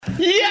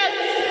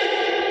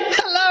Yes!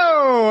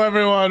 Hello,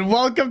 everyone.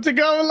 Welcome to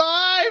Go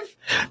Live,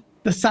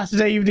 the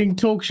Saturday evening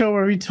talk show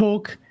where we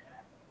talk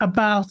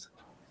about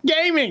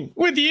gaming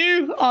with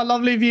you, our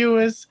lovely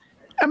viewers,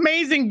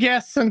 amazing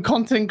guests and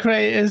content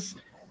creators,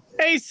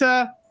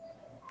 Asa,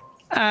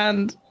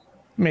 and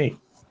me.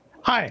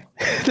 Hi,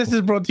 this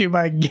is brought to you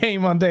by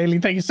Game On Daily.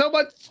 Thank you so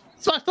much.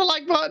 Smash the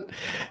like button.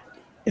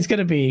 It's going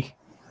to be,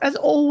 as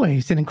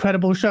always, an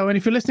incredible show. And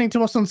if you're listening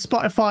to us on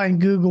Spotify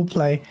and Google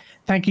Play,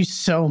 thank you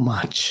so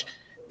much.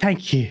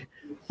 Thank you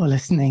for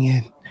listening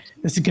in.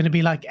 This is going to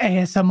be like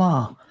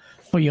ASMR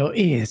for your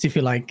ears, if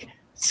you like,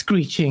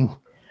 screeching,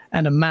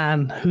 and a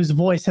man whose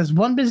voice has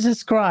once been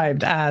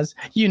described as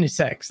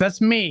unisex.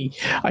 That's me.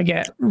 I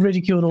get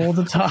ridiculed all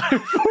the time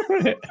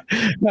for it.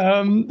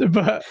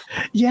 But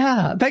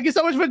yeah, thank you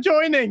so much for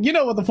joining. You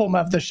know what the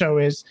format of the show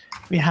is.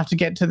 We have to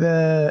get to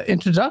the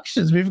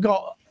introductions. We've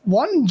got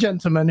one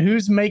gentleman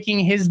who's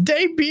making his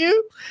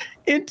debut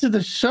into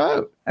the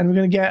show, and we're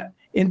going to get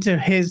into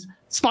his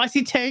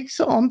spicy takes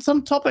on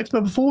some topics.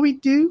 But before we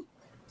do,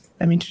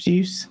 let me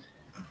introduce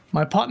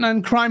my partner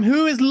in crime,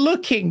 who is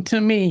looking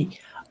to me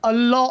a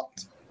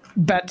lot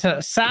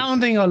better,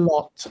 sounding a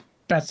lot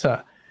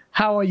better.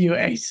 How are you,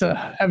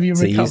 Asa? Have you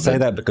recovered? So you say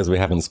that because we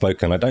haven't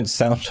spoken. I don't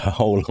sound a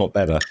whole lot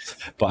better,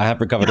 but I have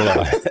recovered a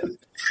lot.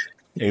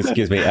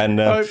 Excuse me. And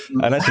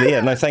actually,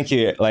 yeah, no, thank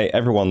you. Like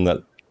everyone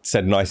that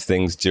said nice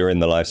things during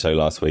the live show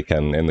last week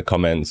and in the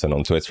comments and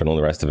on Twitter and all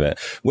the rest of it.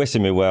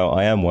 Wishing me well.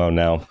 I am well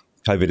now.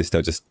 COVID is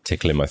still just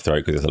tickling my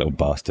throat because it's a little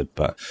bastard.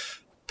 But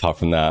apart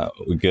from that,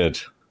 we're good.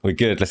 We're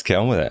good. Let's get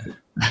on with it.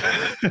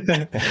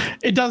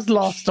 It does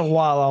last a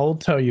while, I'll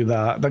tell you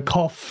that. The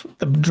cough,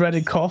 the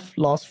dreaded cough,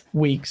 last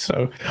week.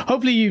 So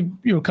hopefully you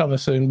recover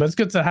soon. But it's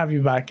good to have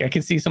you back. I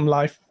can see some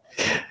life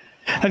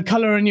and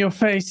color in your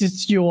face.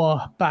 It's you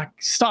are back,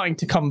 starting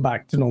to come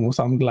back to normal.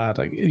 So I'm glad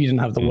you didn't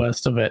have the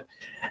worst of it.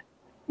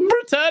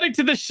 Returning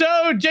to the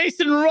show,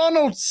 Jason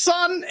Ronald,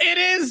 son, it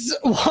is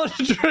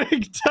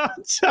Wandering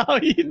Touch. How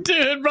you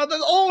doing, brother?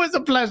 Always a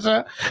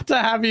pleasure to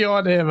have you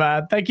on here,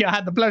 man. Thank you. I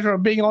had the pleasure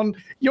of being on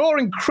your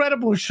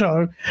incredible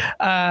show,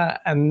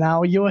 and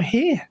now you're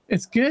here.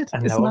 It's good.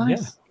 And it's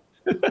nice.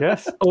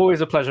 Yes,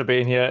 always a pleasure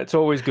being here. It's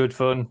always good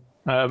fun.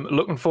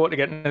 Looking forward to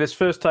getting this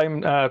first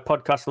time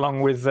podcast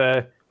along with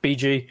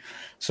BG.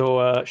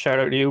 So shout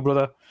out to you,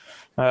 brother.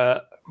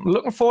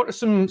 Looking forward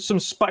to some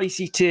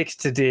spicy takes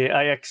today.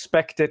 I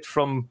expect it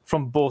from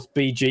both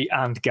BG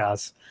and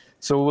Gaz.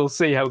 So we'll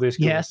see how this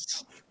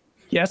goes.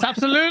 Yes,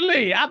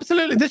 absolutely.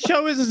 Absolutely. This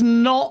show is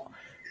not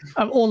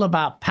all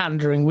about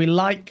pandering. We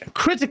like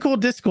critical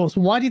discourse.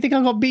 Why do you think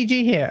I got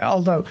BG here?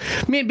 Although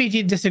me and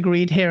BG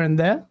disagreed here and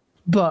there,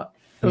 but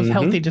it was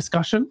healthy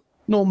discussion.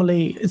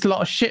 Normally, it's a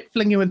lot of shit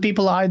flinging with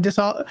people I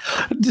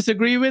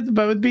disagree with,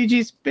 but with BG,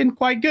 it's been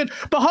quite good.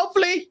 But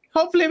hopefully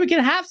we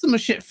can have some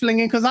shit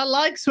flinging because I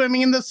like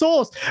swimming in the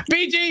sauce.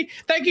 BG,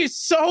 thank you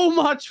so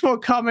much for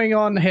coming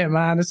on here,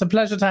 man. It's a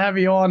pleasure to have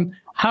you on.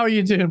 How are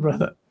you doing,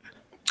 brother?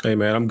 Hey,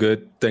 man, I'm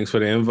good. Thanks for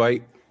the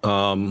invite.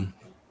 For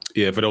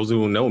those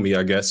who don't know me,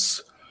 I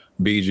guess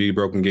BG,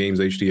 Broken Games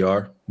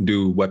HDR,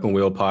 do Weapon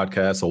Wheel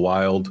podcast, a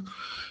wild,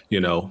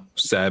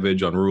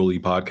 savage, unruly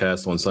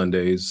podcast on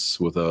Sundays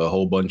with a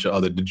whole bunch of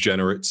other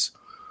degenerates,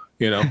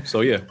 So,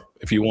 yeah,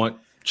 if you want,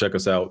 check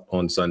us out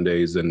on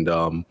Sundays. And,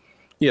 I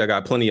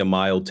got plenty of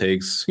mild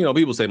takes.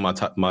 People say my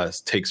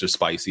takes are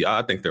spicy.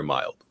 I think they're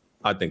mild.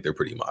 I think they're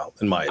pretty mild.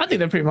 I think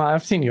they're pretty mild.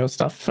 I've seen your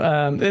stuff.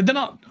 They're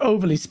not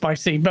overly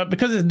spicy, but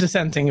because it's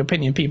dissenting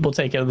opinion, people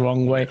take it the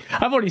wrong way.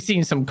 I've already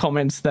seen some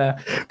comments there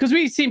because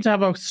we seem to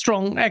have a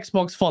strong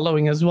Xbox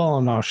following as well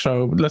on our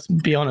show. Let's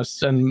be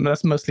honest, and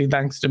that's mostly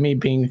thanks to me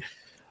being,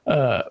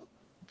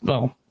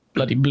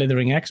 bloody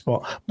blithering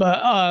Xbox.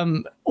 But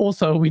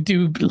also, we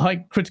do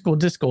like critical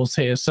discourse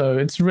here, so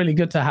it's really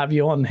good to have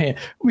you on here.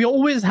 We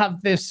always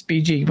have this,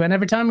 BG, when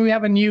every time we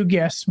have a new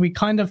guest, we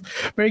kind of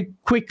very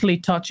quickly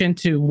touch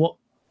into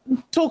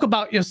talk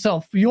about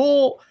yourself,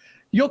 your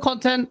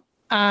content,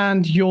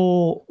 and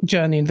your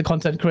journey in the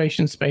content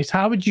creation space.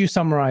 How would you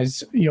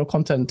summarize your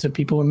content to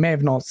people who may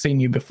have not seen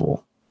you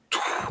before?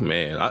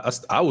 Man,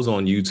 I was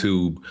on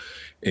YouTube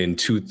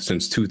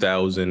since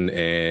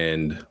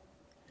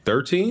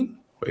 2013.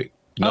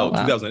 No,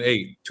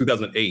 2008.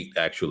 2008,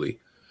 actually.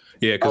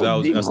 Yeah, because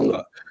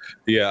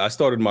I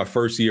started my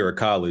first year of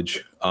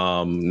college.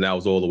 And that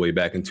was all the way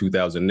back in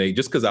 2008,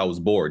 just because I was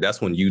bored.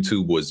 That's when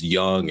YouTube was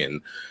young and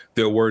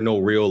there were no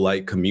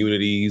real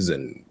communities,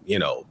 and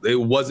it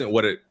wasn't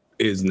what it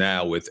is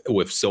now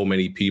with so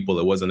many people.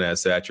 It wasn't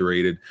as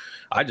saturated.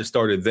 I just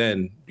started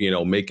then,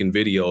 making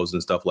videos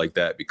and stuff like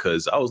that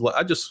because I was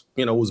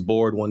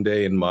bored one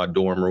day in my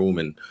dorm room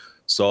and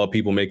saw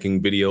people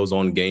making videos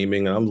on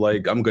gaming, and I'm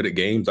like, I'm good at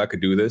games, I could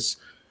do this.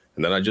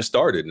 And then I just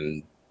started,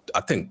 and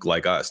I think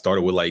I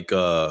started with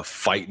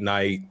Fight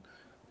Night.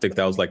 I think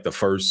that was the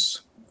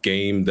first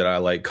game that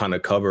I kind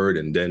of covered,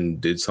 and then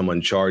did some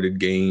Uncharted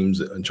games,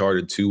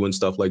 Uncharted 2 and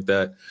stuff like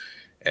that.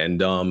 And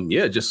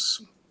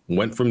just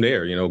went from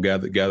there,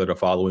 gathered a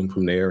following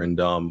from there, and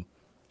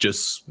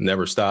just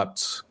never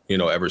stopped,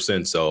 ever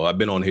since. So I've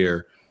been on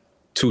here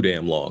too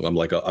damn long.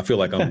 I feel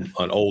like I'm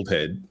an old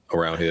head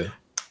around here.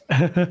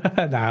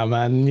 Nah,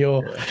 man,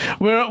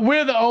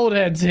 we're the old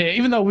heads here.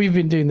 Even though we've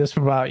been doing this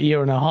for about a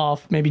year and a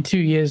half, maybe 2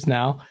 years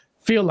now,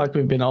 feel like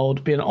we've been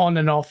on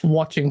and off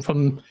watching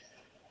from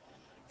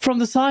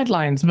the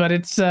sidelines. But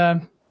it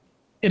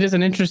is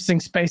an interesting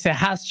space. It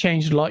has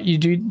changed a lot. You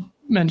do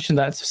mention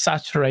that it's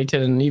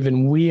saturated, and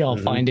even we are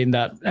finding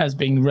that as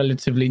being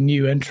relatively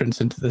new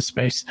entrants into the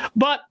space.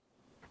 But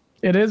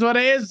it is what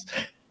it is.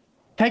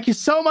 Thank you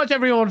so much,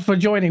 everyone, for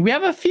joining. We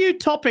have a few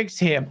topics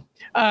here.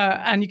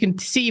 And you can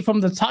see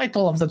from the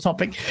title of the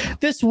topic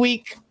this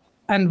week,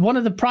 and one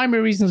of the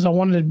primary reasons I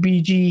wanted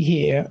BG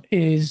here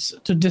is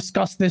to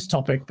discuss this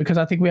topic, because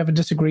I think we have a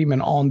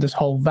disagreement on this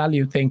whole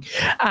value thing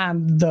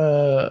and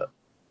the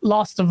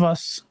Last of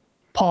Us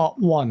Part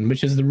 1,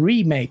 which is the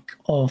remake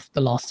of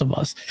The Last of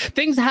Us.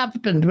 Things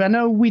happened. I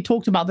know we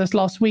talked about this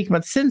last week,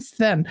 but since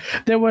then,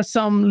 there were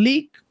some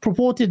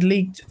purported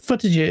leaked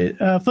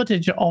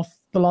footage of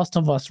The Last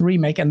of Us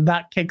remake, and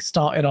that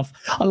kickstarted off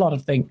a lot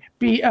of things.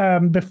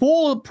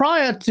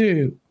 Prior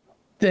to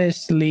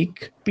this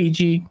leak,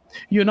 BG,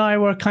 you and I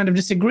were kind of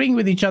disagreeing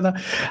with each other.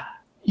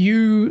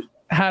 You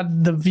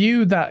had the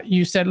view that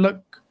you said,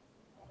 look,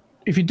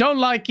 if you don't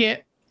like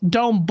it,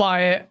 don't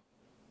buy it.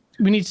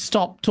 We need to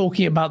stop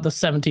talking about the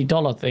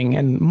 $70 thing.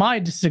 And my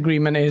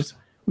disagreement is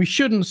we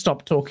shouldn't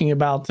stop talking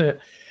about it.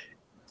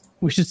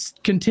 We should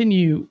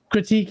continue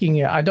critiquing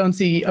it. I don't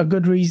see a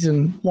good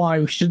reason why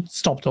we should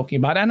stop talking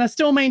about it. And I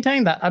still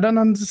maintain that. I don't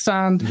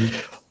understand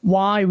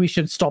why we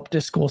should stop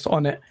discourse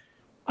on it.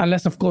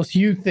 Unless, of course,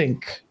 you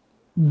think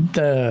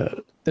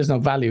there's no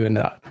value in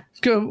that.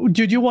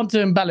 Did you want to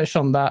embellish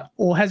on that?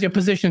 Or has your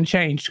position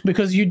changed?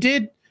 Because you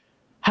did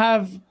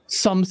have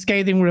some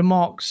scathing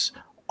remarks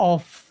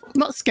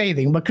not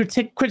scathing, but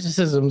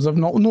criticisms of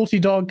Naughty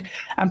Dog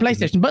and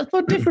PlayStation, but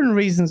for different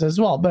reasons as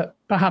well. But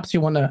perhaps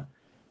you want to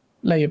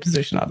lay your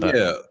position out there.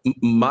 Yeah,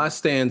 my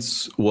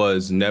stance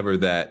was never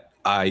that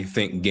I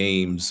think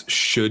games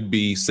should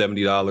be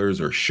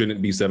 $70 or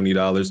shouldn't be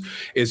 $70.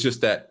 It's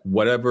just that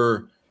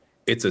whatever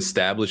it's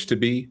established to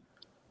be,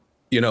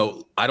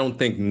 I don't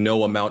think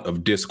no amount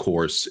of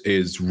discourse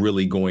is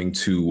really going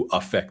to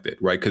affect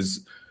it, right?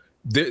 Because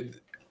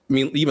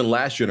even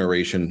last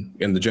generation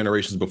and the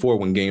generations before,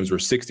 when games were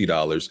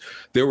 $60,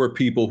 there were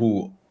people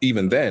who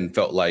even then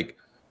felt like,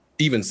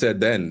 even said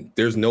then,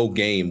 there's no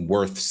game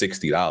worth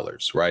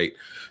 $60, right?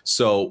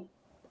 So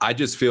I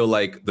just feel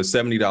like the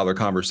 $70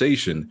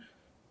 conversation,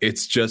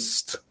 it's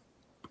just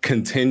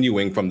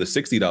continuing from the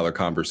 $60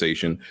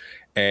 conversation.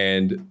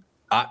 And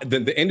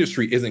the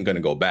industry isn't going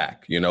to go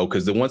back,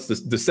 because once the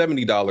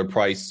 $70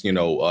 price,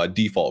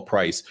 default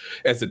price,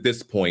 as at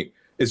this point,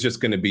 is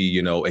just going to be,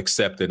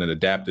 accepted and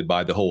adapted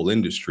by the whole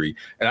industry.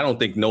 And I don't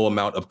think no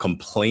amount of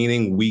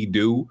complaining we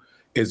do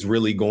is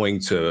really going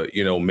to,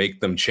 make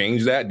them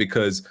change that,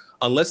 because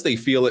unless they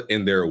feel it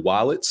in their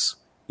wallets,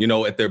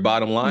 at their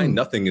bottom line,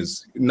 nothing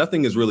is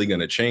really going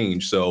to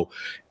change. So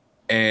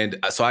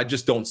I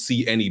just don't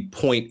see any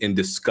point in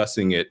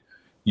discussing it,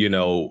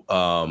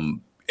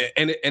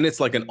 and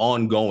it's like an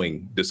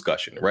ongoing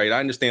discussion, right?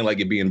 I understand like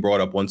it being brought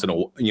up once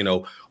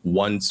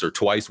or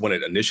twice when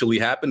it initially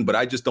happened, but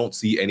I just don't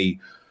see any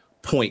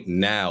point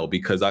now,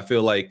 because I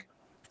feel like,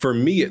 for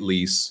me at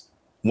least,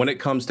 when it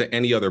comes to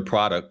any other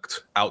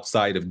product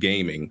outside of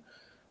gaming,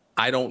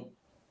 I don't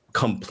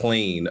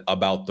complain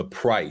about the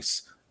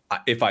price.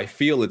 If I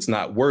feel it's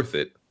not worth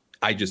it,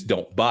 I just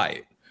don't buy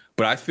it.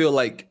 But I feel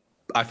like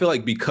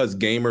because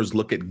gamers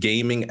look at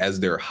gaming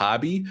as their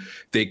hobby,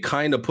 they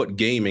kind of put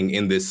gaming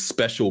in this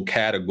special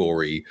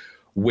category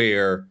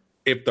where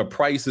if the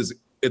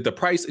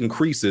price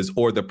increases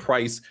or the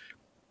price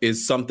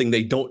is something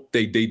they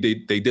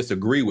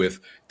disagree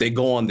with, they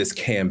go on this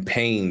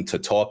campaign to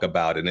talk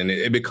about it, and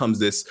it becomes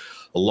this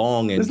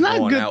long and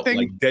drawn out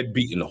like dead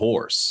beaten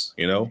horse,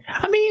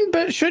 I mean,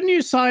 but shouldn't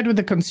you side with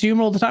the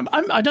consumer all the time?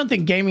 I don't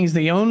think gaming is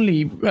the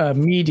only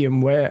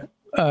medium where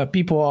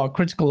people are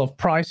critical of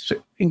price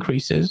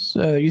increases.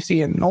 You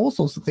see it in all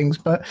sorts of things,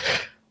 but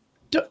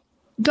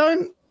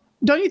don't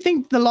you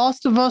think The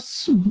Last of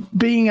Us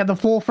being at the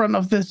forefront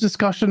of this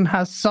discussion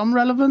has some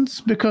relevance?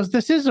 Because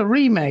this is a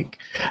remake.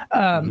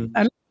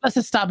 And let's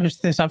establish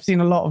this. I've seen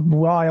a lot of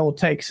wild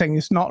takes saying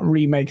it's not a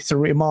remake, it's a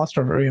remaster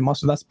of a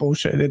remaster. That's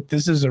bullshit.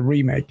 This is a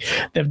remake.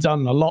 They've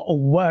done a lot of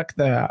work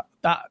there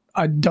that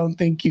I don't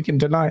think you can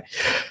deny.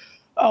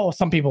 Oh,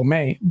 some people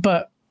may.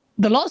 But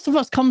The Last of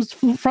Us comes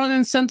front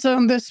and center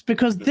on this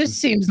because this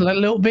seems a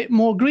little bit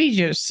more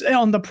egregious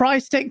on the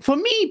price tag for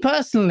me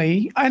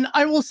personally. And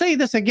I will say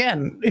this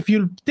again: if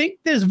you think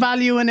there's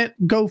value in it,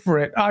 go for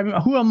it.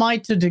 Who am I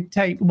to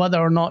dictate whether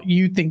or not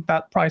you think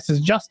that price is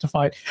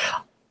justified?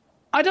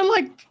 I don't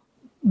like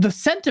the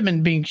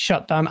sentiment being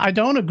shut down. I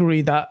don't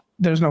agree that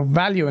there's no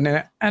value in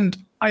it. And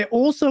I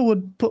also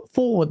would put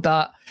forward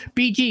that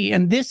BG,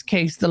 in this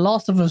case, The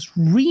Last of Us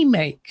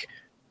remake,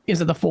 is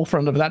at the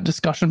forefront of that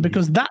discussion,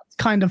 because that's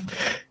kind of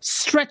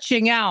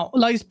stretching out,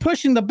 like it's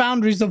pushing the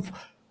boundaries of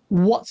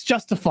what's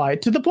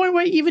justified, to the point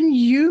where even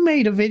you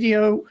made a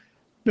video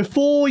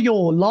before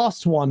your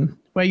last one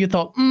where you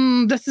thought,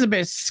 this is a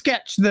bit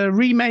sketch. The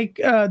remake,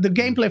 the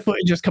gameplay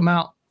footage just come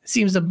out.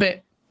 Seems a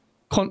bit,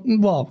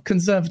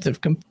 conservative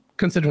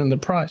considering the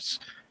price.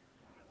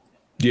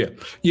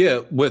 Yeah.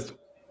 With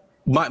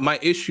my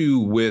issue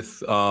with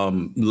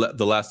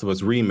the Last of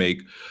Us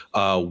remake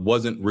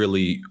wasn't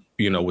really,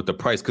 with the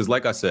price, because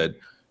like I said,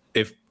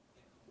 if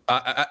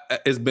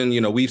it's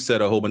been, we've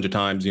said a whole bunch of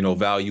times,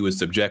 value is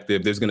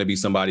subjective. There's going to be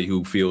somebody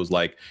who feels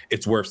like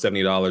it's worth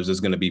 $70. There's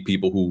going to be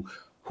people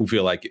who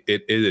feel like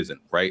it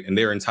isn't, right? And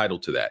they're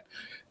entitled to that.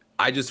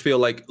 I just feel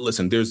like,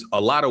 listen, there's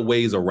a lot of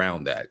ways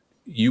around that.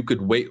 You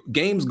could wait.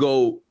 Games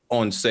go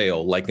on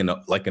sale like in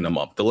a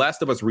month. The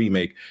Last of Us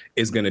remake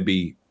is going to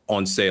be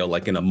on sale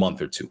like in a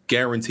month or two.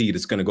 Guaranteed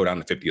it's going to go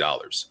down to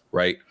 $50,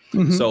 right?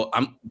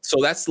 Mm-hmm.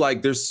 So that's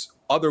like, there's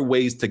other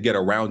ways to get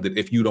around it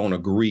if you don't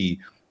agree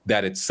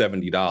that it's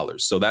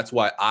 $70. So that's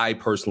why I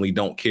personally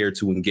don't care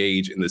to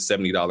engage in the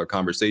 $70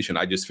 conversation.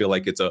 I just feel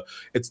like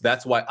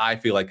that's why I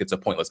feel like it's a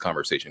pointless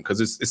conversation,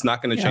 because it's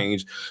not going to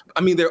change.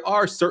 I mean, there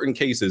are certain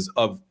cases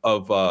of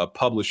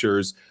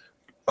publishers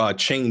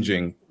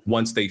changing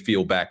once they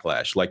feel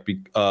backlash. Like,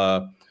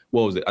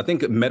 what was it? I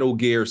think Metal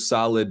Gear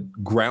Solid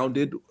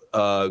Grounded,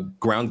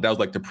 that was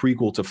like the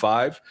prequel to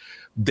 5.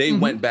 They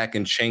went back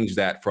and changed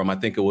that from, I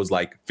think it was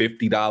like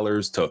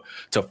 $50 to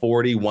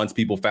 $40 once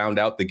people found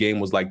out the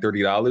game was like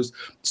 $30.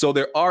 So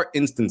there are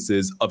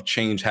instances of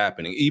change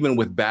happening, even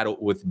with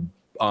Battlefront, with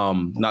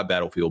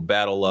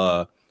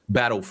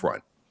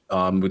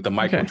the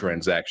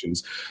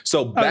microtransactions.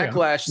 So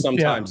backlash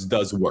sometimes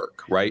does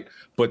work, right?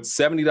 But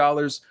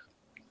 $70,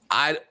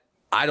 I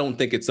don't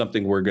think it's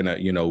something we're gonna,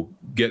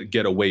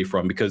 get away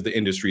from, because the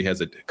industry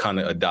has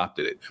kind of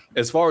adopted it.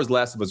 As far as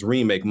Last of Us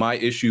remake, my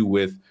issue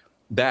with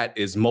that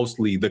is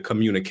mostly the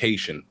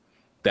communication.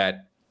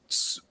 That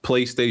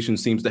PlayStation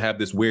seems to have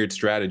this weird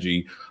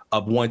strategy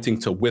of wanting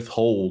to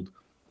withhold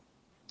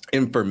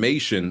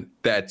information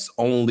that's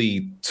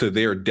only to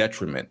their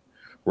detriment,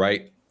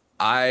 right?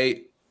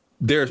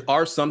 There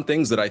are some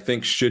things that I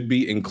think should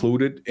be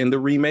included in the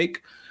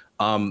remake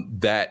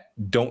that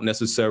don't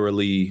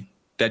necessarily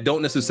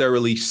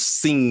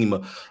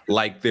seem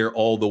like they're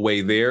all the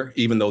way there,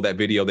 even though that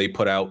video they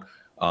put out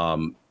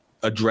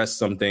address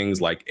some things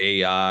like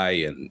AI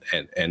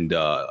and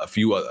a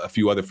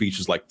few other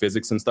features like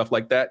physics and stuff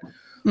like that.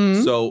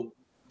 Mm-hmm. So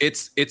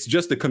it's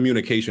just the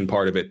communication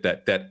part of it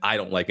that I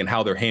don't like, and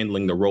how they're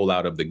handling the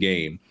rollout of the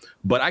game.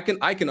 But I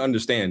can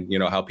understand,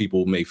 how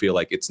people may feel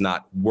like it's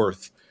not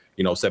worth,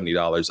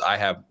 $70. I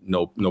have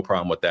no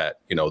problem with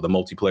that. The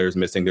multiplayer is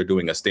missing. They're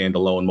doing a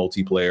standalone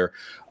multiplayer.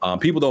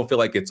 People don't feel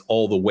like it's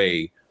all the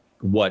way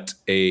what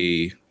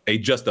a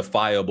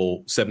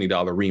justifiable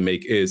 $70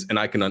 remake is, and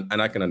I can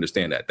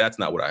understand that. That's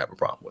not what I have a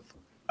problem with.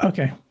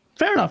 Okay,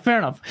 fair enough.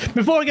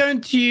 Before I go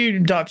into you,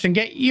 Dutch, and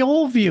get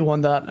your view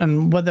on that,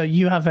 and whether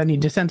you have any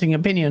dissenting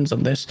opinions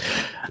on this,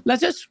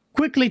 let's just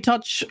quickly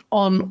touch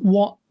on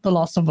what The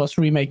Last of Us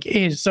remake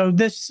is. So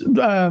this,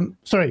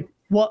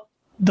 what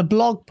the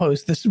blog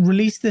post this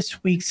released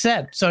this week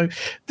said. So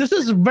this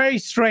is very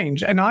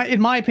strange, and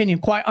in my opinion,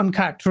 quite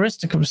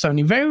uncharacteristic of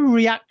Sony. Very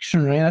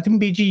reactionary, and I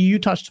think BG, you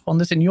touched upon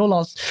this in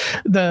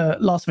the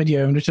last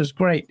video, which was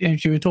great.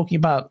 And you were talking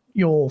about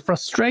your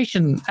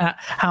frustration at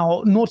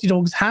how Naughty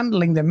Dog's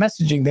handling their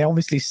messaging. They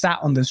obviously sat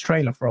on this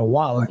trailer for a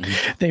while, and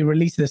they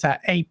released this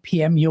at 8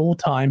 p.m. your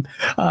time,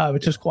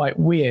 which is quite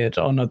weird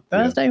on a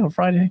Thursday or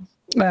Friday.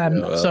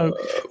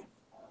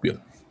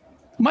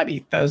 Might be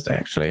Thursday,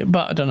 actually,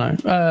 but I don't know.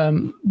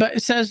 But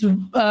it says,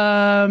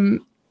 so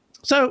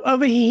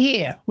over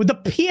here, with the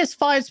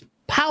PS5's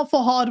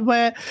powerful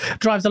hardware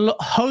drives a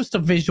host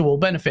of visual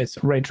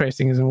benefits. Ray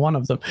tracing isn't one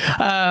of them.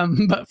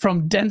 But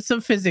from denser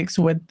physics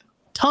with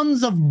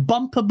tons of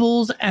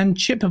bumpables and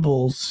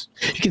chippables.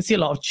 You can see a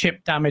lot of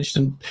chip damage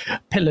and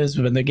pillars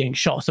when they're getting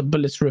shot, so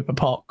bullets rip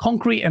apart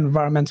concrete and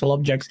environmental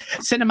objects.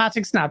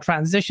 Cinematics now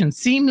transition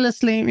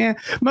seamlessly.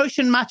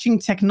 Motion matching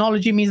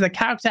technology means the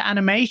character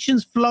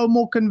animations flow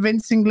more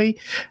convincingly.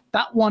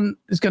 That one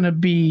is going to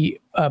be,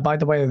 by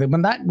the way,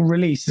 when that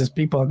releases,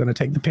 people are going to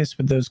take the piss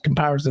with those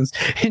comparisons.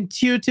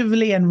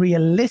 Intuitively and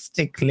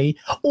realistically,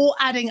 or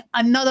adding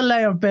another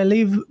layer of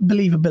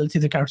believability to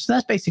the characters. So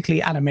that's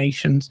basically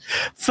animations.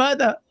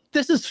 Further,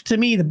 this is, to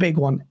me, the big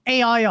one.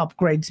 AI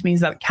upgrades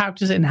means that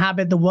characters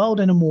inhabit the world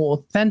in a more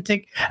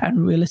authentic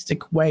and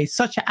realistic way,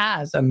 such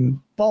as, and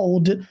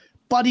bold,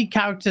 body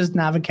characters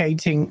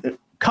navigating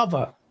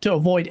cover to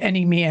avoid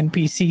enemy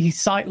NPC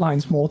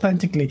sightlines more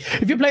authentically.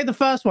 If you play the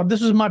first one,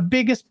 this was my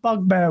biggest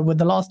bugbear with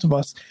The Last of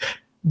Us.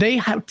 They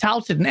have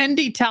touted, and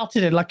ND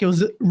touted it like it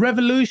was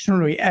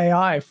revolutionary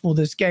AI for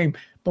this game.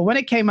 But when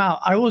it came out,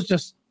 I was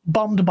just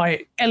bummed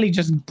by Ellie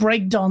just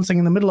breakdancing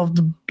in the middle of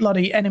the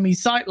bloody enemy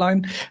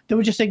sightline. They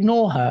would just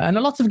ignore her. And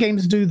a lot of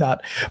games do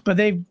that. But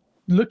they've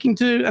looking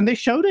to, and they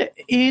showed it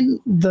in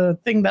the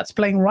thing that's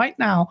playing right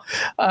now,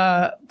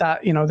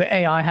 that, the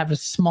AI have a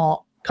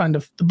smart kind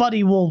of, the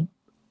buddy will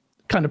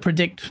kind of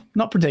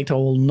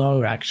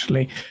know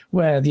actually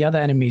where the other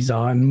enemies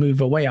are and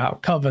move away out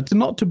of cover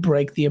not to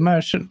break the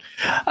immersion.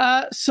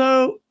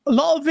 So a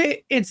lot of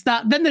it's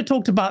that. Then they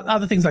talked about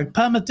other things like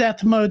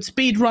permadeath mode,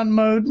 speedrun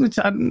mode, which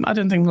I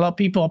don't think a lot of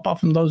people, apart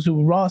from those who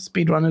are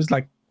speedrunners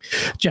like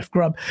Jeff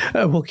Grubb,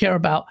 will care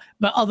about.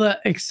 But other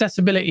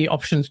accessibility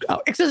options,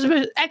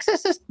 accessibility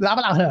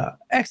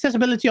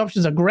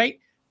options are great.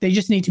 They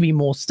just need to be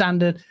more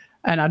standard,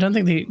 and I don't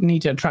think they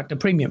need to attract a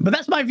premium. But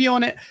that's my view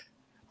on it.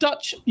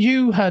 Dutch,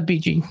 you heard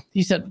BG.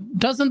 He said,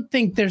 doesn't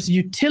think there's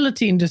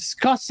utility in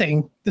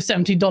discussing the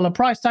 $70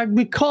 price tag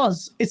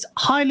because it's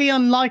highly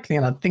unlikely,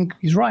 and I think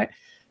he's right,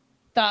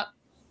 that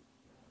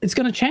it's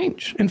going to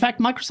change. In fact,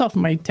 Microsoft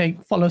may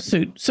follow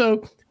suit.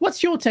 So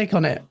what's your take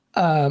on it,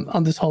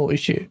 on this whole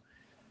issue?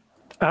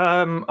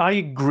 I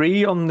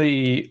agree on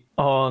the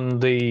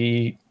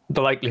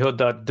likelihood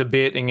that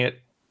debating it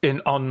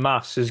en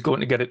masse is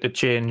going to get it to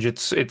change.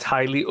 It's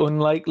highly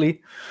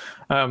unlikely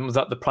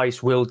that the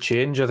price will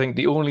change. I think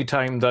the only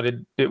time that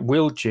it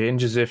will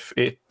change is if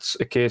it's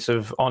a case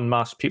of en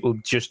masse people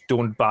just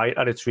don't buy it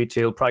at its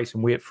retail price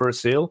and wait for a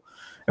sale,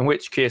 in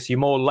which case you're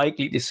more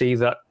likely to see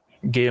that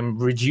game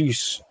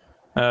reduce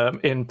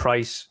in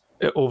price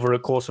over a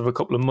course of a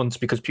couple of months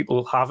because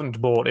people haven't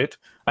bought it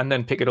and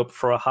then pick it up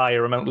for a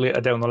lower amount later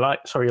down the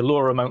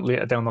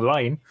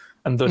line,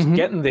 and thus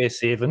getting their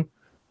saving.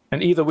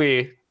 And either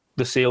way,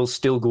 the sales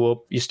still go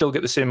up. You still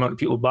get the same amount of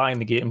people buying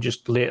the game,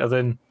 just later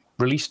than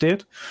release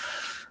date.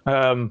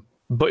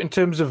 But in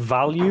terms of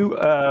value,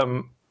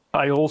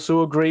 I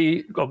also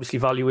agree. Obviously,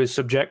 value is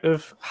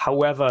subjective.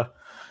 However,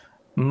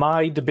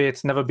 my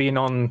debate's never been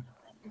on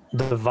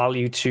the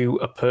value to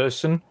a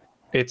person.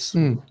 It's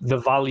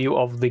the value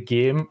of the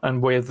game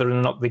and whether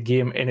or not the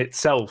game in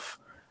itself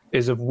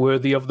is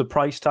worthy of the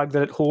price tag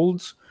that it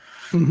holds.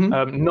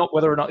 Not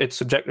whether or not it's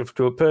subjective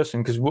to a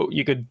person, because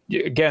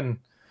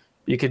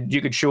you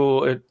could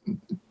show it,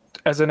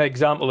 as an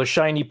example, a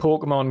shiny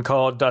Pokemon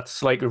card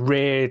that's like a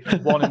rare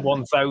 1 in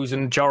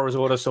 1,000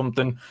 Charizard or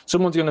something.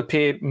 Someone's going to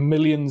pay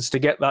millions to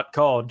get that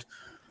card,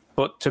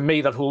 but to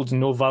me that holds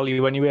no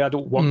value anyway. I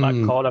don't want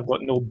that card. I've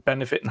got no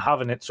benefit in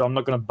having it, so I'm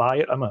not going to buy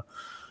it.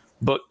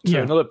 But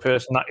to another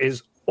person, that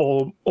is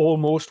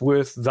almost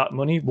worth that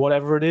money,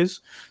 whatever it is.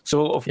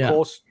 So of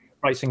course,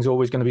 pricing is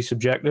always going to be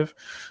subjective.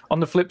 On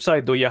the flip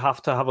side, though, you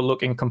have to have a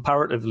look in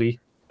comparatively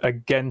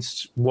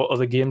against what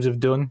other games have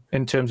done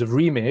in terms of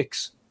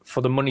remakes for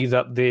the money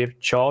that they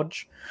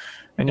charge.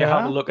 And you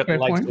have a look at the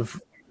likes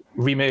of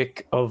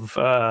remake of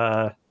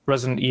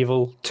Resident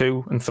Evil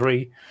 2 and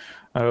 3,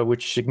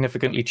 which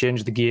significantly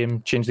changed the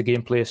game, changed the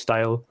gameplay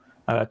style,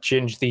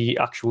 changed the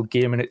actual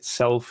game in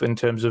itself in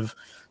terms of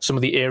some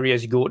of the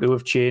areas you go to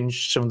have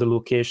changed, some of the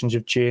locations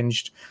have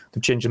changed,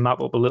 they've changed the map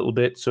up a little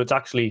bit. So it's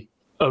actually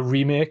a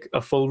remake,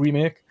 a full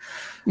remake.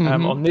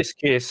 On this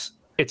case,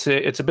 it's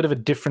a bit of a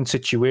different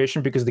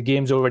situation because the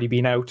game's already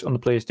been out on the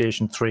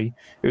PlayStation 3.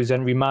 It was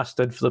then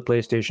remastered for the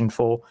PlayStation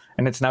 4,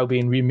 and it's now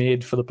being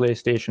remade for the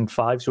PlayStation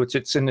 5. So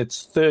it's in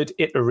its third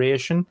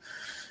iteration.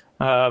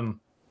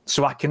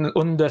 So I can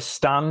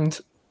understand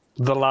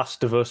The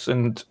Last of Us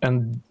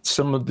and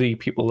some of the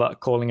people that are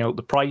calling out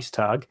the price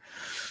tag.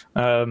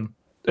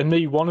 And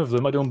me, one of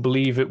them, I don't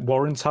believe it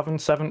warrants having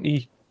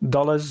 $70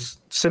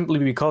 simply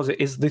because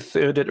it is the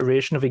third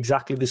iteration of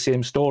exactly the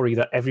same story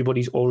that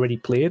everybody's already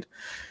played.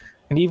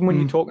 And even when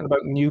you're talking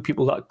about new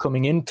people that are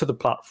coming into the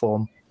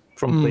platform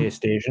from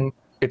PlayStation,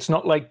 it's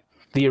not like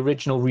the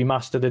original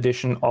remastered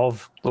edition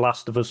of The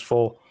Last of Us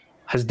 4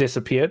 has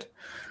disappeared.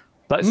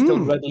 That is still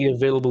readily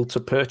available to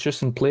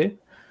purchase and play.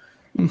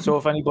 So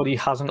if anybody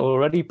hasn't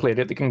already played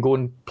it, they can go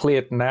and play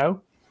it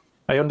now.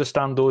 I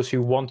understand those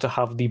who want to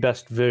have the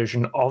best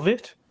version of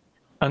it,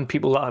 and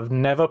people that have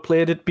never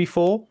played it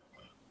before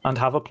and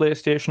have a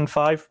PlayStation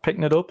 5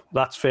 picking it up.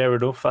 That's fair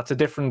enough. That's a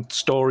different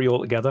story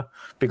altogether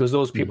because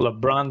those people are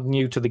brand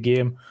new to the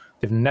game.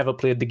 They've never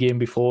played the game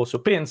before. So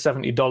paying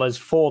 $70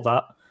 for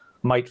that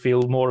might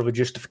feel more of a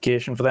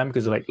justification for them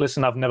because they're like,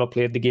 listen, I've never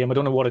played the game. I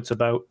don't know what it's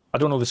about. I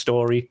don't know the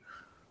story,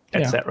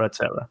 etc.,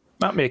 etc.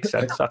 That makes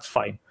sense. That's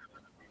fine.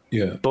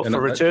 Yeah. But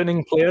for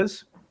returning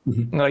players,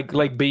 like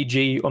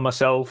BG or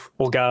myself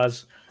or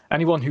Gaz,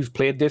 anyone who's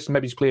played this,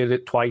 maybe he's played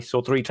it twice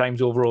or 3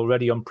 times over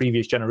already on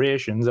previous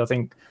generations, I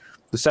think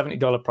the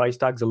 $70 price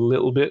tag's a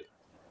little bit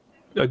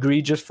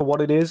egregious for what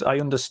it is. I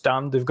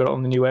understand they've got it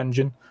on the new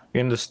engine. I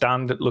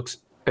understand it looks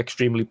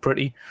extremely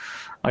pretty.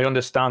 I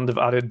understand they've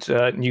added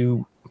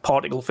new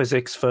particle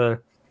physics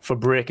for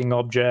breaking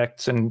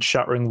objects and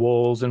shattering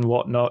walls and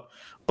whatnot.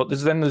 But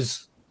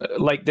there's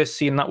like this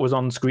scene that was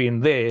on screen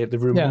there,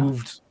 they've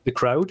removed the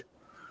crowd.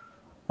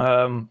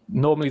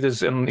 Normally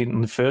there's in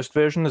the first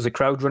version, there's a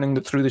crowd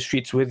running through the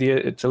streets with you.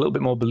 It's a little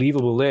bit more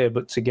believable there,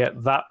 but to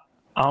get that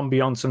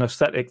ambience and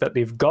aesthetic that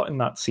they've got in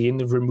that scene,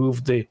 they've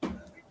removed the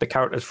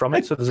characters from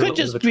it. So there's could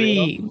just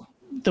be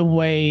the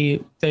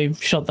way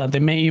they've shot that.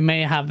 You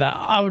may have that.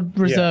 I would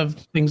reserve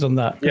things on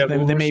that. Yeah,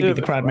 they may be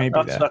the crowd. Maybe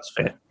that's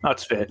fair.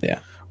 That's fair.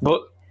 Yeah,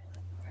 but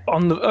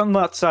on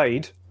that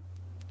side,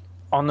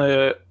 on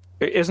a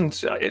it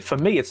isn't for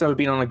me. It's never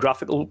been on a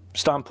graphical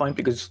standpoint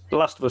because The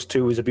Last of Us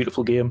 2 is a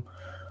beautiful game.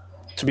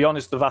 To be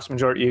honest, the vast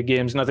majority of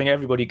games, and I think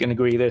everybody can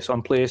agree this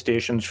on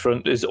PlayStation's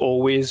front, is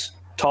always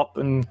top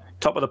of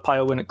the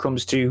pile when it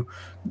comes to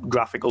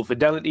graphical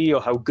fidelity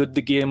or how good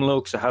the game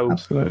looks or how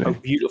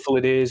beautiful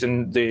it is,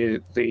 and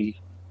the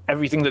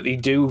everything that they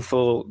do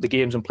for the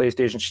games on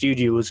PlayStation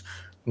Studios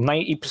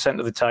 90%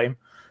 of the time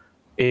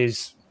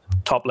is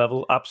top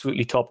level,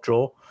 absolutely top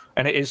draw.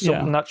 And it is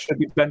something that should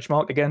be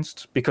benchmarked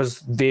against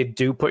because they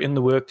do put in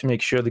the work to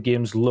make sure the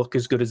games look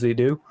as good as they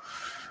do.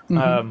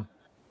 Mm-hmm.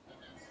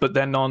 But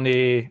then on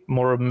a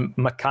more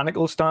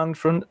mechanical stand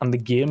front and the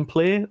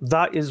gameplay,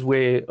 that is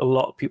where a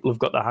lot of people have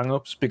got their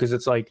hang-ups because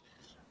it's like,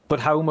 but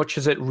how much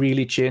has it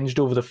really changed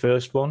over the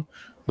first one?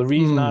 The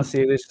reason I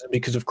say this is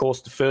because, of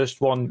course, the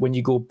first one, when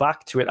you go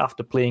back to it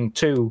after playing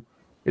 2,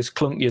 is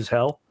clunky as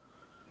hell.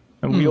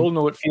 And we all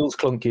know it feels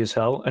clunky as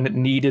hell, and it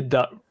needed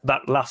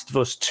that Last of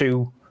Us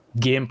 2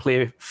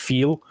 gameplay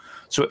feel.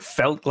 So it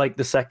felt like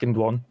the second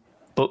one,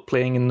 but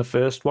playing in the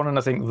first one. And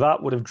I think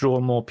that would have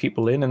drawn more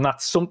people in. And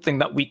that's something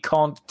that we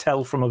can't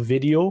tell from a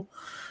video.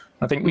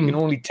 I think we can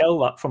only tell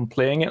that from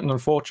playing it. And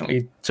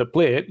unfortunately, to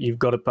play it, you've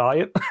got to buy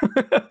it.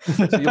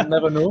 So you'll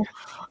never know.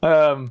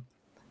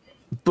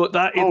 But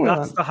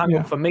that's the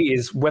hang-up for me,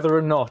 is whether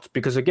or not,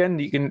 because again,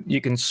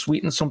 you can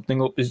sweeten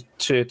something up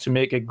to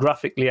make it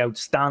graphically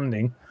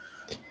outstanding,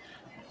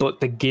 but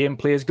the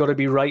gameplay has got to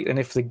be right. And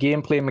if the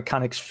gameplay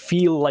mechanics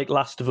feel like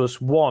Last of Us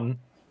 1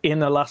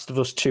 in a Last of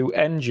Us 2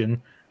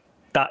 engine,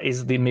 that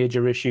is the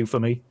major issue for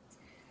me.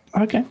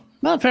 Okay.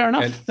 Well, fair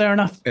enough. Fair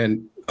enough.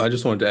 And I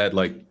just wanted to add,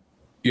 like,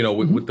 you know,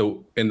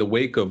 with in the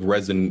wake of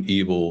Resident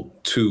Evil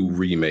 2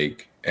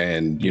 remake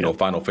and, you know,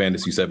 Final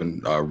Fantasy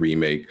 7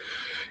 remake,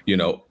 you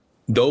know,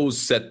 those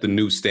set the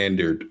new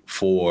standard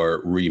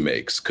for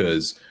remakes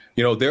because,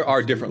 you know, there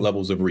are different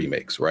levels of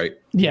remakes, right?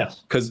 Yes.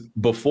 Because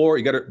before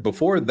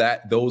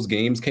those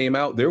games came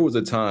out, there was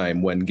a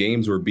time when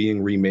games were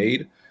being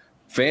remade,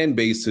 fan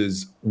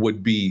bases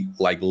would be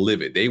like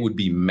livid. They would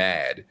be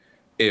mad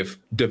if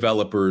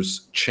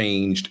developers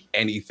changed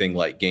anything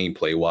like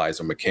gameplay wise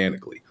or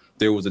mechanically.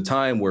 There was a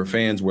time where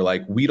fans were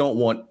like, we don't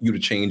want you to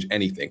change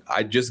anything.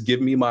 I just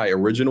give me my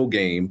original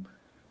game,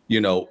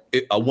 you know,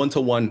 a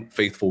 1-to-1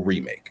 faithful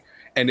remake.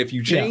 And if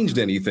you changed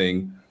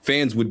anything,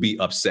 fans would be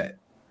upset.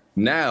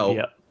 Now,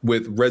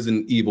 with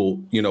Resident Evil,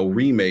 you know,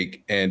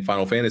 remake and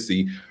Final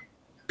Fantasy,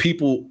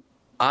 people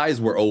eyes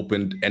were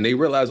opened and they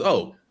realized,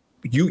 oh,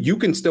 you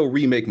can still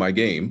remake my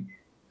game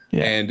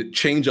and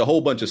change a whole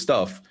bunch of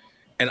stuff,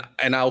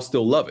 and I'll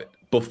still love it.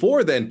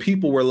 Before then,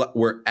 people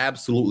were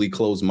absolutely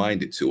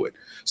closed-minded to it.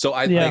 So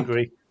I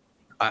agree.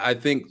 I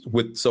think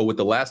with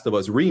The Last of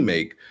Us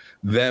remake,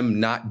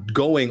 them not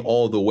going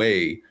all the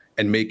way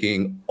and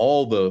making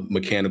all the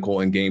mechanical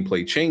and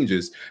gameplay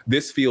changes,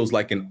 this feels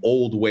like an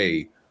old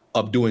way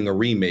of doing a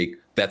remake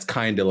that's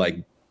kind of like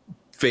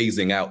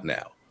phasing out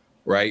now,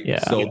 right? Yeah.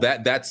 So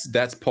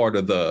that's part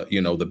of the,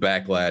 you know, the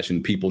backlash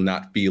and people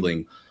not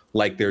feeling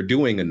like they're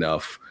doing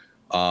enough.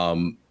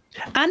 And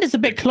it's a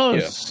bit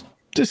close.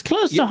 It's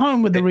close to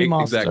home with the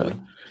remaster. Exactly.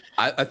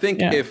 I think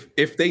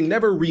if they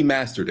never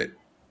remastered it,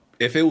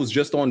 if it was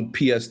just on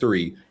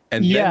PS3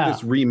 and then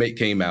this remake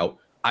came out,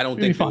 I don't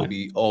think it would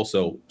be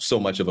also so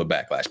much of a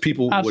backlash.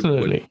 People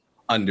would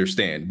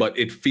understand, but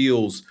it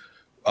feels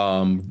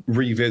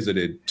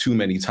revisited too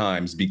many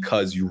times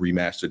because you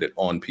remastered it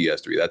on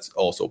PS3. That's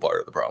also part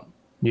of the problem.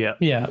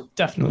 Yeah,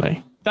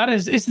 definitely.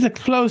 It's the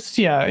close.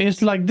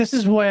 It's like, this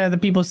is where the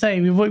people say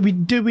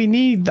we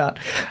need that.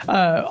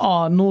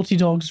 Are Naughty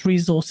Dog's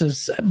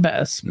resources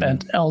better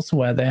spent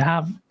elsewhere? They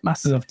have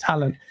masses of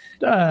talent.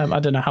 I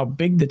don't know how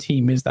big the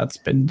team is that's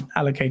been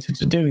allocated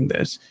to doing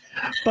this,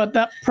 but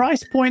that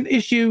price point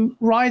issue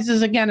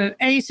rises again. And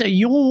Asa,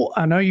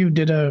 I know you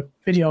did a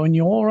video on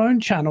your own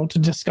channel to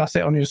discuss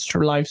it on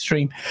your live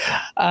stream.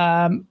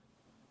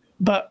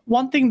 But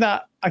one thing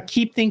that I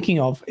keep thinking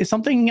of is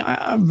something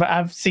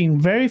I've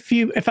seen very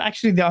few, if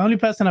actually the only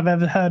person I've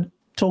ever heard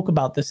talk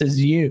about this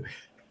is you.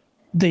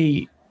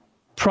 The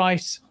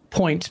price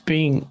point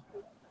being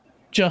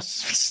just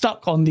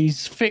stuck on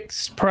these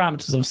fixed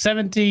parameters of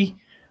 70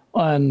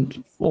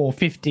 or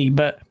 50,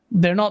 but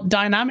they're not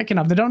dynamic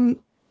enough. They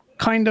don't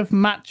kind of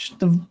match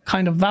the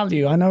kind of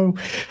value. I know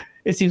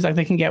it seems like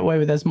they can get away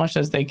with as much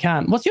as they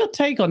can. What's your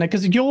take on it?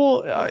 Because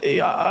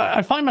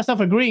I find myself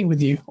agreeing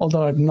with you,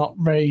 although I'm not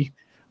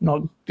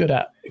good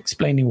at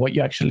explaining what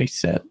you actually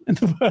said in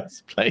the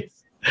first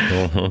place.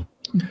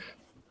 Mm-hmm.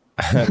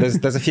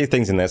 There's a few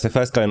things in there. So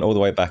first, going all the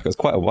way back, it was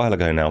quite a while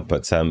ago now,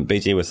 but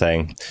BG was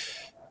saying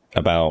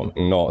about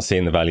not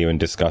seeing the value in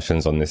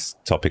discussions on this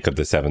topic of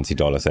the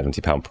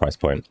 £70 price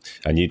point,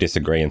 and you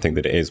disagree and think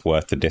that it is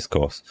worth the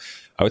discourse.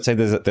 I would say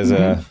there's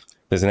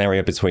an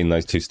area between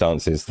those two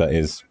stances that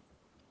is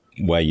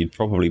where you'd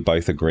probably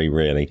both agree,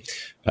 really,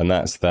 and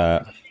that's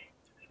that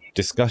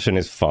discussion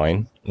is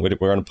fine.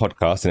 We're on a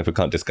podcast, and if we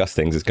can't discuss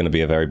things, it's going to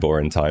be a very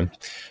boring time.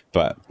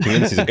 But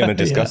communities are going to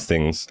discuss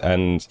things,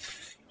 and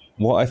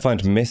what I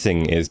find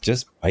missing is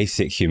just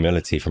basic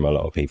humility from a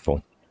lot of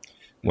people.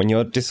 when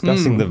you're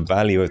discussing the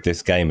value of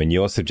this game and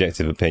your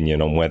subjective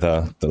opinion on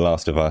whether The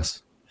Last of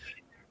Us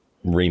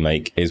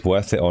remake is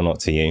worth it or not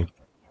to you,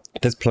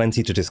 there's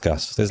plenty to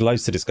discuss. There's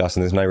loads to discuss,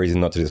 and there's no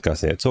reason not to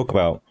discuss it. Talk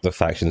about the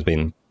factions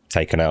being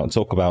taken out.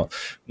 Talk about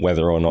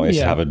whether or not it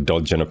should have a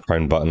dodge and a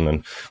prone button,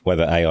 and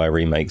whether AI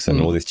remakes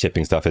and all this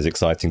chipping stuff is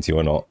exciting to you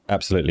or not.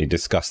 Absolutely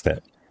discuss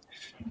it.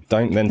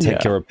 Don't then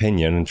take your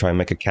opinion and try and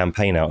make a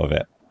campaign out of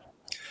it.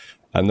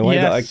 And the way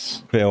that I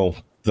feel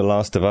The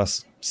Last of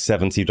Us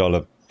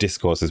 $70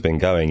 discourse has been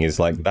going is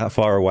like that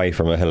far away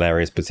from a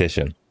hilarious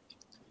petition.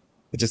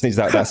 It just needs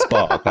that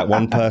spark, that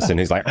one person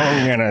who's like,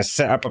 I'm going to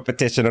set up a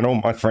petition and all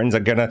my friends are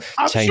going to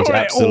change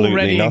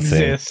absolutely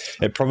nothing.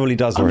 It probably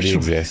does already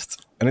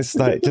exist. And it's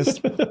like,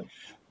 just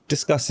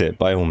discuss it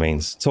by all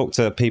means. Talk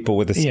to people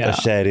with a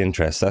shared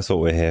interest. That's what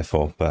we're here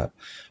for, but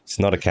it's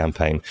not a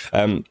campaign.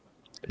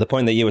 The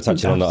point that you were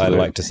touching on that I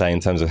like to say in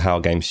terms of how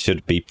games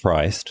should be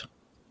priced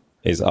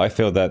is I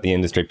feel that the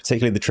industry,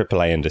 particularly the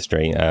AAA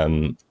industry,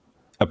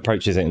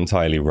 approaches it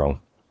entirely wrong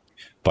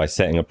by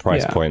setting a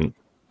price point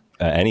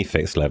at any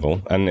fixed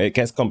level. And it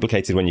gets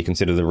complicated when you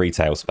consider the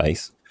retail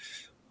space,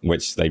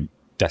 which they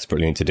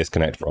desperately need to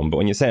disconnect from. But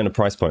when you're setting a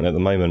price point at the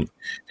moment,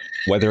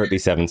 whether it be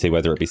 70,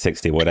 whether it be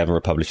 60, whatever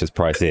a publisher's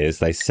price is,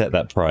 they set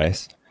that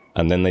price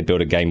and then they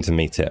build a game to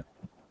meet it.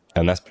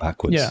 And that's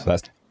backwards.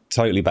 That's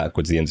totally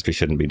backwards. The industry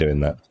shouldn't be doing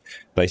that.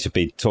 They should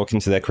be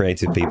talking to their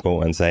creative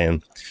people and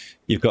saying,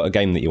 you've got a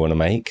game that you want to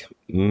make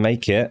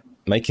it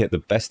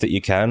the best that you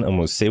can, and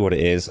we'll see what it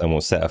is, and we'll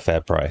set a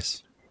fair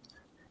price.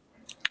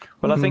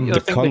 Well, I think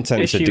the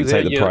content should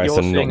dictate the price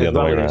and not the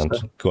other way around.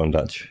 Go on,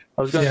 Dutch.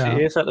 I was going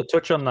to say, to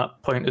touch on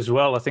that point as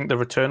well. I think the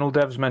Returnal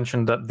devs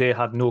mentioned that they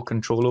had no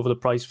control over the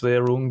price for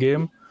their own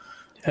game.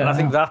 And I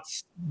think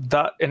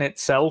that in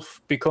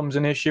itself becomes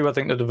an issue. I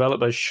think the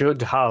developers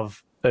should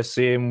have a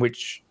say in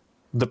which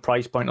the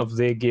price point of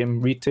their game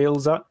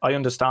retails at. I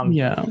understand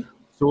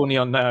Sony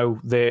are now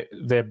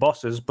their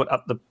bosses, but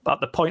at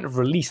the point of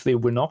release, they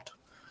were not.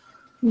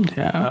 And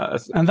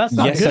that's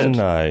not yes good. And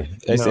no.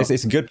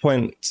 It's a good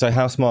point. So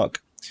Housemarque,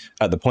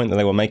 at the point that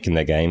they were making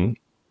their game,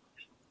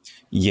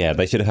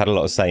 they should have had a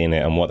lot of say in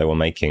it and what they were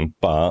making,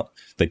 but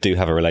they do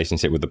have a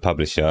relationship with the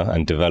publisher,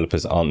 and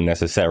developers aren't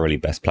necessarily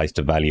best placed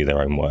to value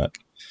their own work.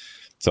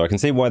 So I can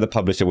see why the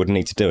publisher would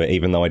need to do it,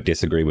 even though I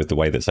disagree with the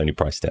way that Sony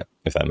priced it,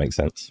 if that makes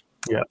sense.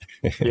 Yeah,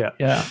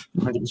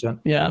 100%.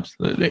 Yeah,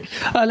 absolutely.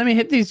 Let me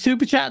hit these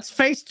super chats.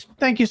 Face,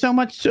 thank you so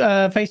much.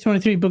 Face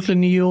 23, Brooklyn,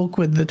 New York,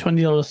 with the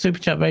 $20 super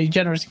chat, very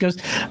generous. He goes,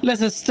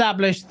 let's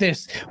establish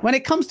this. When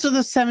it comes to the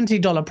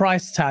 $70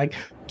 price tag,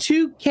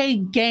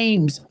 2K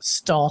Games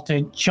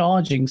started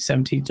charging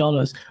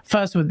 $70.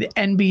 First with the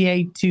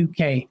NBA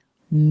 2K,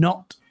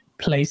 not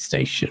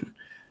PlayStation.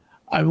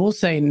 I will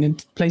say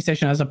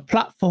PlayStation as a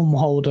platform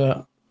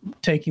holder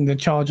taking the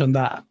charge on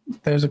that,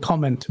 there's a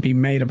comment to be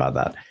made about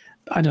that.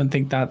 I don't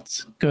think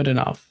that's good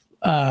enough.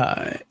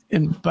 And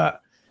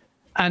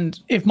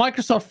if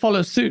Microsoft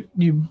follows suit,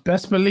 you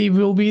best believe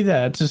we'll be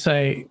there to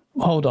say,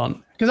 hold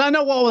on. Because I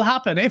know what will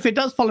happen. If it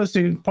does follow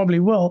suit, it probably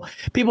will.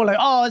 People are like,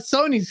 oh, it's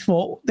Sony's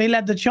fault. They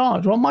led the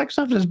charge. Well,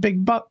 Microsoft has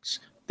big bucks.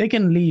 They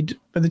can lead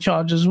with the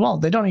charge as well.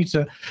 They don't need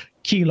to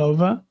keel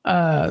over.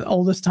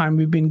 All this time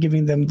we've been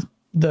giving them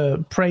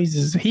the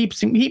praises,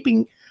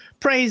 heaping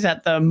praise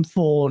at them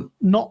for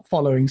not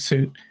following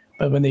suit.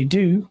 But when they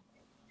do,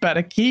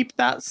 better keep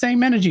that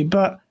same energy.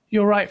 But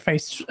you're right,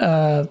 Face.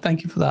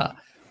 Thank you for that.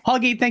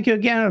 Hoggy, thank you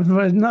again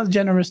for another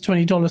generous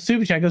 $20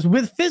 super chat. Goes,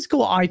 with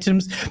physical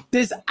items,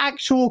 there's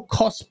actual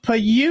cost per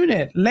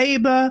unit.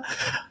 Labor,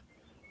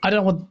 I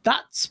don't know what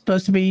that's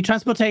supposed to be.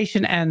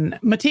 Transportation and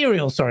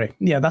materials, sorry.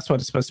 Yeah, that's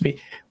what it's supposed to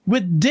be.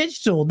 With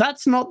digital,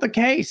 that's not the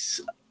case.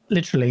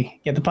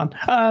 Literally, get the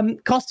pun.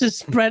 Cost is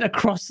spread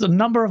across the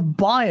number of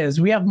buyers.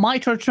 We have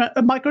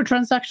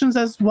microtransactions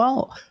as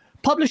well.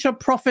 Publisher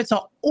profits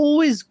are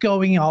always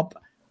going up.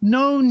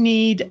 No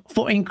need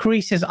for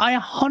increases. I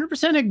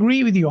 100%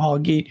 agree with you,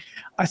 Hoggy.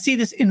 I see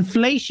this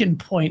inflation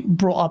point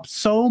brought up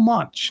so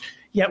much,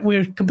 yet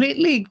we're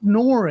completely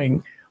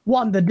ignoring,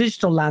 one, the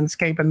digital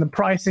landscape and the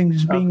pricing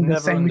just being the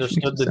same. I've never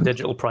understood the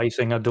digital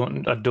pricing. I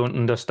don't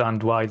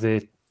understand why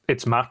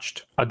it's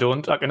matched. I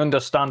can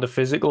understand a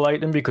physical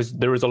item because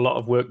there is a lot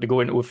of work to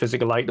go into a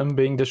physical item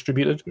being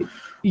distributed.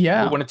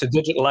 Yeah. But when it's a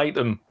digital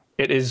item,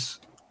 it is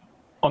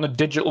on a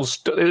digital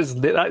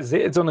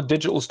it's on a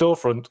digital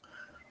storefront.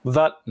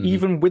 That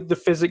even with the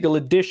physical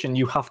edition,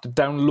 you have to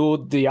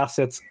download the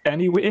assets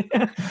anyway.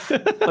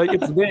 Like,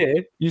 it's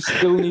there. You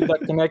still need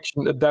that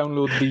connection to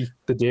download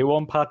the day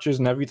one patches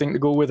and everything to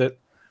go with it.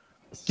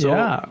 So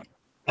yeah.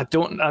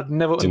 I've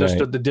never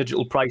understood the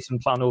digital pricing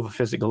plan over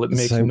physical. It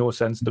makes no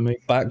sense to me.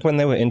 Back when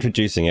they were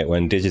introducing it,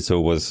 when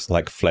digital was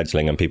like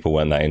fledgling and people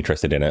weren't that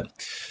interested in it,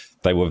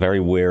 they were very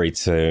wary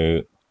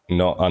to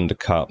not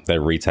undercut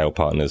their retail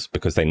partners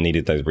because they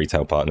needed those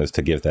retail partners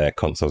to give their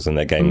consoles and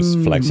their games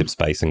flagship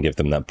space and give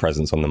them that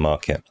presence on the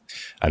market.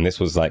 And this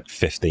was like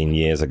 15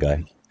 years ago.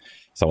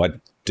 So I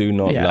do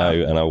not know,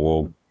 and I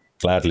will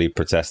gladly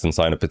protest and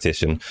sign a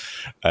petition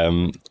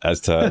as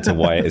to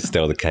why it is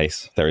still the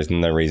case. There is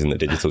no reason that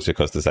digital should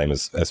cost the same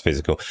as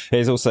physical.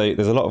 There's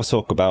a lot of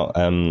talk about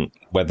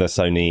whether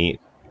Sony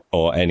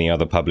or any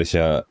other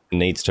publisher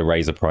needs to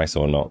raise a price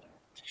or not,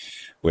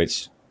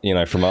 which, you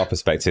know, from our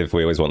perspective,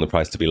 we always want the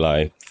price to be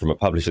low. From a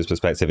publisher's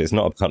perspective, it's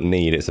not about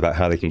need, it's about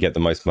how they can get the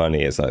most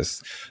money.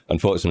 It's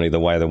unfortunately the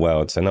way of the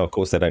world. So no, of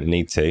course they don't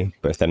need to,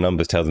 but if their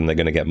numbers tell them they're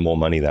going to get more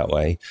money that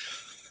way,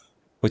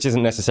 which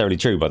isn't necessarily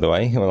true, by the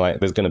way. Like,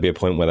 there's going to be a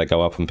point where they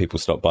go up and people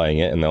stop buying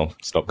it and they'll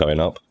stop going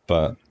up,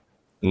 but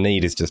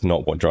need is just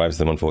not what drives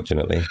them,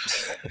 unfortunately.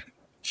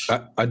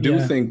 I do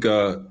think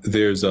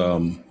there's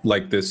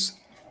like this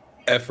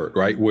effort,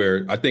 right,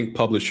 where I think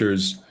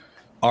publishers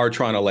are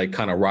trying to like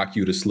kind of rock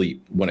you to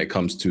sleep when it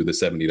comes to the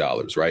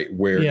 $70, right?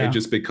 Where it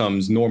just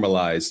becomes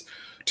normalized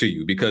to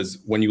you. Because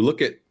when you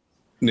look at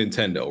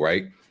Nintendo,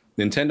 right?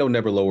 Nintendo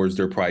never lowers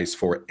their price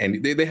for any.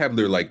 They have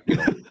their like, you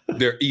know,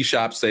 their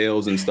eShop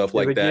sales and stuff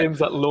like the that. Games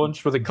that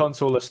launched with the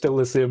console are still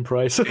the same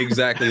price.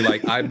 Exactly.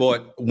 Like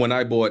when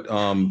I bought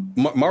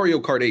Mario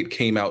Kart 8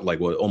 came out like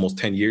almost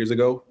 10 years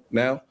ago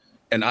now,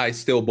 and I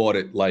still bought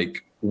it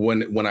like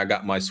when I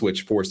got my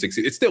Switch for $60.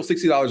 It's still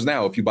 $60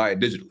 now if you buy it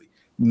digitally.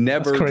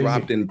 Never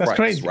dropped in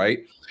price, right?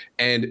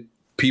 And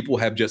people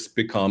have just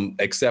become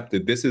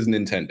accepted. This is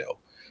Nintendo.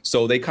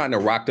 So they kind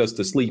of rocked us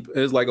to sleep.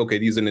 It's like, okay,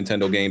 these are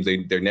Nintendo games. They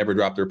never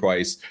drop their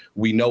price.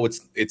 We know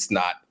it's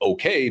not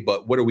okay,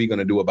 but what are we going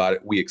to do about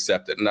it? We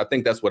accept it. And I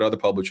think that's what other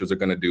publishers are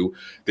going to do.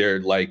 They're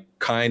like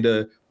kind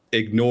of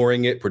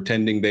ignoring it,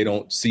 pretending they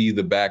don't see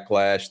the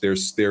backlash.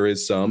 There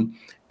is some,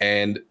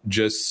 and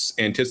just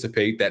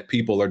anticipate that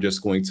people are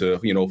just going to,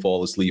 you know,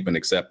 fall asleep and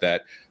accept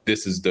that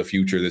this is the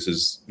future. This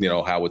is, you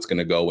know, how it's going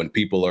to go, and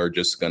people are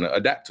just going to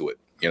adapt to it,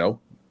 you know?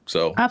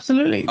 So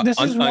absolutely.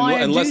 This is why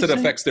unless it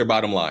affects their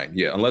bottom line.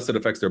 Yeah. Unless it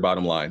affects their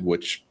bottom line,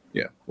 which,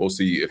 yeah, we'll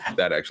see if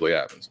that actually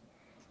happens.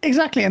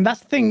 Exactly. And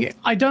that's the thing.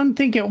 I don't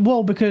think it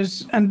will,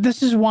 because, and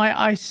this is why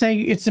I say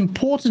it's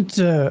important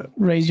to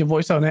raise your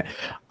voice on it.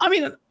 I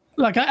mean,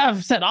 like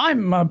I've said,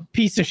 I'm a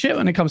piece of shit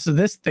when it comes to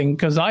this thing,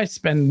 because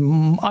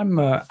I'm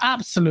an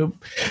absolute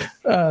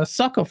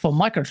sucker for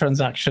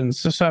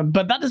microtransactions. So,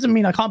 but that doesn't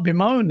mean I can't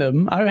bemoan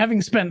them.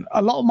 Having spent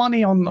a lot of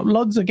money on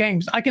loads of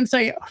games, I can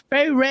say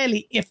very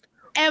rarely, if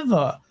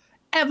ever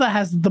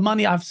has the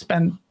money I've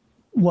spent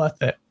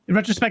worth it.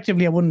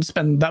 Retrospectively, I wouldn't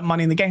spend that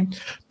money in the game,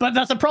 but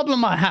that's a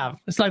problem I have.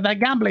 It's like that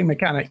gambling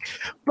mechanic.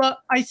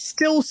 But I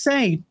still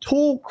say,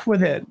 talk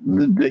with it.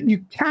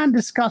 You can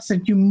discuss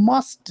it. You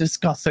must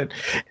discuss it.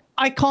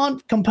 I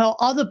can't compel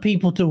other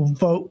people to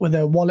vote with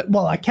their wallet.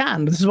 Well, I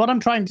can. This is what I'm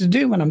trying to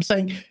do when I'm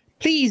saying,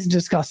 please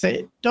discuss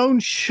it.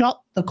 Don't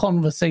shut the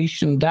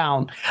conversation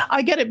down.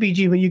 I get it,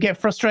 BG, when you get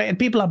frustrated.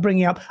 People are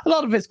bringing up, a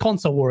lot of it's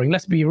console warring.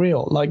 Let's be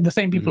real. Like the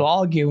same people are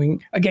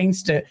arguing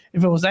against it.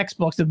 If it was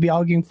Xbox, they'd be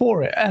arguing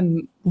for it,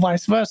 and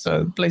vice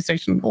versa,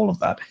 PlayStation, all of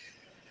that.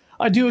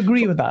 I do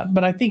agree with that,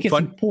 but I think it's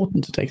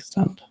important to take a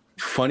stand.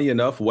 Funny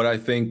enough, what I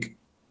think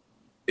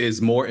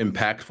is more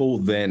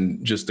impactful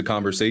than just the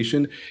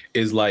conversation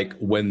is like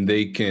when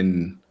they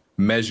can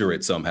measure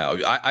it somehow.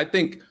 I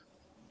think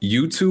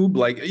YouTube,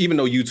 like, even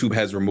though YouTube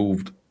has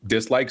removed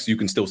dislikes, you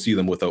can still see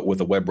them with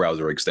a web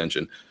browser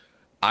extension.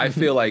 I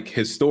feel like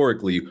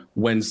historically,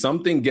 when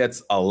something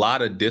gets a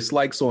lot of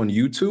dislikes on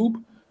YouTube,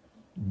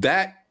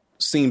 that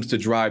seems to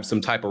drive some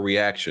type of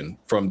reaction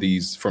from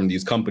these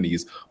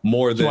companies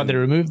more than they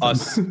remove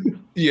us.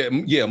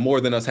 yeah, more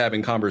than us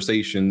having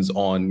conversations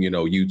on, you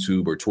know,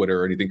 YouTube or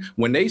Twitter or anything.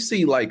 When they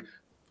see like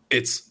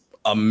it's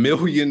 1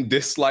 million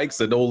dislikes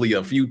and only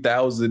a few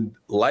thousand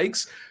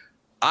likes,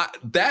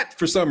 that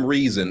for some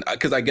reason,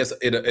 because I guess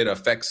it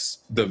affects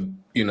the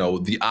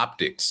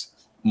optics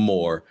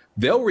more.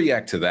 They'll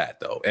react to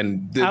that though,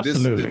 and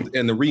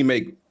the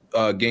remake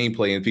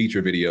gameplay and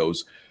feature videos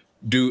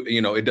do,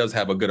 you know, it does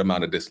have a good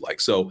amount of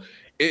dislikes. So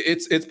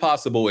it's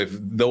possible if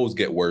those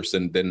get worse,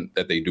 and then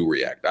that they do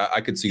react.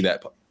 I could see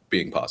that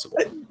being possible.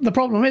 The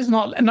problem is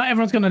not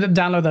everyone's going to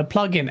download that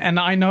plugin, and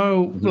I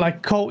know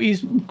like Cole, he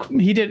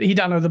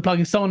downloaded the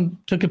plugin. Someone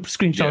took a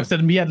screenshot and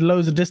said he had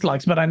loads of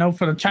dislikes, but I know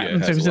for the chat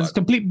room service it's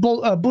complete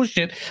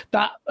bullshit.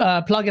 That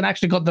plugin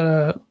actually got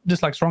the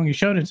dislikes wrong. You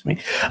showed it to me,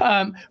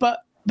 but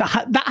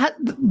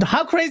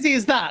how crazy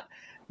is that?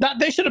 That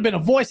there should have been a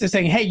voice that's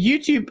saying, hey,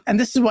 YouTube, and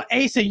this is what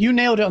Asa, you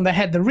nailed it on the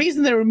head. The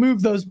reason they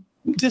removed those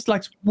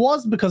dislikes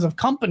was because of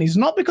companies,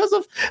 not because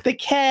of they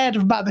cared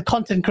about the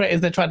content creators.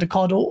 They tried to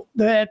coddle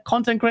their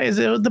content creators.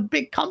 It was the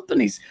big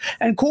companies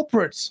and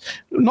corporates.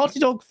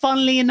 Naughty Dog,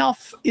 funnily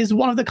enough, is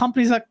one of the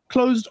companies that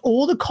closed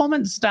all the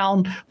comments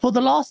down for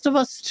The Last of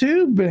Us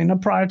 2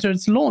 prior to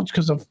its launch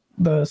because of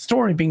the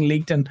story being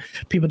leaked and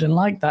people didn't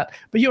like that.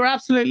 But you're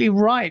absolutely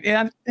right.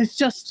 And it's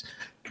just,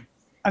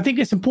 I think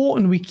it's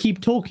important we keep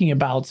talking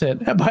about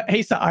it. But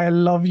Asa, I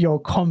love your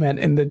comment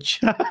in the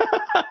chat.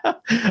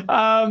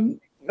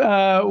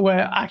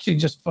 where I actually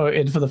just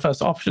voted for the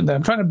first option there.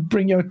 I'm trying to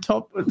bring your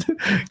top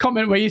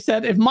comment where you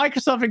said if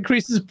Microsoft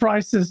increases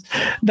prices,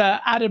 the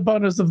added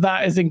bonus of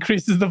that is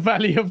increases the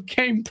value of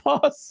Game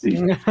Pass.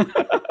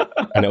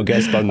 And it'll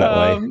get spun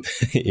that way.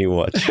 You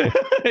watch.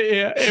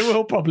 Yeah, it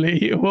will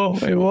probably. It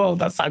will.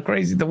 That's how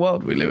crazy the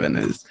world we live in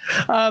is.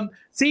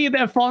 See you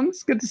there,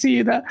 Fonz. Good to see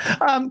you there.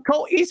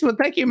 Cole Eastwood,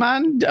 thank you,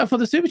 man, for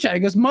the super chat. He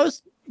goes,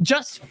 most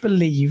just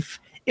believe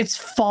it's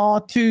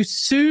far too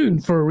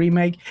soon for a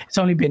remake. It's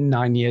only been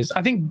 9 years.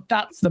 I think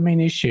that's the main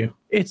issue.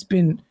 It's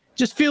been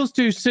just feels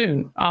too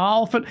soon.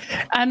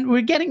 And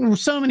we're getting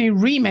so many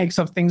remakes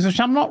of things, which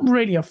I'm not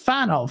really a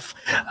fan of.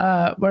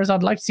 Whereas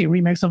I'd like to see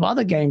remakes of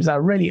other games that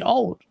are really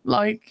old.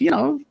 Like,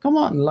 come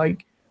on,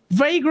 like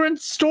Vagrant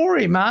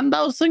Story, man.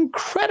 That was an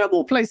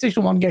incredible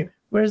PlayStation 1 game.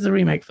 Where's the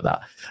remake for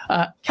that?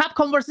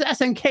 Capcom versus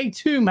SNK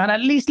 2, man.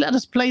 At least let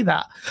us play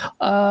that.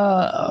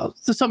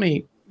 There's so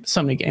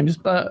many games,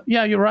 but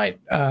yeah, you're right,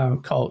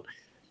 Colt.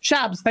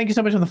 Shabs, thank you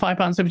so much for the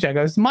 £5 super chat.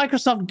 Goes,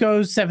 Microsoft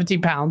goes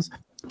 £70.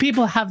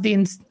 People have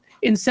the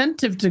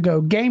incentive to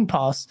go Game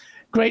Pass.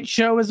 Great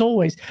show as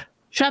always.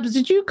 Shabs,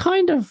 did you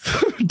kind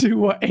of do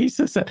what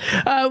Asa said?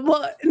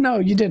 Well, no,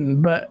 you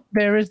didn't, but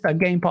there is that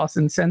Game Pass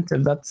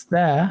incentive that's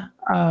there.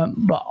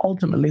 But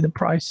ultimately, the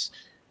price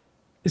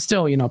is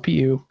still,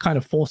 PU kind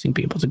of forcing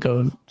people to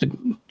go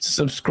to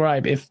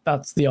subscribe, if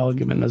that's the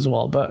argument as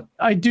well. But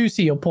I do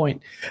see your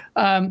point.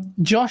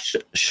 Josh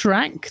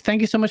Shrank, thank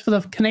you so much for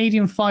the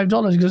Canadian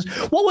 $5. He goes,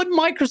 what would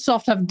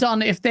Microsoft have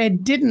done if they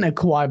didn't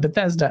acquire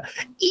Bethesda?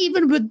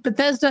 Even with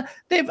Bethesda,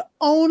 they've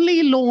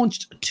only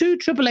launched 2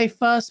 AAA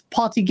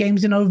first-party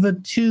games in over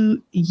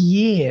 2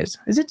 years.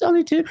 Is it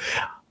only 2?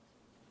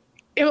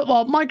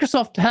 Well,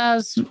 Microsoft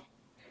has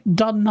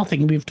done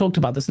nothing. We've talked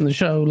about this in the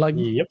show.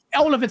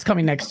 All of it's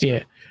coming next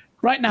year.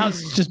 Right now,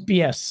 it's just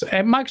BS.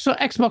 Microsoft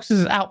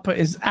Xbox's output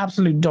is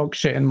absolute dog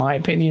shit, in my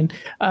opinion.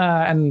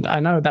 And I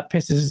know that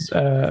pisses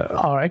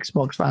our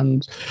Xbox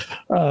fans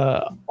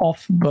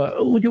off.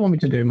 But what do you want me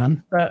to do,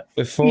 man?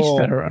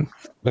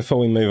 Before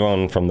we move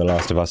on from the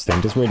Last of Us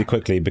thing, just really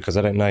quickly, because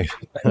I don't know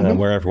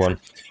where everyone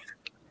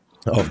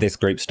of this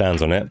group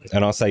stands on it.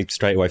 And I'll say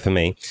straight away, for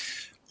me,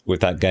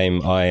 with that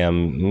game, I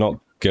am not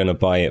going to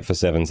buy it for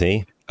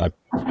 70.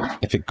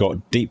 If it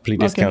got deeply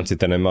discounted,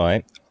 then I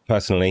might.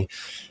 Personally,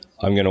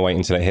 I'm going to wait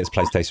until it hits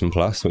PlayStation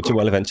Plus, which it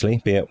will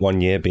eventually, be it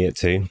 1 year, be it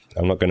 2.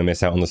 I'm not going to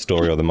miss out on the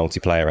story or the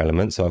multiplayer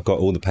element, so I've got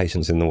all the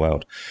patience in the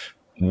world.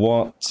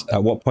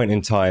 At what point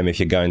in time, if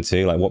you're going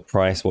to, like what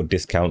price, what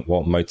discount,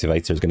 what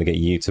motivator is going to get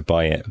you to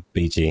buy it,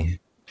 BG?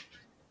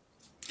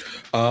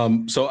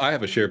 So I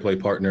have a share play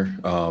partner,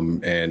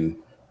 and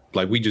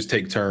we just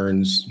take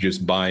turns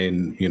just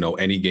buying,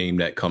 any game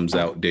that comes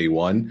out day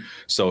one.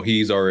 So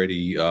he's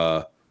already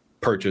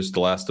purchased The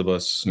Last of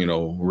Us,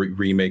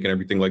 remake and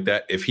everything like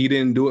that. If he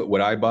didn't do it,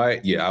 would I buy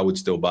it? Yeah, I would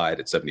still buy it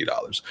at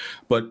 $70.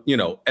 But,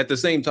 at the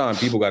same time,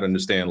 people got to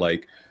understand,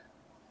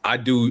 I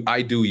do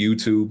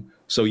YouTube.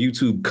 So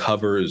YouTube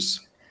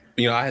covers,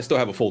 I still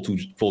have a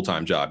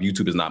full-time job.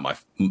 YouTube is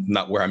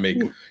not where I make,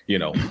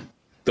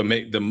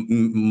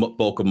 the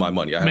bulk of my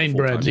money. I have main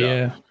bread,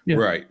 yeah.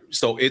 Right.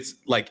 So it's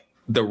like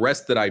the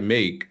rest that I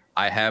make,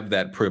 I have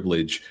that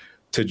privilege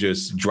to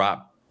just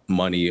drop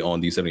money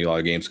on these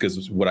 $70 games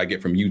because what I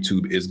get from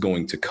YouTube is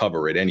going to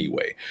cover it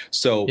anyway.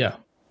 So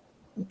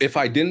if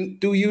I didn't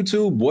do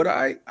YouTube, would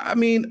I? I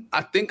mean,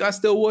 I think I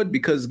still would,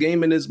 because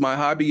gaming is my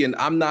hobby, and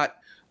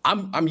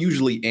I'm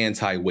usually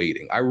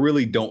anti-waiting. I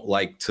really don't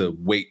like to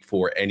wait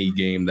for any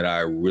game that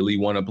I really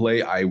want to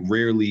play. I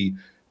rarely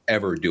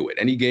ever do it.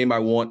 Any game I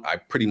want, I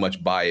pretty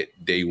much buy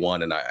it day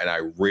one, and I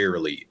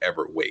rarely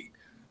ever wait.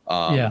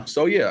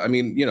 So I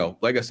mean,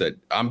 like I said,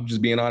 I'm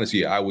just being honest.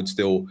 Yeah, I would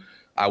still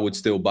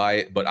buy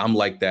it, but I'm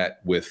like that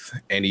with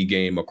any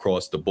game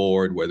across the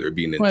board, whether it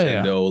be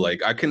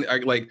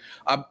Nintendo.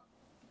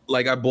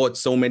 I bought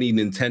so many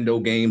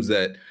Nintendo games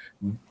that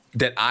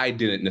I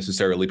didn't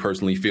necessarily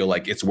personally feel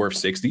like it's worth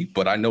 60,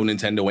 but I know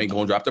Nintendo ain't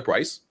gonna drop the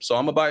price, so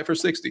I'm gonna buy it for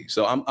 60.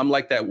 So I'm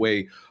like that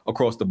way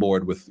across the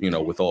board with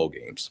with all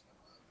games.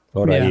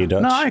 What about you,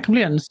 Dutch? No, I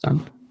completely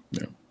understand.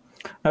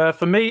 Yeah.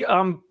 For me,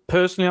 I'm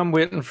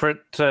waiting for it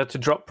to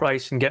drop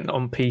price and getting it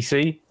on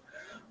PC.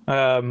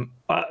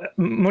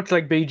 Much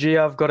like BG,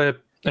 I've got a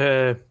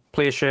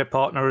PlayShare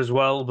partner as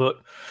well,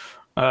 but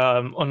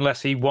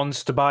unless he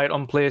wants to buy it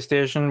on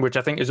PlayStation, which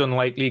I think is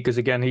unlikely because,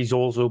 again, he's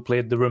also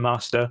played the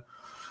remaster,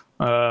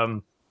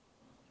 then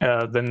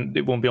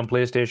it won't be on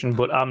PlayStation,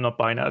 but I'm not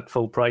buying it at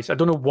full price. I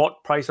don't know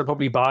what price I'd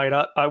probably buy it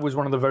at. I was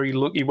one of the very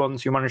lucky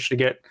ones who managed to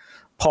get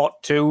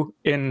Part 2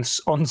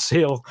 on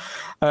sale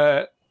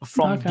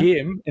from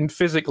Game in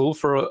physical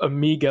for a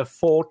meager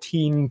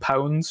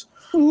 £14.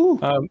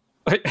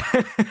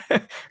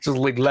 Which is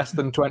less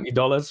than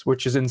 $20,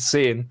 which is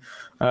insane.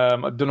 I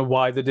don't know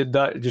why they did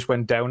that. It just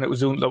went down. That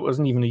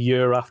wasn't even a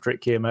year after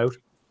it came out.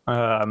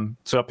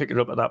 So I picked it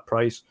up at that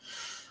price.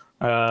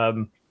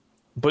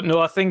 But no,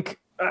 I think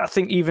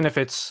even if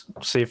it's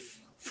say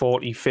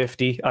 40,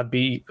 50, I'd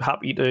be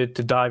happy to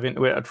dive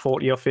into it at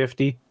 40 or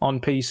 50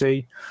 on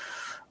PC.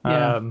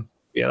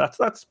 Yeah,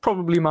 that's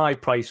probably my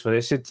price for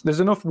this. There's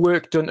enough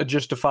work done to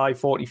justify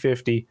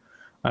 40-50.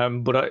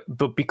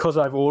 But because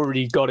I've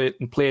already got it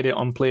and played it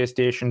on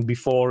PlayStation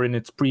before in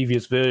its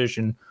previous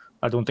version,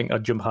 I don't think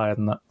I'd jump higher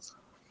than that.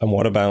 And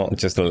what about,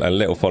 just a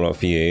little follow-up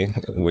for you,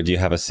 would you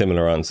have a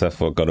similar answer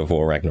for God of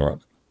War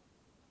Ragnarok?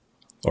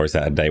 Or is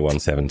that a day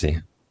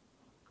 170?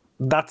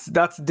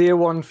 That's day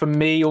one for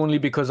me, only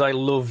because I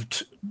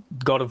loved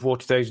God of War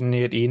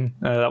 2018.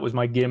 That was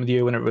my game of the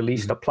year when it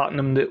released. I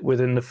platinumed it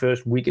within the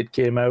first week it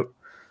came out.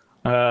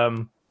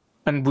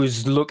 And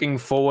was looking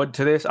forward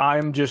to this.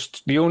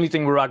 The only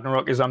thing with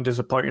Ragnarok is I'm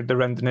disappointed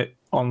they're ending it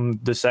on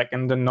the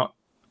second and not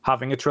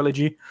having a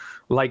trilogy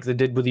like they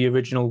did with the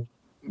original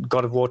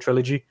God of War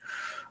trilogy.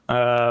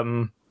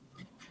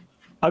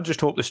 I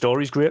just hope the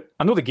story's great.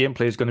 I know the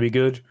gameplay is going to be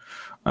good.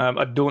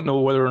 I don't know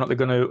whether or not they're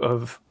going to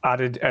have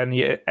added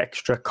any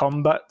extra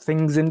combat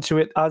things into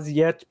it as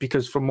yet,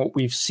 because from what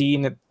we've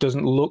seen, it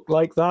doesn't look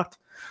like that.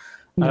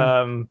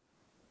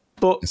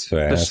 But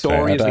the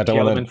story is I the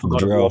don't want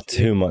to draw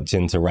too much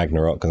into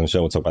Ragnarok, because I'm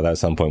sure we'll talk about that at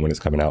some point when it's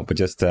coming out. But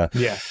just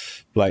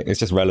it's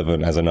just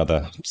relevant as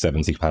another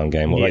 £70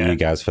 game. What about you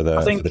guys for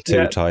the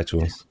two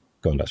titles?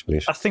 Go on, Dutch,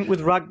 please. I think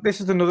with this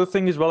is another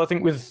thing as well. I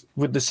think with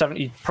the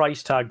 70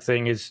 price tag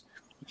thing is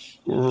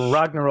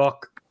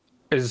Ragnarok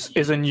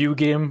is a new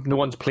game. No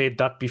one's played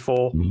that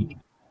before.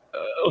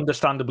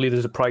 Understandably,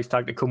 there's a price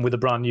tag to come with a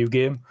brand new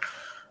game.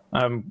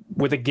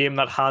 With a game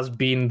that has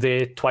been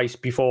there twice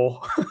before.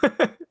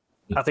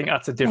 I think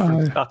that's a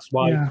difference. That's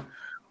why.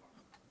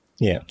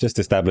 Yeah, just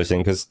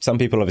establishing, because some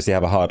people obviously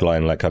have a hard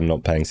line, like I'm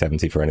not paying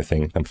 70 for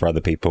anything. And for other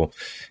people,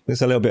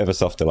 there's a little bit of a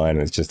softer line.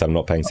 And it's just I'm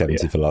not paying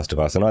 70 for Last of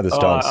Us. And either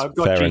stance,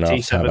 fair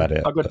enough, have at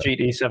it. I've got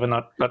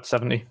GT7 at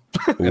 70.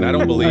 And I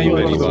don't believe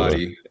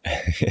anybody.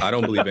 I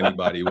don't believe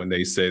anybody when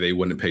they say they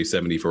wouldn't pay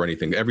 70 for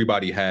anything.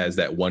 Everybody has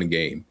that one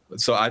game.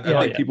 So I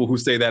think people who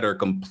say that are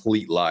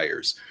complete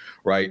liars,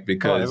 right?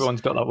 Because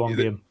everyone's got that one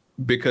game.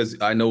 Because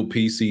I know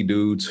PC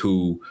dudes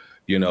who,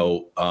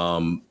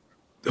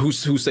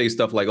 who say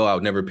stuff like, I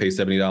would never pay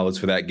 $70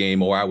 for that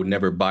game, or I would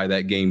never buy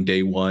that game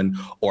day one,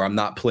 or I'm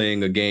not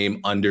playing a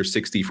game under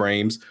 60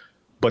 frames.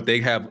 But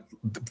they have,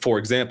 for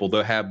example,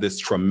 they'll have this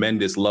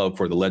tremendous love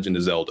for The Legend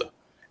of Zelda.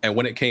 And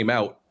when it came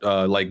out,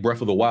 like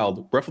Breath of the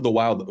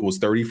Wild was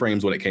 30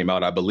 frames when it came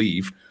out, I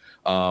believe.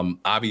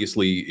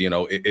 Obviously,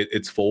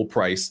 it's full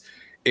price.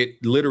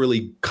 It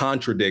literally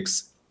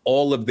contradicts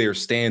all of their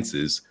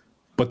stances,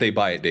 but they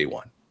buy it day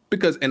one.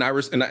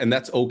 And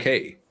that's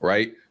okay,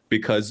 right?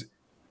 Because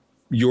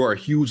you're a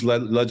huge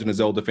Legend of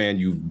Zelda fan.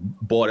 You've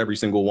bought every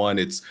single one.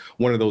 It's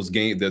one of those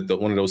games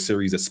one of those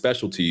series that's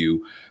special to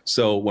you.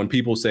 So when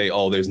people say,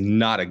 there's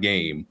not a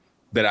game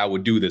that I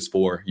would do this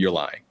for, you're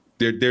lying.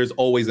 There's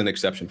always an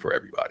exception for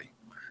everybody.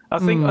 I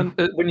think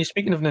when you're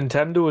speaking of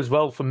Nintendo as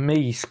well, for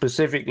me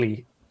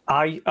specifically,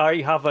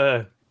 I have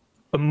a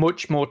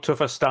much more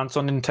tougher stance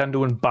on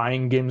Nintendo and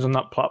buying games on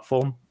that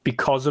platform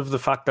because of the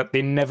fact that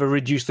they never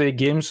reduce their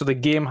games. So the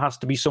game has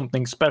to be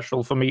something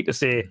special for me to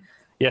say,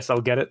 yes, I'll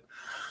get it.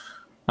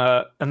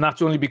 And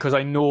that's only because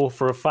I know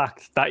for a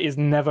fact that is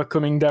never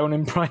coming down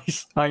in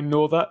price. I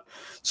know that.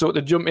 So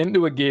to jump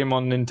into a game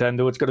on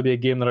Nintendo, it's got to be a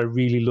game that I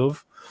really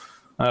love.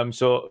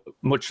 So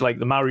much like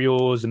the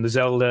Marios and the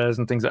Zeldas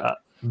and things like that,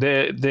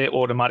 they're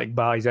automatic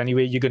buys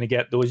anyway. You're going to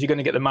get those. You're going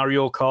to get the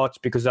Mario Karts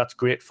because that's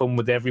great fun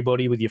with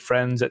everybody, with your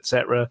friends,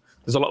 etc.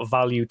 There's a lot of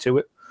value to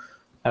it.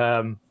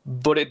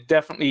 But it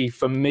definitely,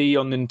 for me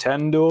on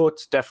Nintendo,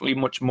 it's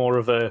definitely much more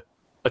of a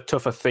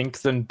tougher think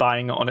than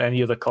buying it on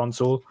any other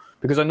console.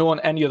 Because I know on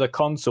any other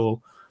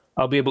console,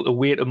 I'll be able to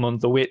wait a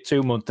month or wait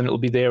 2 months and it'll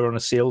be there on a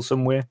sale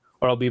somewhere.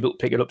 Or I'll be able to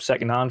pick it up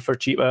secondhand for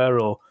cheaper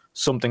or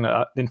something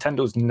like that.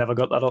 Nintendo's never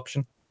got that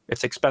option.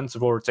 It's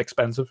expensive or it's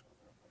expensive.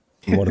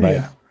 What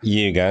about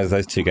you guys,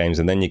 those two games?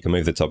 And then you can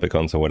move the topic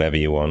on to whatever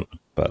you want.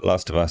 But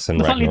Last of Us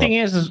and Ragnarok. The funny thing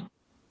is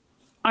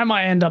I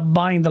might end up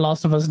buying The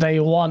Last of Us day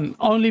one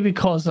only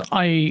because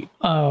I'm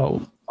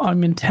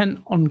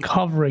intent on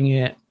covering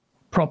it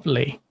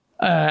properly.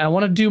 I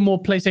want to do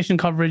more PlayStation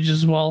coverage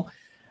as well.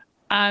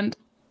 And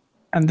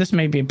this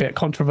may be a bit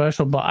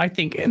controversial, but I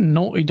think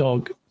Naughty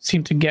Dog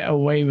seemed to get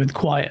away with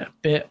quite a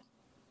bit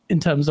in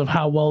terms of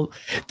how well.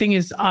 Thing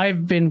is,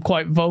 I've been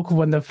quite vocal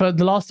when The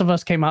Last of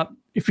Us came out.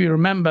 If you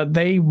remember,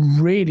 they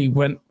really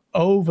went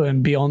over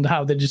and beyond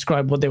how they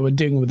described what they were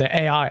doing with the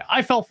AI.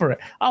 I fell for it.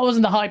 I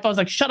wasn't the hype. I was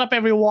like, shut up,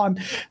 everyone.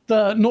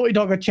 The Naughty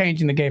Dog are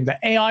changing the game. The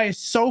AI is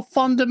so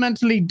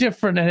fundamentally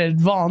different and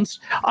advanced.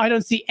 I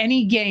don't see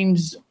any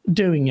games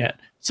doing it.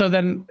 So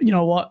then, you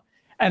know what?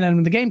 And then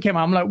when the game came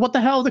out, I'm like, what the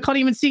hell? They can't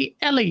even see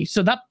Ellie.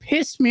 So that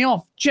pissed me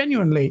off,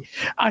 genuinely.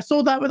 I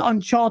saw that with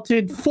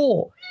Uncharted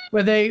 4,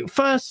 where they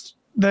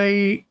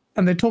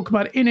talk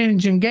about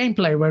in-engine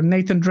gameplay, where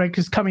Nathan Drake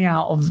is coming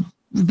out of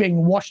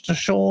being washed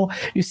ashore.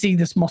 You see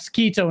this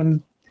mosquito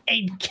in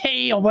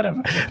 8K or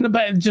whatever.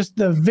 But just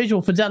the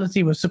visual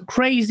fidelity was so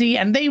crazy.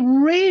 And they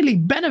really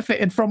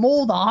benefited from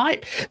all the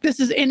hype. This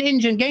is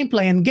in-engine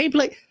gameplay. And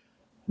gameplay,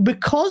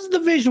 because the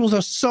visuals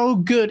are so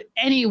good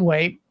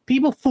anyway,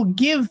 people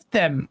forgive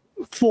them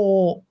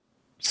for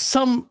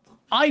some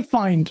I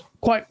find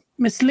quite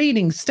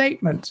misleading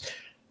statements.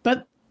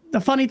 But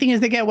the funny thing is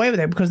they get away with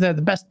it because they're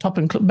the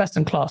best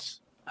in class.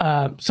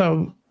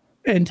 So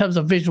in terms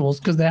of visuals,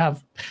 because they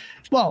have,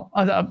 well,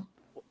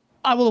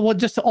 I will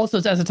just also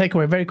as a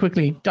takeaway very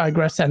quickly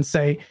digress and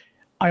say,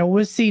 I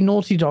always see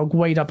Naughty Dog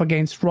weighed up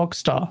against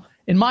Rockstar.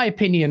 In my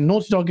opinion,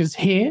 Naughty Dog is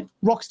here,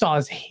 Rockstar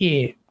is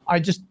here. I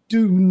just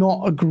do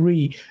not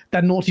agree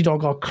that Naughty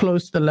Dog are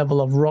close to the level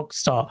of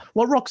Rockstar.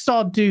 What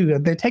Rockstar do,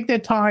 they take their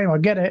time, I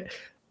get it,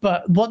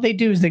 but what they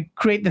do is they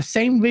create the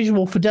same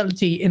visual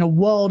fidelity in a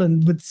world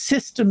and with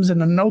systems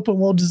and an open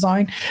world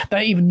design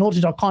that even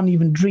Naughty Dog can't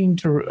even dream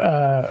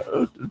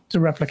to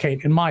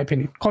replicate, in my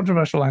opinion.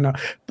 Controversial, I know,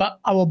 but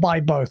I will buy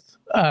both.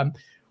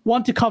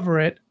 Want to cover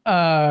it,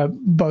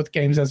 both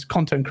games as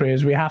content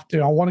creators. We have to.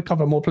 I want to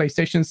cover more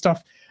PlayStation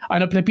stuff. I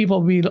know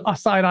people will be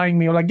side-eyeing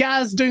me, like,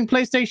 Gaz doing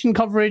PlayStation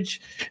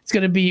coverage. It's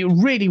going to be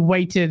really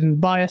weighted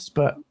and biased,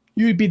 but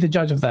you'd be the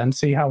judge of that and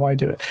see how I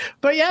do it.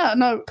 But yeah,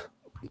 no,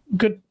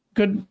 good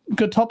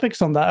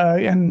topics on that,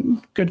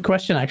 and good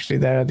question actually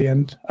there at the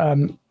end.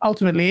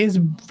 Ultimately, is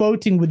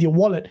voting with your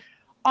wallet.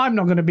 I'm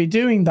not going to be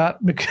doing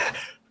that because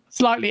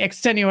slightly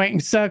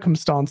extenuating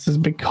circumstances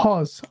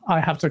because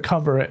I have to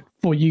cover it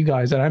for you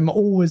guys, and I'm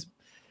always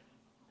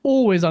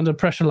under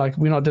pressure. Like,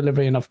 we're not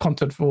delivering enough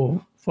content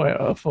for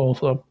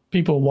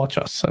people who watch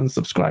us and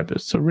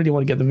subscribers. So really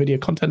want to get the video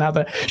content out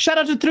there. Shout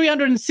out to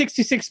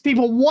 366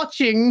 people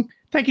watching.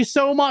 Thank you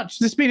so much.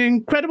 This has been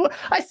incredible.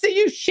 I see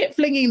you shit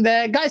flinging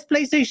there. Guys,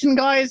 PlayStation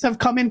guys have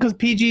come in because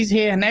PG's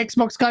here, and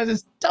Xbox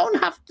guys don't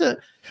have to.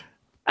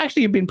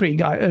 Actually, you've been pretty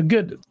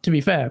good, to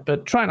be fair,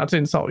 but try not to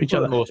insult each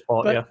other. For the most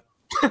part, yeah.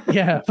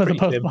 Yeah, for the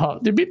most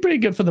part. They'd be pretty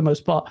good for the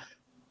most part.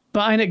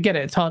 But I get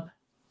it, it's hard.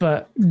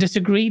 But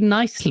disagree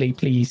nicely,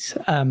 please.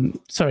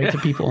 Sorry to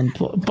people on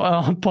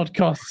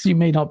podcasts. You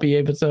may not be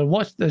able to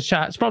watch the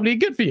chat. It's probably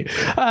good for you.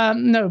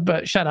 No,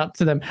 but shout out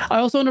to them. I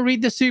also want to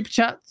read the super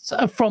chats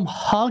from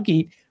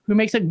Hagi, who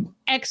makes an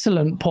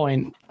excellent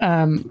point.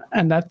 And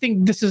I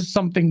think this is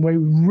something we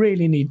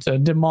really need to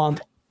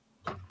demand.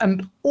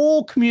 And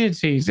all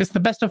communities, it's the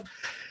best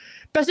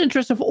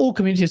interest of all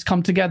communities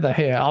come together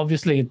here.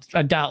 Obviously,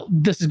 I doubt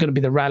this is going to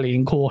be the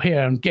rallying call here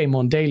on Game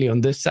On Daily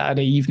on this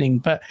Saturday evening.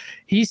 But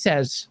he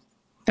says,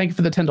 thank you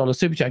for the $10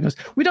 super chat. He goes,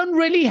 we don't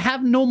really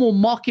have normal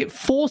market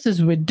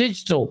forces with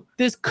digital.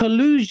 There's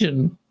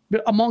collusion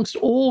amongst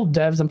all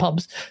devs and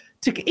pubs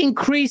to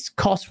increase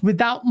costs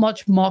without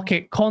much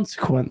market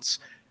consequence.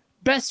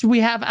 Best we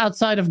have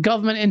outside of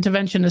government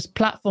intervention is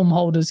platform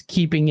holders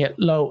keeping it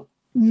low.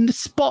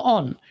 Spot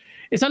on.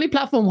 It's only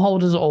platform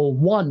holders or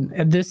one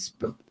at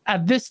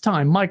this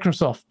time,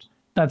 Microsoft,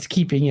 that's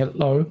keeping it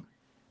low.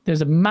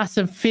 There's a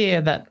massive fear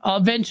that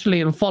eventually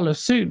it'll follow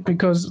suit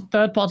because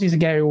third parties are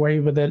getting away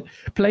with it.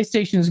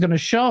 PlayStation is going to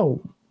show.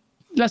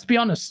 Let's be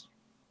honest.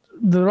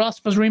 The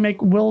Last of Us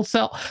remake will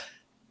sell.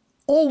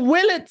 Or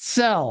will it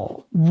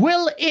sell?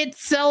 Will it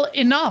sell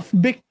enough?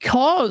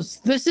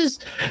 Because this is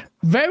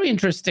very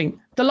interesting.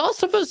 The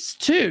Last of Us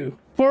 2,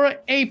 for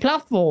a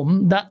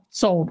platform that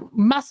sold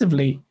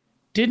massively,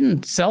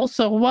 didn't sell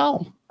so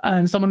well.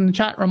 And someone in the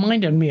chat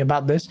reminded me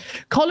about this.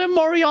 Colin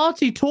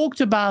Moriarty talked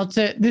about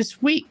it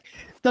this week.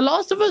 The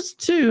Last of Us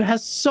 2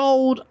 has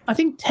sold, I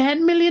think,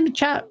 10 million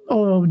chat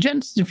or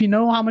gents. If you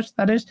know how much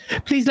that is,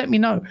 please let me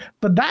know.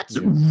 But that's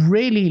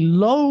really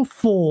low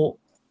for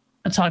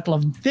a title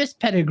of this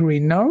pedigree,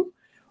 no?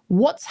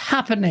 What's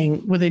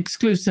happening with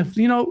exclusive?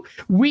 You know,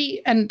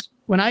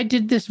 when I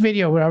did this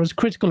video where I was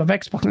critical of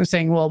Xbox and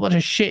saying, well, what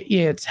a shit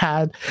year it's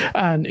had,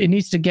 and it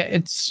needs to get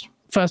its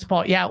first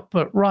party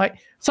output right.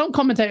 Some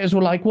commentators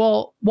were like,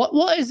 well,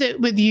 what is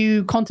it with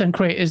you content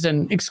creators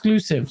and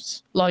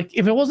exclusives? Like,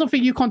 if it wasn't for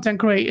you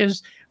content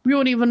creators, we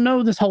wouldn't even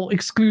know this whole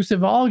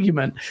exclusive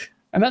argument.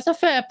 And that's a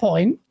fair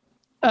point.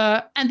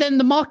 And then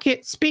the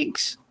market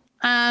speaks.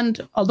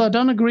 And although I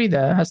don't agree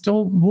there, I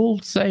still will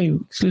say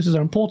exclusives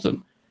are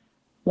important.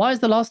 Why is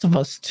The Last of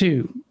Us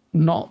 2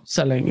 not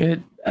selling it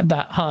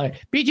that high?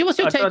 BG, what's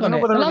your take on it?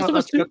 The Last of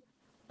Us 2...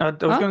 I was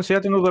going to say, I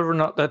don't know whether or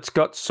not that's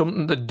got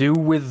something to do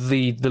with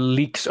the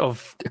leaks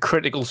of the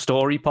critical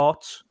story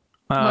parts.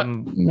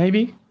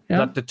 Maybe. Yeah.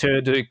 That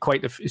deterred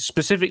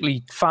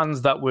specifically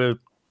fans that were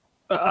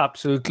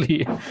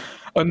absolutely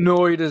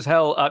annoyed as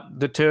hell at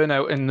the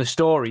turnout in the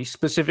story,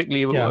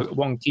 specifically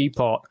one key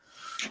part.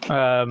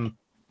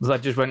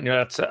 That just went,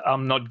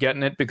 I'm not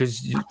getting it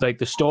because like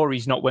the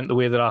story's not went the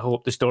way that I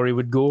hoped the story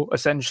would go,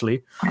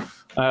 essentially.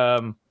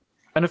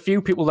 And a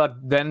few people that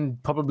then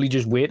probably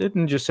just waited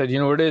and just said, you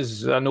know what it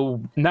is. I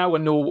know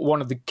one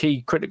of the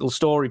key critical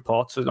story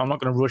parts. I'm not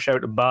going to rush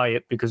out to buy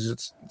it because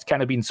it's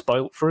kind of been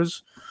spoilt for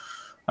us.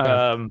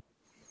 Yeah.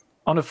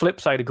 On the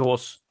flip side, of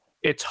course,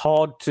 it's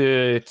hard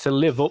to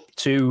live up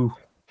to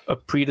a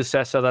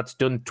predecessor that's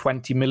done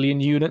 20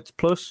 million units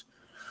plus.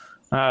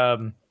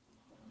 The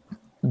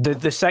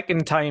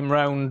second time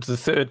round, the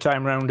third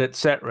time round,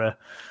 etc.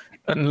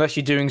 Unless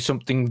you're doing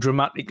something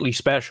dramatically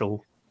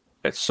special,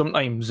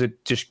 sometimes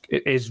it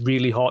is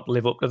really hard to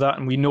live up to that.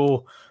 And we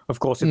know, of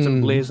course, it's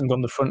emblazoned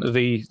on the front of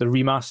the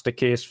remaster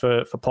case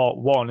for part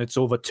 1. It's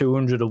over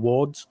 200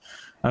 awards.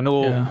 I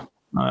know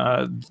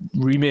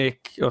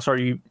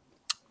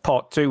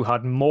part 2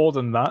 had more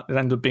than that. It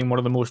ended up being one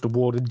of the most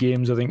awarded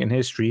games, I think, in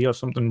history, or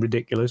something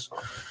ridiculous.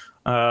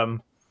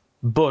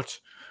 But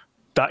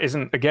that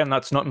isn't, again,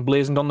 that's not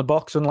emblazoned on the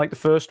box, unlike the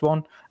first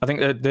one. I think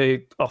that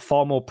they are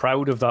far more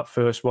proud of that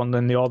first one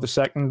than they are the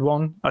second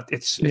one.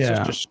 It's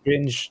just a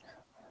strange,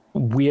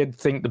 weird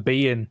thing to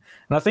be in.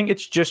 And I think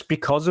it's just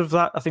because of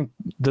that. I think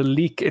the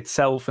leak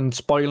itself and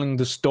spoiling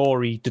the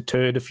story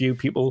deterred a few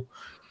people.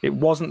 It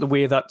wasn't the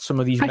way that some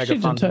of these mega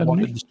fans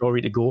wanted the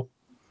story to go.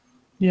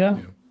 Yeah.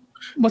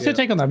 What's your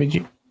take on that,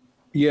 BG?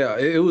 Yeah,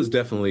 it was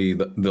definitely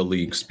the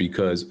leaks,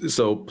 because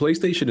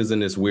PlayStation is in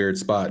this weird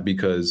spot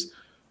because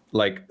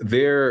like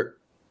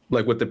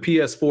with the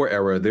PS4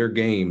 era, their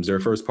games, their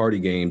first party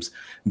games,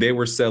 they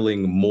were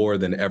selling more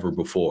than ever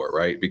before,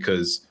 right?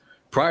 Because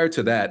prior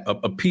to that,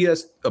 a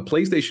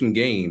PlayStation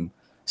game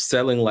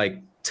selling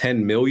like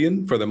 10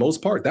 million for the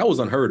most part, that was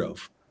unheard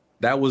of.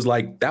 That was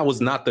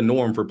not the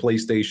norm for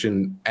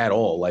PlayStation at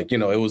all. Like, it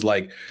was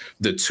like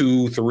the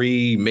 2,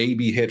 3,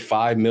 maybe hit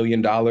 $5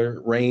 million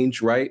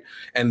range, right?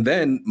 And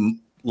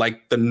then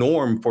like the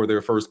norm for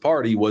their first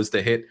party was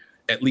to hit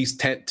at least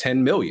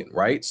 10 million,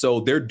 right? So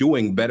they're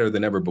doing better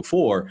than ever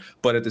before.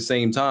 But at the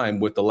same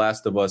time, with The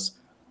Last of Us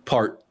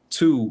Part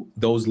 2,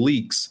 those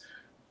leaks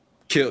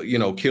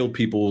killed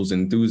people's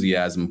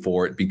enthusiasm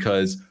for it,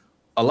 because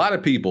a lot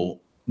of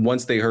people,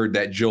 once they heard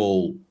that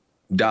Joel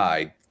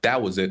died, that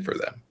was it for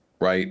them.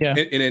 Right. Yeah.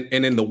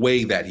 And in the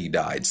way that he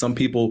died, some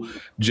people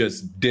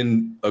just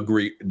didn't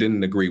agree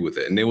with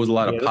it. And there was a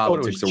lot of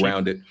politics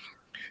around it.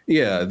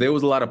 Yeah, there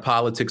was a lot of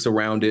politics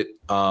around it.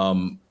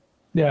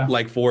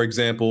 Like, for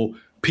example,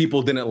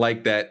 people didn't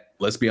like that.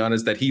 Let's be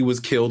honest, that he was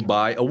killed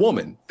by a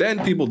woman.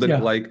 Then people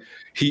didn't like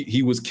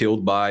he was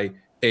killed by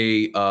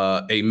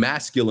a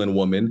masculine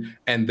woman.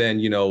 And then,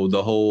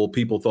 the whole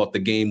people thought the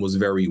game was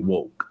very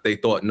woke. They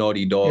thought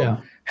Naughty Dog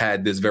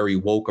had this very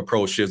woke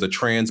approach. There's a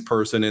trans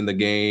person in the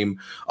game.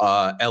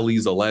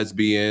 Ellie's a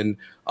lesbian.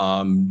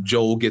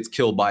 Joel gets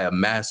killed by a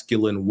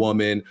masculine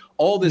woman.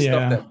 All this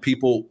stuff that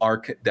people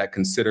that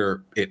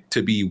consider it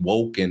to be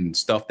woke and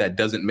stuff that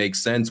doesn't make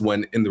sense,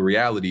 when in the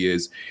reality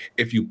is,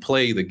 if you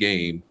play the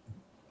game,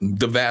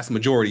 the vast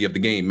majority of the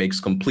game makes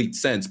complete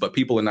sense, but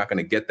people are not going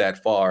to get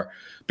that far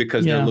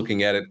because they're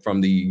looking at it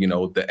from the,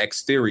 the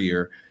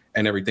exterior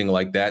and everything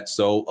like that.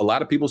 So a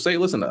lot of people say,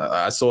 listen,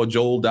 I saw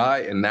Joel die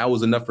and that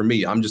was enough for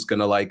me. I'm just going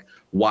to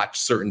watch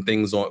certain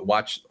things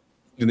watch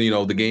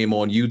the game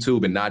on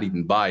YouTube and not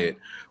even buy it,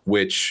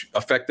 which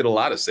affected a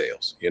lot of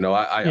sales.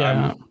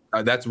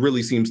 That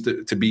really seems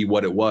to be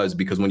what it was,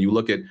 because when you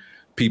look at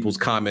people's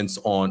comments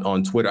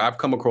on Twitter, I've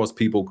come across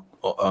people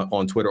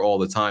on Twitter all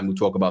the time who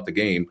talk about the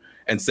game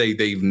and say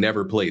they've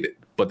never played it,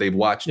 but they've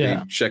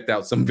checked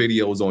out some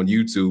videos on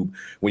YouTube.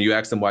 When you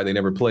ask them why they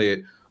never play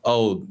it,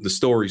 oh, the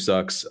story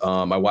sucks.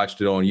 I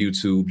watched it on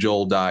YouTube.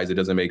 Joel dies. It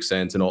doesn't make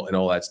sense, and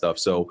all that stuff.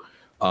 So,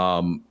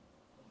 and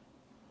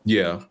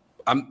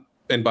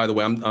by the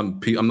way,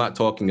 I'm not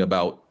talking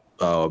about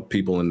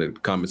people in the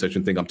comment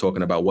section think I'm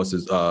talking about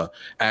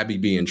Abby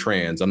being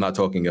trans. I'm not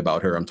talking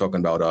about her. I'm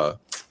talking about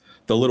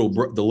the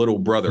little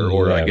brother,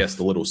 or I guess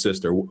the little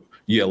sister.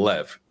 Yeah,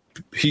 Lev.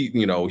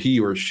 He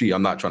or she.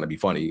 I'm not trying to be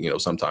funny.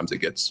 Sometimes it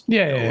gets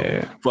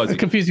fuzzy. It's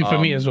confusing for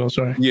me as well.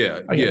 Sorry.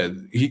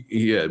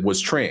 He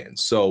was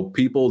trans. So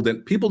people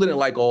didn't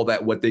like all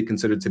that, what they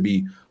considered to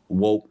be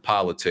woke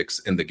politics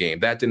in the game.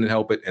 That didn't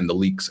help it, and the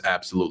leaks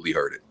absolutely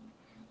hurt it.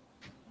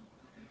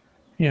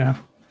 Yeah,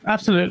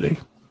 absolutely.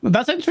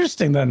 That's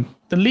interesting. Then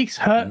the leaks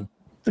hurt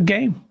the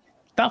game.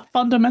 That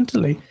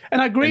fundamentally,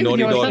 and I agree. And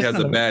Naughty Dog has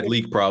a bad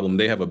leak problem.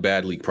 They have a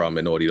bad leak problem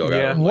in Naughty Dog.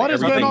 Yeah. What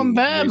is going on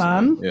there,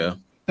 man? Yeah.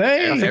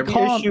 I think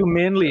the issue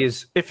mainly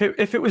is if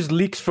it was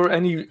leaks for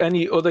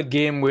any other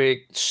game where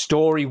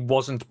story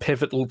wasn't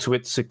pivotal to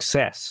its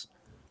success,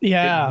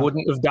 it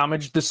wouldn't have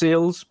damaged the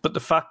sales. But the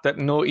fact that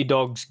Naughty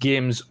Dog's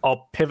games are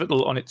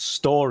pivotal on its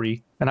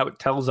story and how it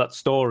tells that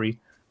story,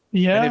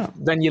 and if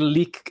then you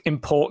leak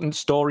important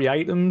story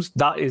items,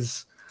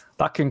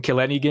 that can kill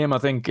any game. I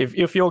think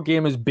if your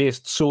game is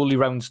based solely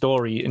around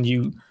story and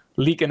you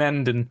leak an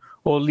ending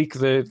or leak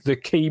the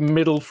key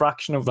middle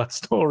fraction of that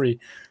story,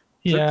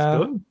 it's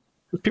done.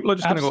 People are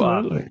just going to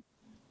go,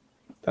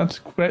 That's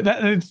great.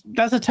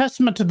 That's a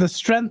testament to the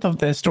strength of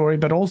their story,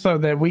 but also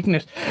their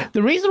weakness.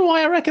 The reason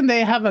why I reckon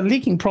they have a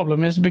leaking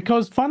problem is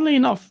because, funnily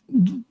enough,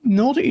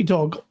 Naughty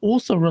Dog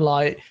also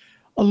rely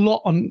a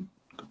lot on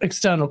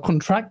external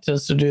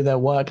contractors to do their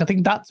work. I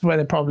think that's where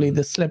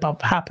the slip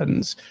up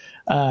happens.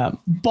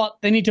 But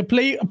they need to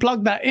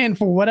plug that in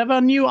for whatever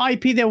new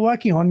IP they're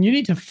working on. You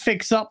need to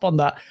fix up on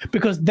that,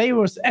 because they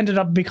ended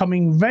up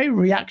becoming very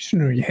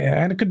reactionary here.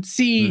 And I could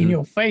see in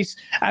your face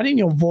and in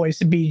your voice,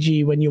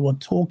 BG, when you were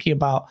talking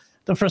about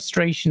the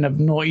frustration of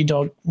Naughty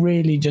Dog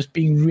really just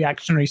being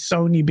reactionary,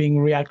 Sony being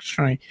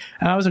reactionary.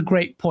 And that was a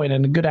great point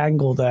and a good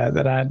angle there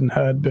that I hadn't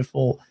heard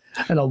before.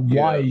 And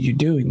why are you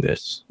doing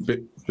this?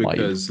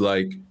 because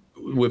like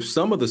with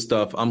some of the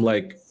stuff, I'm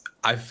like,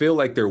 I feel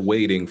like they're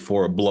waiting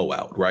for a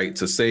blowout, right?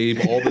 To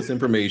save all this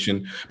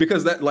information,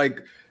 because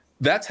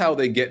that's how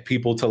they get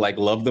people to like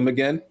love them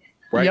again,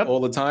 right? All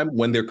the time,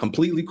 when they're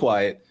completely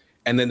quiet,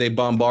 and then they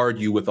bombard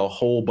you with a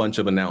whole bunch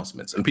of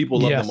announcements, and people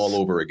love them all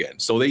over again.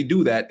 So they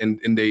do that,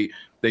 and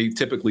they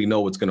typically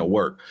know it's going to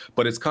work.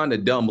 But it's kind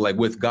of dumb. Like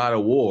with God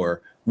of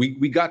War,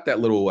 we got that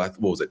little, what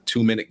was it,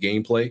 2-minute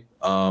gameplay,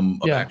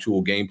 of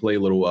actual gameplay,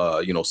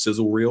 little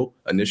sizzle reel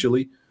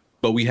initially,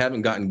 but we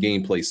haven't gotten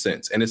gameplay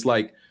since. And it's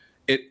like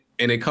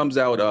it comes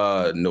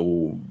out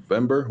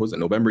November. Was it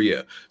November?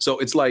 Yeah. So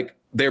it's like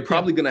they're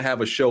probably going to have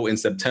a show in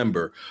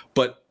September,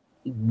 but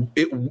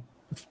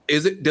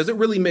does it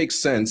really make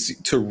sense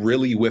to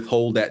really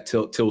withhold that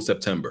till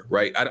September,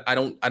 right? I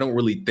don't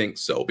really think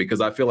so,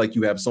 because I feel like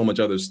you have so much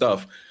other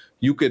stuff.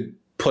 You could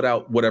put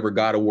out whatever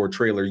God of War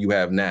trailer you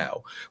have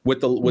now.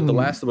 With the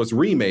Last of Us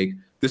remake,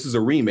 this is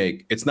a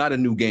remake. It's not a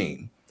new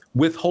game.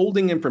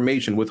 Withholding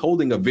information,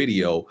 withholding a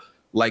video,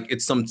 like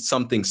it's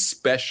something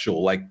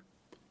special. Like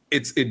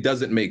it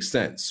doesn't make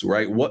sense,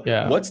 right?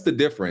 What's the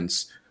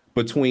difference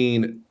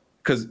between,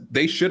 because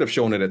they should have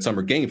shown it at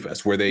Summer Game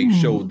Fest, where they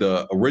showed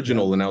the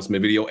original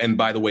announcement video. And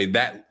by the way,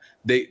 that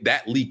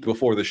leaked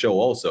before the show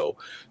also.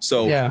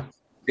 So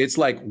it's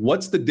like,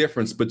 what's the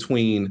difference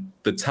between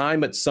the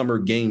time at Summer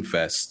Game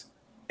Fest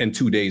and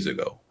 2 days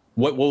ago?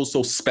 What was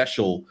so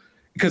special?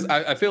 Because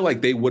I feel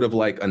like they would have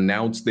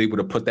they would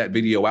have put that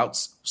video out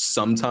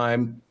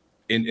sometime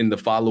in the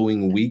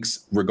following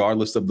weeks,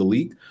 regardless of the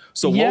leak.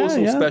 So what was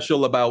so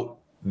special about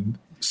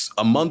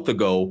a month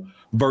ago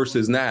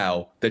versus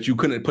now that you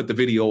couldn't put the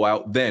video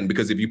out then?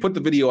 Because if you put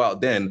the video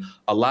out then,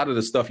 a lot of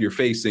the stuff you're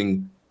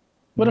facing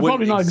would have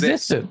probably not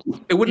existed.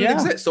 It wouldn't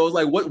exist. So it's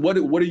like, what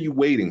are you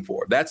waiting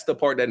for? That's the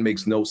part that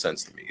makes no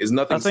sense to me. Is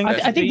nothing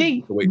I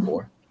think to wait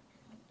for.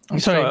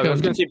 Sorry, I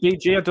was going to say,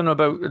 BG, I don't know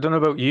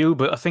about you,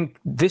 but I think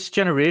this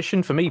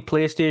generation, for me,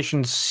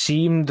 PlayStation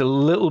seemed a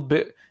little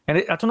bit, and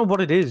I don't know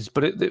what it is,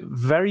 but it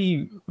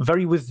very,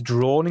 very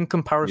withdrawn in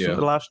comparison to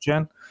the last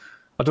gen.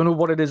 I don't know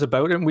what it is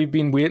about it. And we've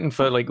been waiting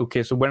for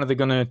okay, so when are they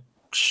going to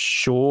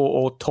show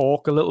or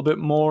talk a little bit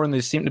more? And they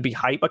seem to be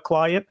hyper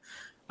quiet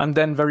and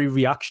then very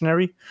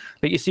reactionary.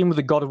 Like you seen with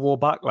the God of War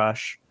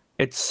Backlash,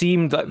 it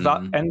seemed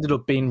that ended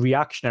up being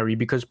reactionary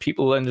because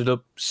people ended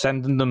up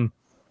sending them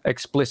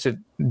explicit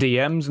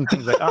DMs and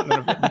things like that.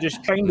 And they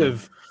just kind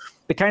of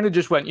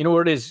just went, you know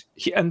what it is,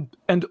 and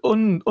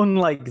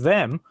unlike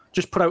them,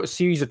 just put out a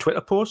series of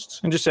Twitter posts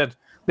and just said,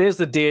 "There's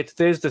the date,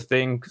 there's the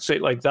thing." So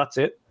that's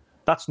it.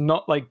 That's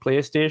not like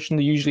PlayStation.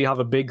 They usually have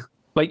a big,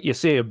 like you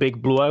say, a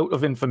big blowout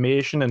of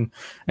information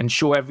and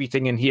show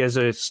everything. And here's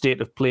a state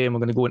of play, and we're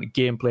going to go into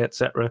gameplay,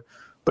 etc.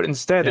 But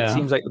instead, it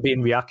seems like they're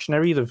being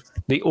reactionary.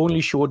 They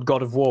only showed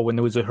God of War when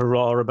there was a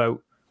hurrah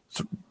about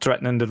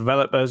threatening the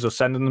developers or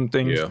sending them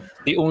things.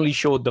 They only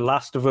showed The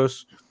Last of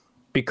Us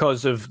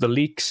because of the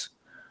leaks.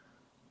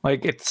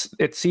 Like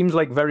it seems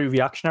like very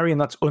reactionary,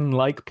 and that's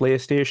unlike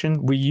PlayStation.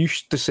 We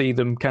used to see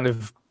them kind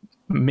of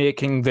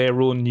making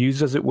their own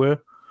news, as it were,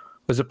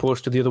 as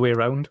opposed to the other way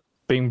around,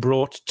 being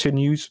brought to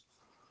news.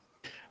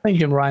 I think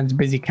Jim Ryan's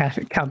busy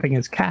counting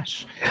his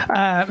cash.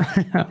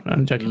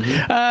 I'm joking.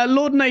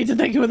 Lord Nater,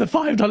 thank you for the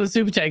 $5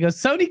 super chat. He goes,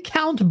 Sony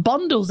count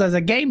bundles as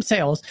a game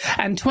sales,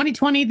 and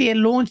 2020 they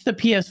launched the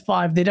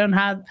PS5. They didn't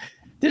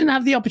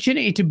have the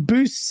opportunity to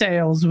boost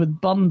sales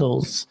with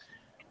bundles.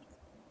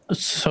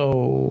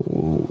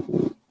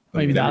 So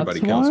maybe that's everybody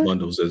counts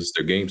bundles as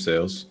their game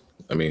sales.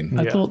 I mean,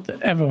 I thought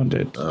that everyone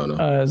did. I don't know.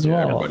 As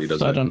well. Everybody does.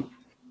 So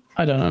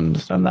I don't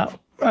understand that.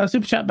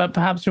 Super chat, but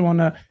perhaps you want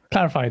to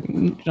clarify.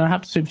 You don't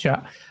have to super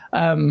chat.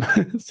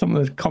 Some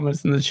of the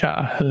comments in the chat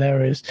are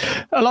hilarious.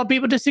 A lot of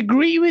people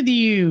disagree with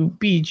you,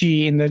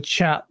 BG, in the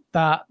chat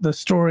that the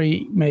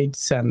story made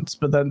sense,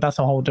 but then that's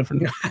a whole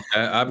different.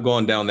 I've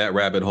gone down that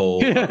rabbit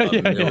hole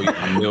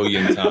a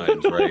million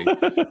times, right?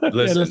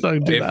 Listen, let's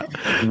not do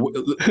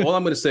that. All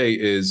I'm going to say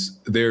is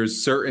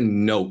there's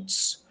certain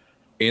notes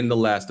in The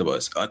Last of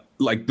Us.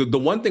 Like the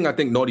one thing I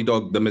think Naughty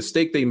Dog, the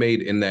mistake they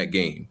made in that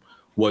game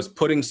was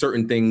putting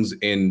certain things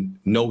in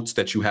notes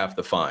that you have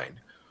to find,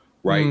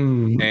 right?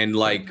 And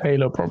like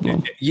Halo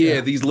problem.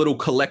 Yeah, these little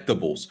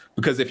collectibles.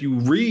 Because if you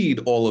read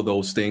all of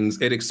those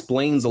things, it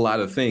explains a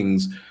lot of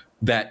things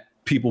that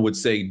people would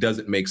say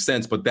doesn't make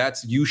sense. But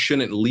you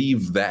shouldn't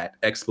leave that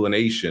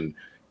explanation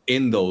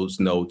in those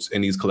notes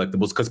in these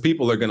collectibles, because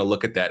people are going to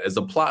look at that as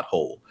a plot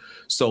hole.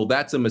 So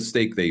that's a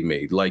mistake they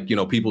made. Like,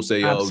 people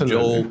say,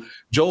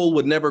 Joel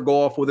would never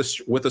go off with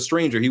a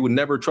stranger. He would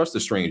never trust a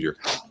stranger.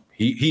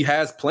 He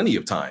has plenty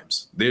of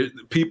times. There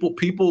people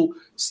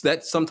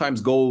that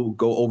sometimes go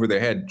over their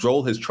head.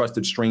 Joel has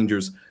trusted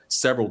strangers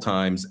several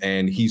times,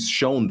 and he's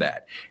shown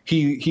that.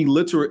 He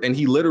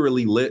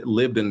literally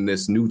lived in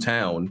this new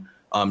town,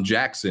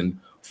 Jackson,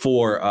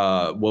 for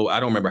I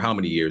don't remember how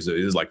many years.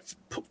 It was like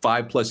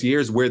 5+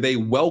 years, where they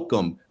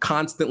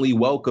constantly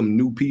welcome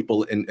new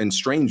people and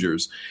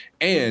strangers.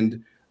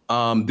 And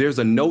there's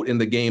a note in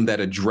the game that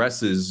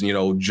addresses,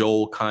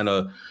 Joel kind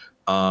of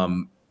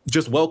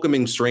just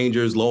welcoming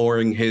strangers,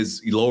 lowering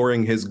his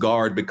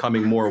guard,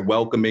 becoming more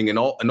welcoming, and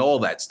all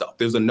that stuff.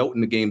 There's a note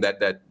in the game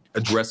that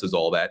addresses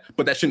all that,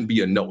 but that shouldn't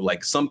be a note.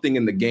 Like something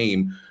in the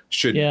game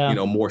should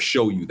more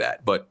show you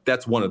that. But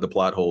that's one of the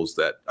plot holes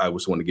that I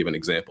just want to give an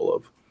example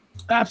of.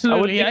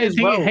 Absolutely, I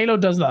think Halo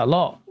does that a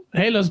lot.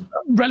 Halo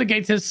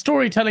relegates his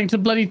storytelling to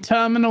bloody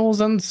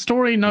terminals and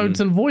story notes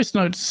and voice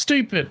notes.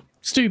 Stupid.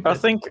 I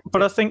think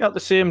at the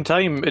same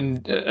time,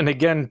 and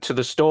again to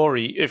the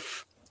story,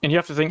 and you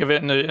have to think of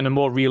it in a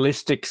more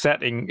realistic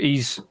setting.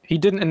 He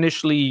didn't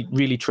initially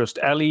really trust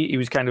Ellie. He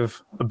was kind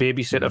of a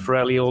babysitter for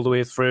Ellie all the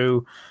way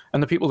through,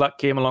 and the people that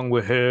came along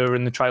with her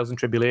and the trials and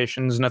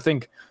tribulations. And I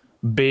think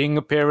being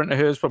a parent to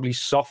her has probably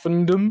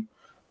softened him.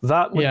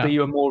 That would be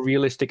a more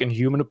realistic and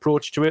human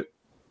approach to it.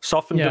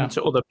 Softened them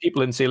to other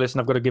people and say, listen,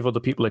 I've got to give other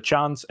people a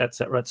chance,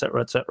 etc.,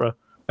 etc., etc.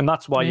 And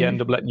that's why you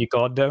end up letting your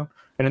guard down.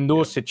 And in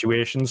those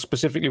situations,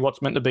 specifically what's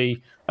meant to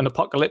be an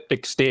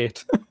apocalyptic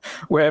state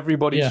where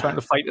everybody's trying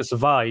to fight to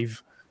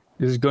survive,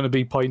 there's going to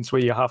be points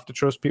where you have to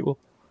trust people.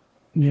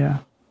 Yeah,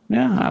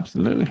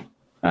 absolutely.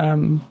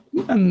 And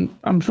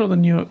I'm sure the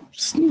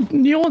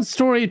nuanced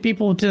story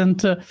people tend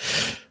to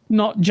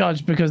not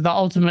judge because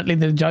ultimately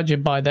they judge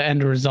it by the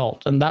end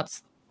result. And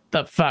that's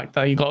the fact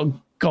that you got a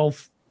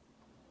golf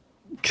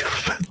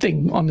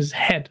thing on his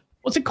head.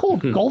 What's it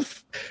called?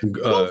 Golf?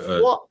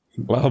 What?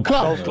 Well,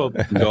 golf club.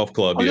 Golf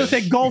club. I was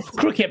going to say golf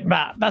cricket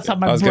bat. That's how my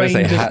brain. I was going to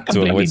say hat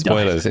to avoid died.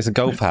 spoilers. It's a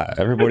golf hat.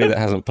 Everybody that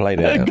hasn't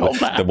played it,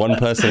 the one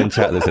person in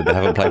chat that said they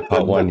haven't played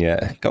part 1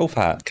 yet, golf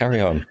hat.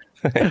 Carry on.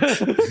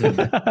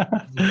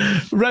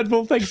 Red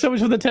Wolf, thank you so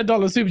much for the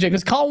 $10 super chat.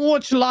 Because can't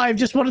watch live,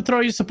 just want to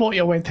throw your support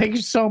your way. Thank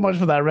you so much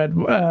for that,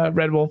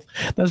 Red Wolf.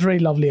 That's really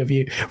lovely of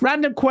you.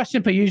 Random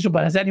question per usual,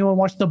 but has anyone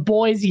watched The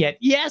Boys yet?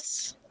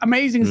 Yes,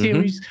 amazing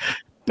series.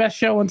 Best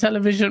show on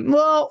television.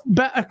 Well,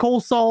 Better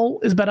Call Saul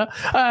is better.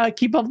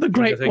 Keep up the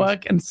great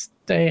work and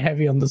stay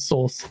heavy on the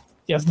sauce.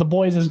 Yes, The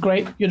Boys is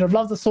great. You'd have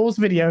loved the Sauce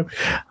video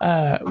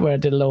where I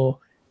did a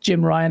little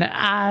Jim Ryan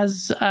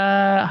as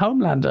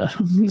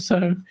Homelander.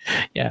 So,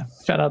 yeah,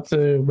 shout out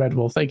to Red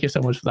Wolf. Thank you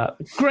so much for that.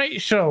 Great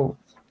show.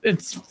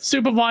 It's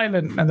super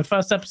violent, and the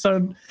first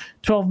episode,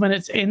 12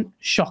 minutes in,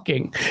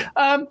 shocking.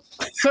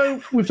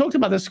 So we've talked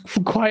about this for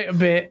quite a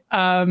bit.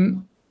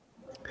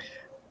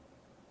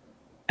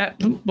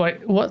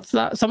 Wait, what's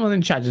that? Someone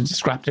in chat just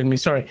distracted me.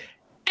 Sorry.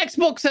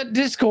 Xbox at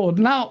Discord.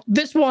 Now,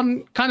 this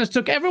one kind of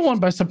took everyone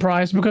by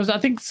surprise because I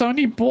think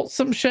Sony bought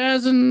some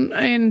shares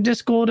in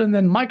Discord, and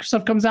then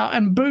Microsoft comes out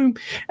and boom,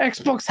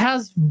 Xbox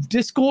has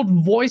Discord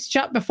voice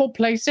chat before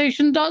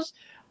PlayStation does.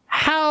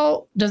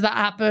 How does that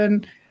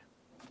happen?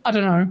 I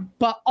don't know.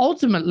 But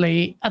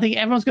ultimately, I think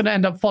everyone's going to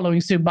end up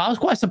following suit. But I was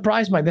quite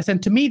surprised by this.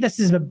 And to me, this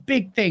is a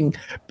big thing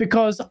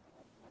because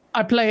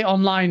I play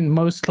online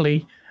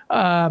mostly.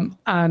 And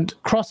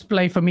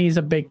crossplay for me is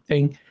a big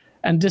thing,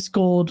 and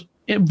Discord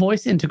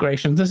voice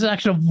integration. This is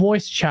actually a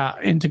voice chat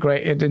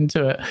integrated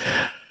into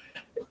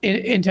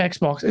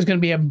Xbox is going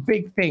to be a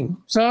big thing.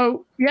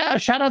 So yeah,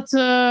 shout out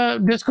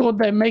to Discord.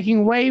 They're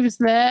making waves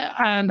there,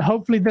 and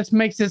hopefully this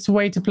makes its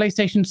way to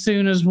PlayStation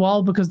soon as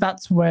well because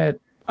that's where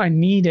I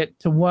need it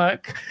to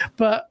work.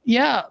 But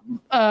yeah,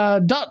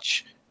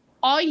 Dutch,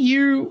 are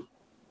you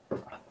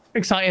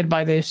excited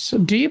by this?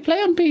 Do you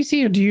play on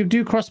PC or do you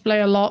do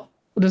crossplay a lot?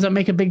 Does that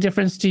make a big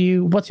difference to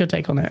you? What's your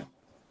take on it?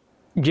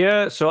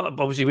 Yeah, so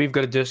obviously we've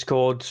got a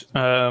Discord.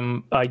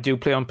 I do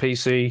play on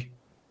PC.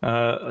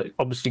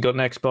 Obviously got an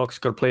Xbox,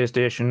 got a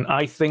PlayStation.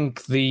 I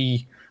think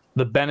the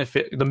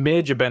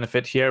major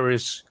benefit here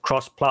is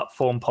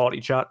cross-platform party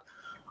chat.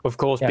 Of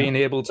course, being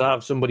able to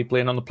have somebody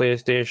playing on the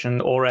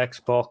PlayStation or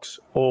Xbox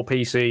or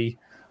PC,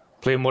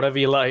 playing whatever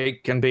you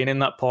like, and being in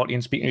that party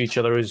and speaking to each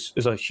other is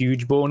a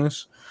huge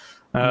bonus.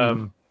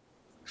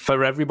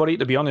 For everybody,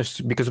 to be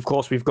honest, because of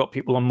course we've got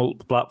people on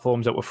multiple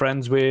platforms that we're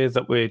friends with,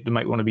 that we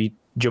might want to be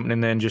jumping in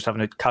there and just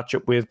having a catch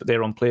up with, but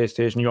they're on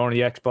PlayStation, you're on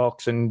the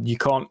Xbox, and you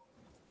can't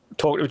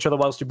talk to each other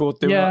whilst you're both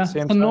doing that at the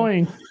same time.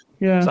 Annoying.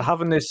 Yeah. So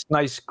having this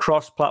nice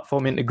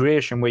cross-platform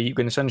integration where you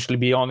can essentially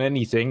be on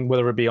anything,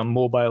 whether it be on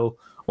mobile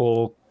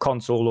or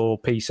console or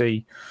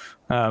PC,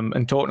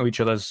 and talking to each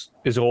other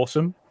is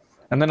awesome.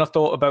 And then I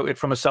thought about it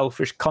from a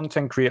selfish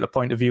content creator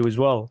point of view as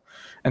well,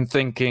 and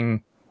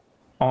thinking,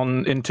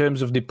 in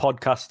terms of the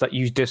podcasts that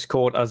use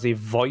Discord as a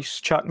voice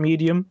chat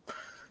medium,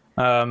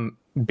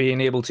 being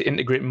able to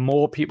integrate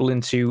more people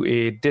into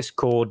a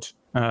Discord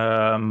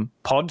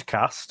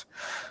podcast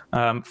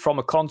from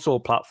a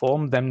console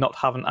platform, them not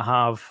having to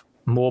have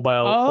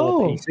mobile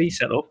or PC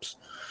setups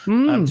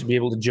to be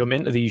able to jump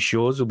into these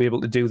shows, we'll be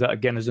able to do that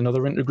again as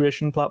another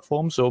integration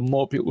platform. So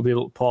more people will be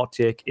able to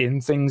partake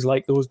in things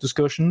like those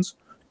discussions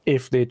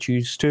if they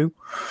choose to.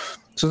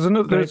 So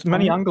there's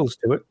many angles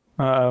to it.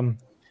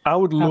 I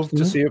would love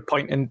to see a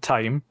point in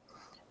time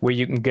where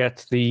you can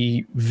get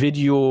the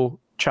video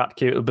chat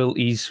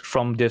capabilities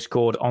from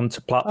Discord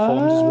onto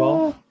platforms as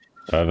well.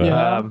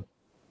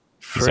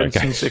 For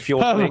instance, if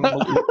you're playing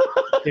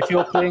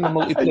a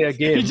multiplayer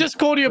game, he just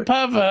called you a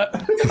pervert.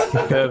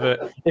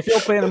 If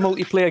you're playing a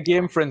multiplayer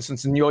game, for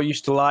instance, and you're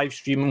used to live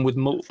streaming with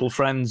multiple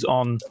friends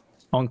on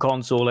on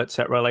console,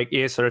 etc. Like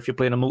Acer, if you're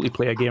playing a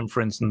multiplayer game,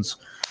 for instance,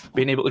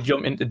 being able to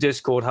jump into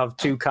Discord, have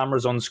 2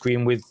 cameras on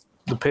screen with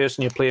the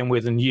person you're playing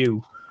with and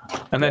you,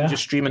 and then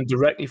just streaming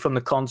directly from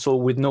the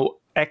console with no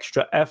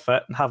extra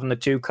effort, and having the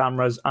 2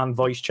 cameras and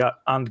voice chat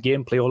and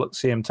gameplay all at the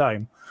same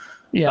time.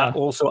 Yeah, that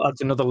also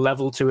adds another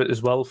level to it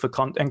as well for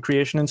content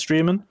creation and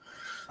streaming.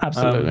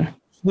 Absolutely.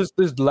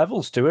 There's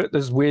levels to it.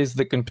 There's ways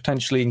that can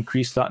potentially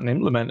increase that and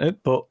implement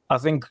it. But I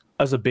think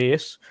as a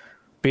base,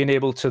 being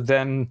able to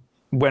then,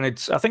 I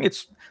think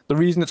it's the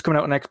reason it's coming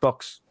out on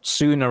Xbox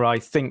sooner, I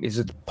think, is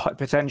it's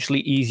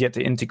potentially easier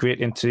to integrate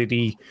into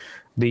the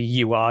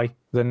UI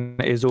than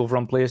it is over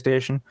on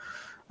PlayStation.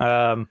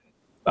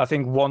 I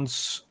think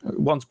once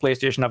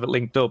PlayStation have it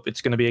linked up, it's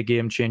going to be a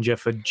game changer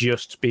for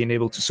just being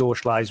able to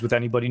socialize with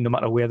anybody, no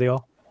matter where they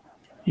are.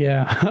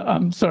 Yeah,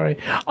 I'm sorry.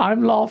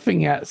 I'm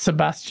laughing at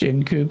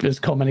Sebastian Cooper's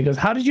comment. He goes,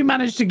 "How did you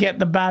manage to get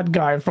the bad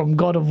guy from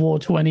God of War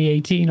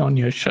 2018 on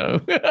your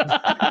show?"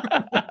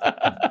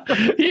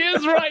 He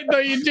is right, though.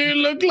 You do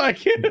look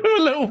like him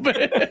a little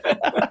bit.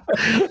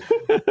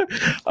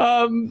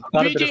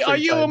 BG,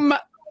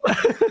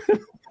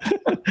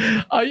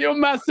 are you a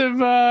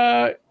massive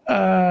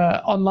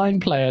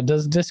online player?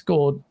 Does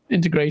Discord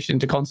integration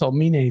to console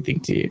mean anything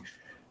to you?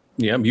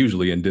 Yeah, I'm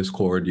usually in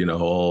Discord,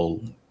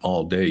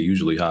 all day,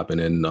 usually hopping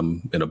in.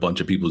 I'm in a bunch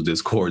of people's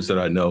Discords that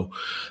I know.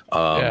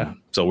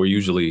 So we're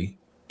usually,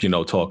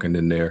 talking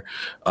in there.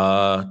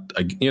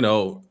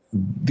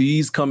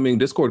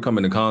 Discord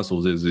coming to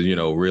consoles is,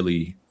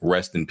 really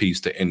rest in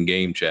peace to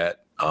in-game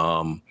chat.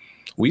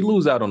 We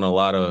lose out on a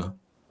lot of,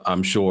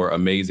 I'm sure,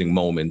 amazing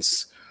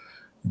moments,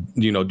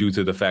 due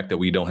to the fact that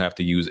we don't have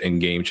to use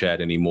in-game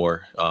chat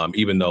anymore,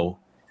 even though,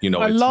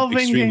 it's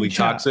extremely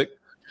toxic. Chat.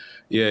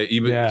 Yeah,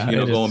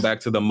 going back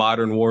to the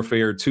Modern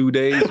Warfare 2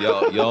 days,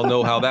 y'all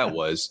know how that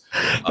was.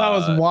 That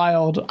was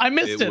wild. I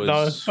missed it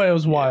though, but it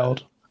was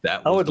wild.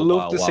 I would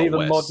love to see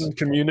the modern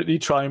community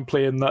try and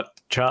play in that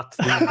chat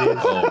these days.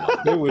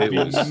 It would be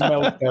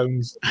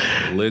meltdowns.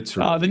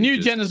 Literally. The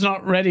new gen is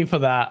not ready for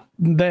that.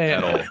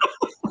 At all.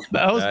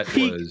 That was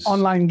peak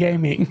online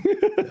gaming.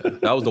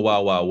 That was the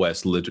Wild Wild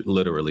West,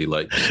 literally.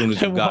 Like, as soon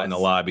as you got in the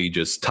lobby,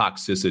 just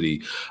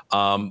toxicity.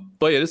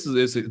 But yeah,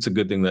 it's a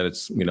good thing that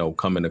it's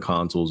coming to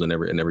consoles and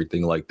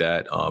everything like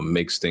that.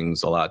 Makes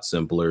things a lot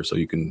simpler, so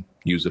you can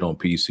use it on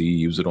PC,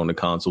 use it on the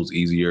consoles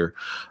easier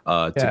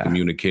to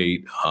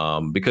communicate.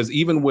 Because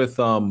even with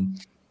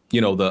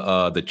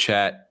the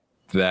chat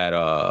that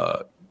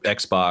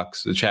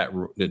Xbox, the chat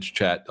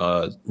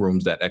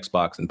rooms that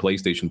Xbox and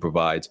PlayStation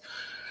provides,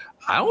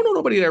 I don't know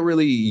nobody that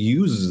really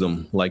uses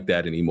them like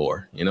that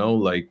anymore.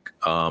 The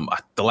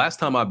last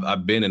time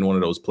I've been in one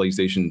of those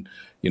PlayStation,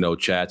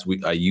 chats,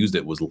 I used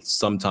it was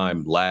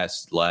sometime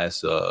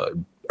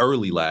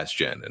early last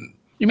gen. And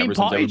you mean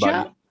party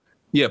chat?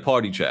 Yeah,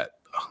 party chat.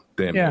 Oh,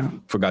 damn, yeah. I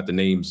forgot the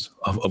names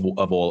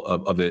of all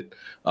of it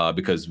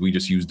because we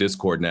just use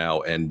Discord now,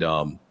 and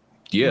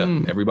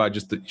everybody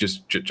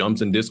just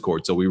jumps in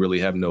Discord, so we really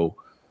have no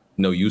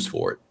use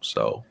for it.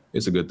 So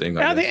it's a good thing.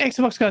 I think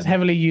Xbox guys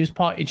heavily use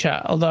party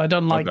chat, although I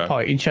don't like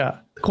party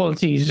chat. The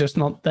quality is just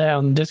not there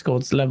on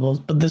Discord's levels,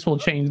 but this will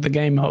change the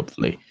game,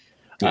 hopefully.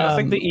 I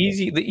think the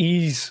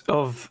ease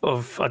of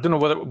I don't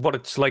know what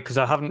it's like, because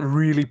I haven't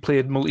really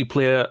played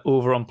multiplayer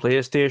over on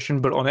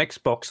PlayStation, but on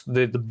Xbox,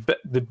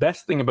 the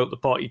best thing about the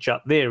party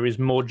chat there is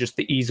more just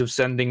the ease of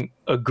sending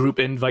a group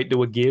invite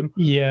to a game.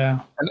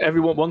 Yeah.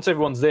 And once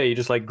everyone's there, you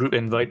just like group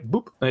invite,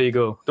 boop, there you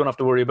go. Don't have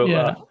to worry about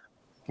that.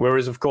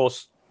 Whereas, of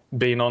course,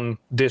 being on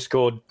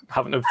Discord,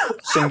 having to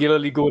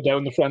singularly go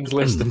down the friends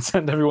list and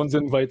send everyone's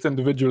invites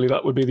individually,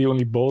 that would be the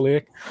only ball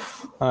ache.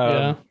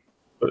 But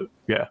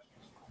yeah.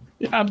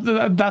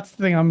 That's the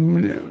thing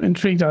I'm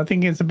intrigued. I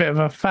think it's a bit of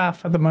a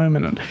faff at the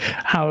moment on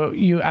how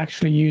you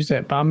actually use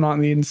it, but I'm not in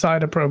the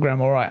insider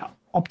program, or I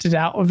opted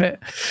out of it.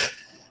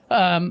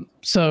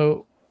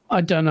 So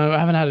I don't know. I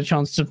haven't had a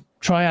chance to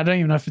try. I don't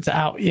even know if it's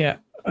out yet,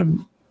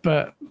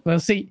 but we'll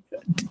see.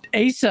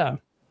 Acer,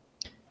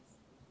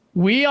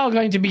 we are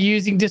going to be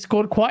using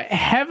Discord quite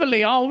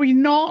heavily, are we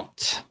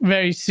not?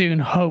 Very soon,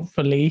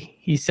 hopefully,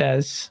 he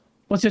says.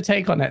 What's your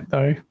take on it,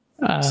 though?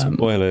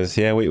 Spoilers.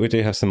 Yeah, we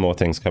do have some more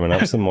things coming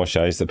up, some more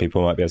shows that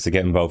people might be able to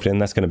get involved in.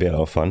 That's going to be a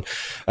lot of fun.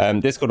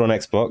 Discord on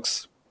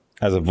Xbox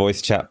as a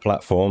voice chat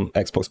platform.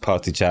 Xbox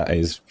Party Chat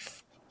is,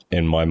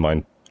 in my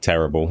mind,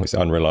 terrible. It's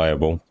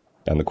unreliable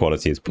and the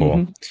quality is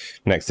poor.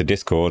 Next to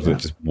Discord, that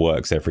just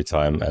works every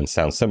time and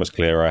sounds so much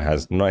clearer,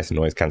 has nice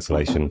noise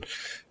cancellation.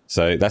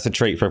 So that's a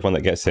treat for everyone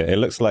that gets it. It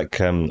looks like,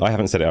 I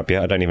haven't set it up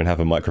yet. I don't even have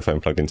a microphone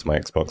plugged into my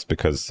Xbox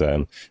because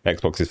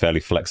Xbox is fairly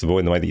flexible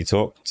in the way that you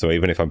talk. So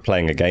even if I'm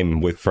playing a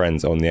game with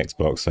friends on the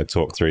Xbox, I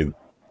talk through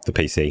the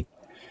PC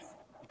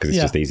because it's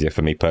just easier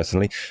for me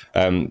personally.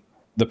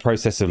 The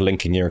process of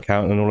linking your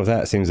account and all of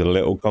that seems a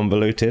little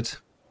convoluted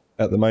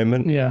at the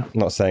moment. Yeah. I'm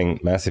not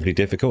saying massively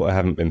difficult. I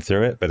haven't been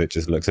through it, but it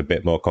just looks a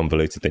bit more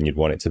convoluted than you'd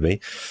want it to be.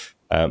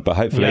 But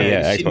hopefully,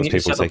 Xbox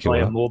people take it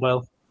on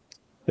mobile.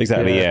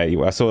 Exactly, I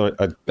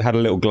had a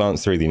little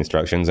glance through the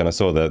instructions and I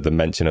saw the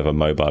mention of a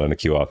mobile and a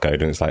QR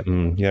code, and it's like,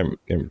 you don't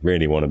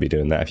really want to be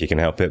doing that if you can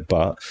help it,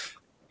 but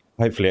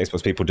hopefully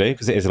Xbox people do,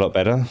 because it is a lot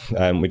better.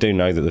 We do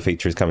know that the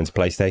feature is coming to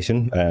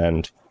PlayStation,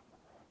 and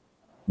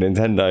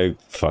Nintendo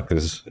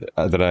fuckers,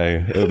 I don't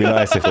know. It would be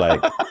nice if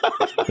like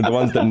the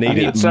ones that need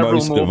it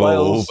most of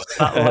all.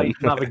 Satellite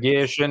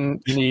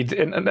navigation. You need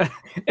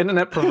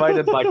internet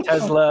provided by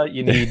Tesla.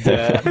 You need.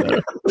 Yeah,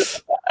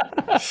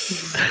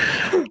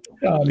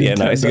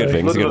 no, it's a good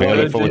thing. It's a good thing. I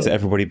look forward to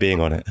everybody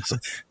being on it.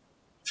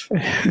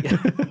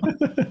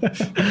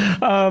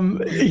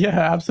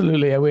 Yeah,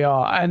 absolutely. We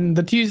are. And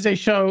the Tuesday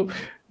show,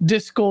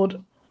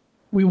 Discord,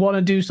 we want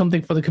to do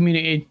something for the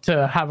community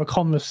to have a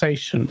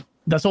conversation.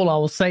 That's all I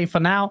will say for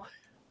now.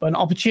 But an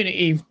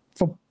opportunity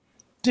for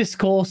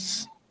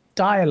discourse,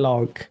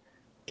 dialogue,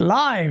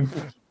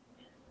 live.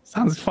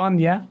 Sounds fun,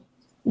 yeah?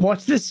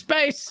 Watch this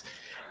space.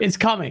 It's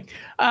coming.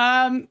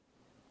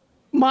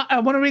 I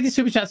want to read the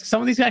super chats.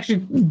 Some of these actually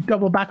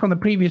double back on the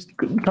previous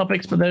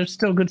topics, but they're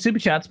still good super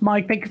chats.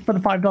 Mike, thank you for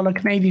the $5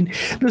 Canadian.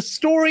 The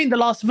story in The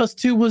Last of Us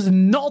 2 was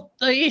not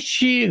the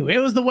issue. It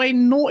was the way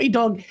Naughty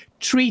Dog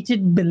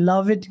treated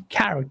beloved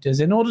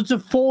characters in order to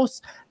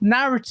force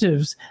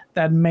narratives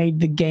that made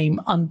the game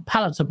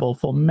unpalatable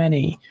for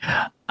many,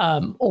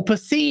 or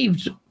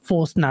perceived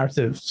forced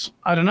narratives.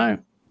 I don't know.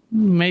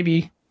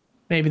 Maybe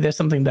there's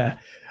something there.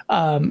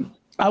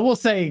 I will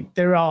say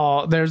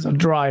there's a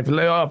drive.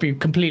 I'll be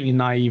completely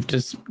naive to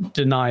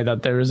deny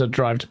that there is a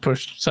drive to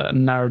push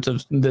certain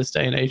narratives in this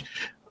day and age.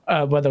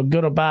 Whether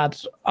good or bad,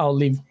 I'll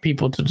leave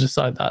people to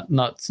decide that.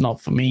 It's not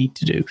for me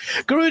to do.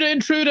 Garuda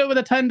Intruder with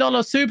a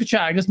 $10 super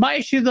chat. Because my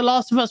issue with The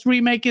Last of Us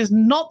remake is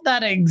not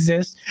that it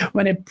exists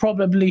when it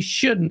probably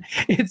shouldn't.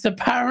 It's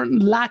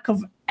apparent lack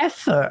of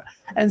effort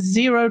and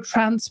zero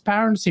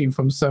transparency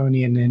from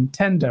Sony and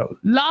Nintendo.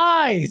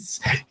 Lies!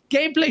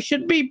 Gameplay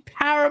should be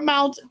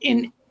paramount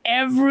in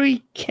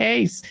every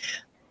case.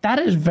 That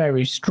is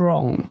very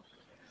strong.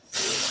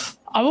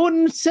 I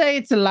wouldn't say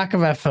it's a lack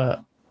of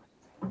effort.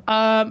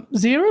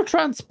 Zero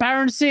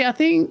transparency, I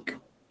think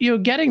you're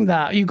getting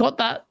that. You got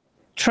that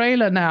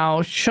trailer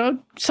now, showed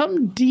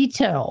some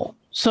detail.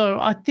 So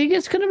I think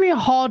it's going to be a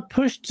hard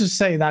push to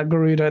say that,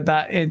 Garuda,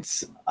 that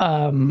it's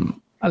a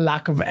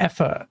lack of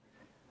effort.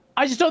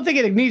 I just don't think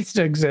it needs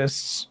to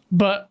exist,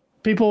 but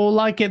people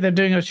like it. They're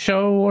doing a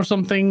show or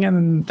something,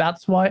 and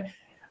that's why.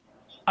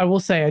 I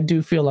will say I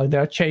do feel like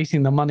they're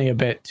chasing the money a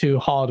bit too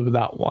hard with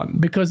that one,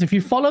 because if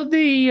you follow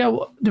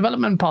the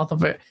development path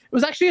of it, it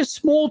was actually a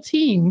small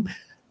team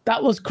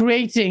that was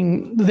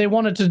creating. They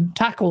wanted to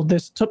tackle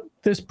this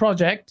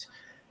project,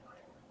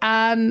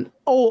 and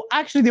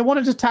they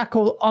wanted to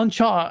tackle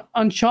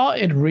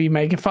Uncharted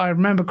remake, if I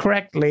remember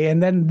correctly,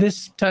 and then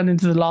this turned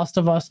into The Last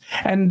of Us,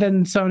 and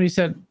then Sony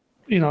said,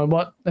 you know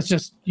what, let's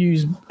just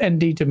use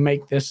ND to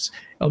make this.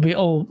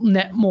 It'll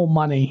net more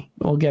money.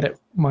 We'll get it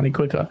money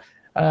quicker.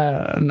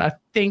 And I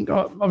think,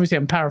 obviously,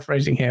 I'm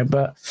paraphrasing here,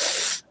 but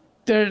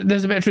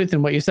there's a bit of truth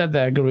in what you said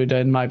there, Garuda,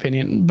 in my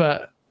opinion.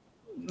 But,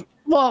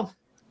 well,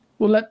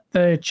 we'll let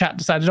the chat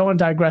decide. I don't want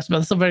to digress, but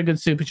that's a very good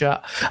super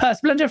chat.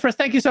 Splendiferous,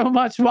 thank you so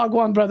much.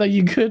 Wagwan, brother,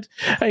 you good?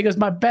 He goes,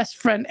 my best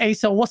friend,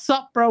 Aso. What's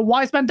up, bro?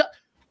 Wise man.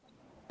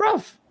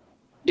 Bruv,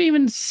 didn't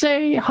even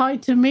say hi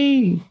to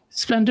me.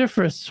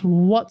 Splendiferous,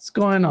 what's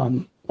going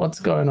on? What's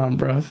going on,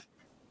 bruv?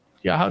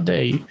 Yeah, how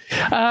dare you?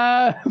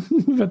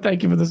 But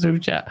thank you for the super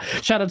chat.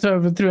 Shout out to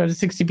over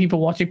 360 people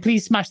watching.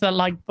 Please smash that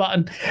like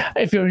button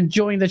if you're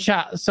enjoying the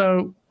chat.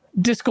 So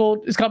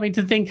Discord is coming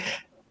to think.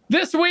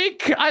 This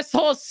week, I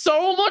saw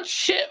so much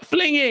shit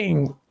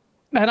flinging.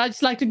 And I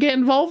just like to get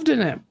involved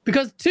in it.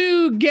 Because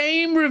 2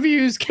 game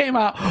reviews came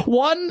out.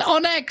 One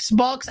on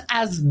Xbox,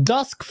 As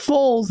Dusk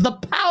Falls. The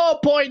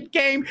PowerPoint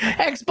game.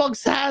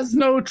 Xbox has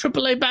no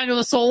AAA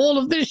banger. So all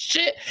of this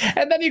shit.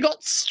 And then you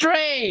got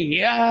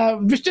Stray,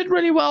 which did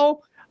really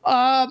well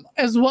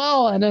as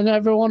well. And then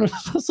everyone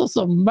was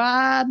also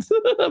mad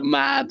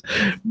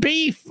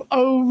beef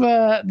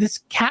over this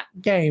cat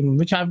game,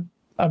 which I've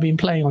been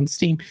playing on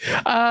Steam.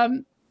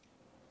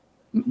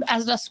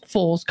 As Dusk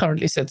Falls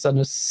currently sits on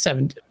a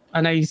 70. I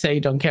know you say you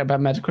don't care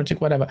about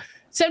Metacritic, whatever.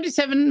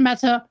 77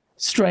 meta,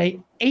 Stray,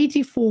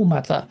 84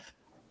 meta.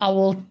 I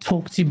will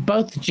talk to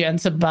both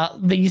gents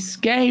about this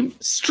game.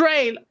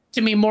 Stray, to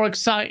me, more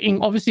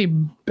exciting. Obviously,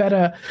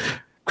 better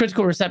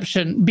critical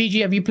reception. BG,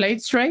 have you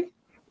played Stray?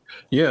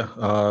 Yeah,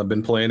 I've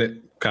been playing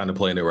it, kind of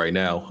playing it right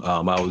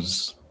now.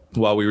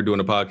 While we were doing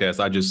the podcast,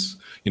 I just,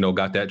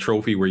 got that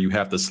trophy where you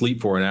have to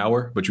sleep for an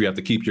hour, but you have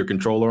to keep your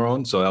controller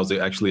on. So that was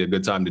actually a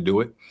good time to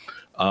do it.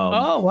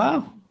 Oh,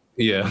 wow.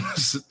 Yeah,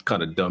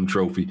 kind of dumb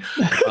trophy.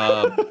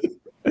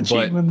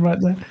 Achievement right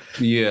there.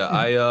 Yeah,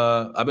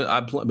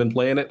 I've been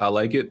playing it. I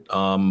like it.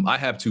 I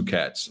have 2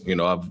 cats.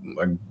 I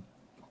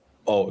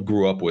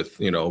grew up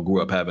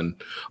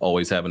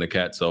always having a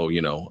cat. So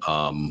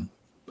I'm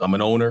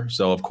an owner.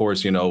 So of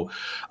course,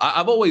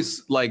 I've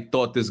always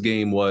thought this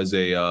game was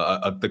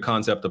the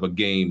concept of a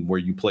game where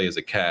you play as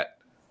a cat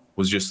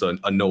was just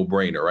a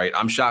no-brainer, right?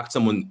 I'm shocked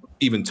someone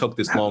even took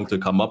this long to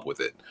come up with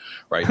it,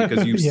 right?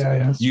 Because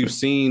you've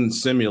seen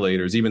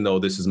simulators, even though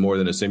this is more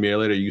than a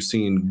simulator. You've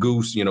seen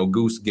Goose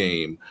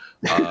Game.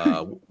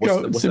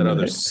 What's that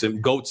other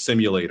Goat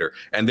Simulator,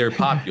 and they're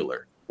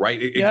popular, right?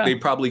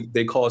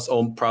 They cost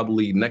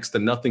probably next to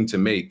nothing to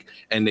make,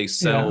 and they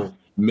sell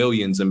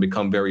millions and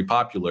become very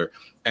popular.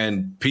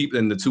 And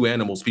the two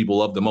animals people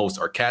love the most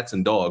are cats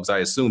and dogs. I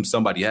assume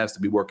somebody has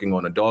to be working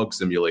on a dog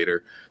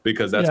simulator,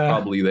 because that's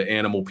probably the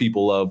animal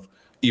people love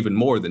even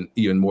more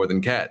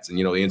than cats. And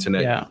the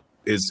internet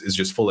is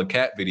just full of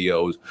cat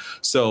videos.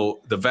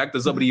 So the fact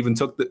that somebody even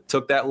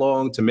took that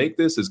long to make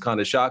this is kind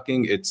of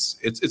shocking.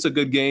 It's a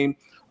good game.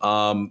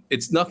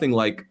 It's nothing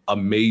like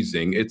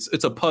amazing.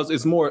 It's a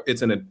puzzle.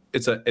 It's an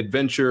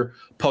adventure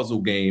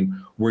puzzle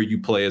game where you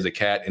play as a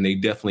cat, and they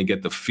definitely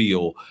get the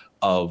feel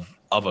of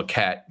a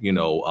cat. They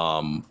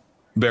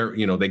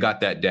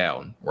got that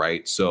down,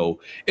 right? So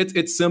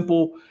it's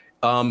simple.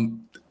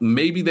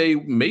 Maybe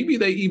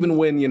they even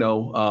win,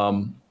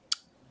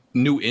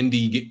 new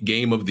indie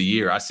game of the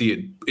year. I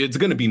see it's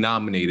going to be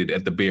nominated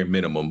at the bare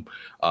minimum.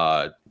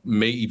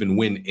 May even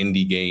win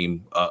indie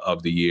game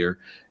of the year.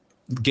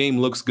 Game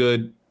looks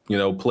good,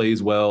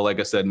 plays well.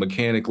 Like I said,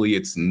 mechanically,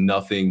 it's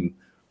nothing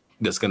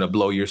that's going to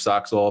blow your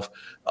socks off.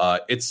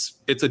 It's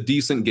a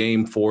decent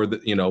game for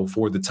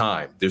the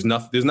time. There's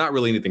not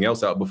really anything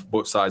else out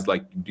besides,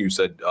 like you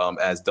said,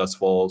 As Dusk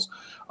Falls,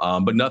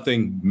 but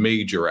nothing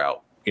major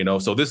out.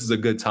 So this is a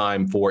good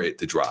time for it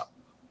to drop.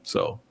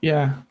 So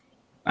yeah.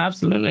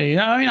 Absolutely.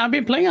 I mean, I've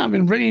been playing it. I've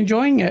been really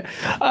enjoying it.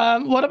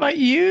 What about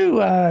you,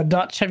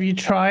 Dutch? Have you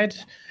tried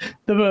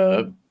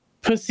the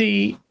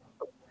Pussy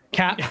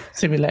Cat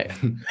Simulator?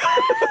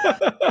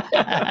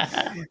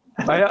 I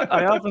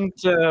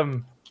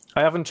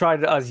haven't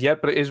tried it as yet,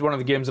 but it is one of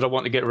the games that I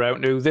want to get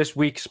around to. This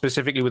week,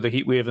 specifically with the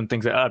heat wave and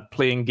things like that,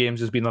 playing games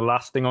has been the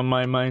last thing on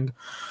my mind.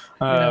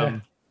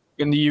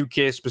 In the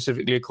UK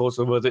specifically, of course,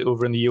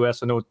 over in the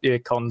US, I know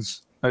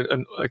Acon's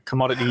a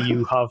commodity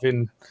you have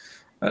in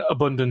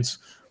abundance,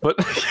 but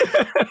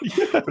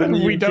in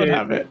the we UK, don't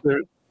have it.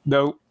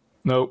 No.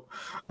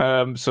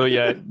 So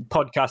yeah,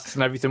 podcasts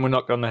and everything were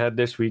knocked on the head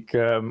this week,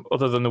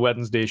 other than the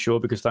Wednesday show,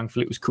 because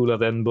thankfully it was cooler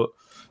then. But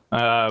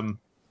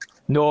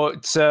no,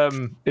 it's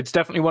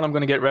definitely one I'm going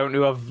to get round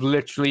to. I've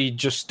literally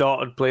just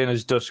started playing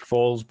As Dusk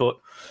Falls, but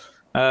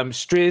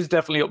Stray is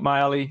definitely up my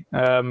alley.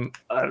 I've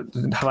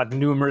had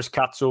numerous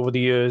cats over the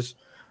years,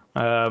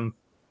 and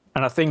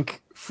I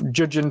think,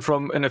 judging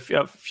from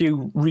a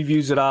few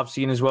reviews that I've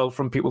seen as well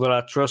from people that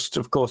I trust,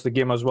 of course, the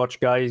Gamers Watch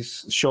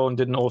guys, Sean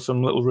did an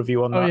awesome little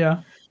review on that. Oh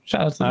yeah,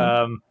 shout out to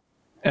them.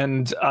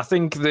 And I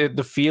think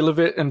the feel of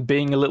it, and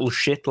being a little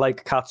shit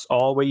like cats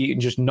are, where you can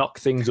just knock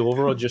things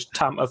over or just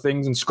tamper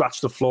things and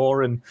scratch the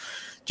floor and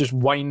just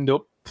wind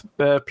up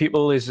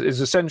people, is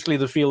essentially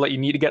the feel that you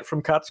need to get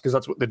from cats, because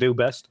that's what they do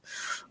best.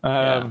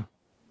 I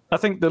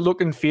think the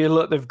look and feel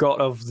that they've got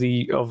of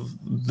the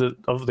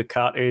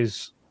cat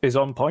is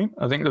on point.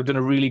 I think they've done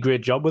a really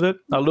great job with it.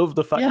 I love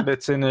the fact that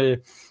it's in a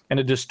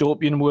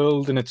dystopian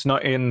world, and it's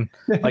not in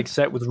like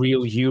set with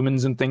real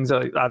humans and things.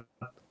 That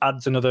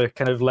adds another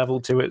kind of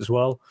level to it as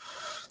well.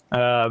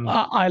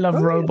 I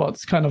love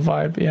robots kind of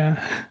vibe.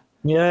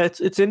 Yeah,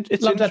 it's love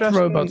interesting. that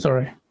robot.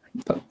 Sorry,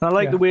 I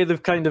like the way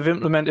they've kind of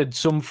implemented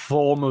some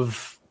form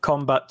of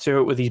combat to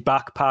it with his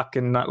backpack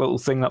and that little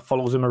thing that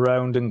follows him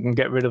around and can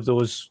get rid of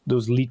those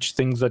leech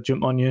things that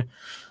jump on you.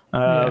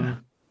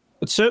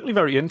 It's certainly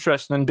very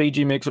interesting, and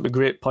BG makes up a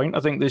great point. I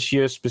think this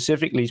year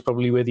specifically is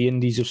probably where the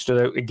indies have stood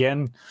out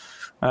again,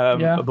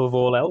 above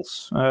all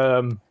else.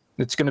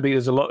 It's going to be,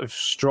 there's a lot of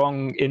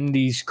strong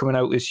indies coming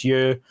out this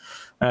year.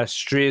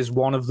 Stray is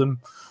one of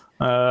them.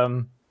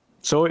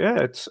 So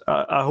yeah,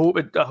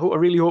 I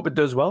really hope it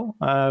does well.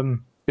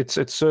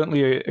 It's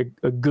certainly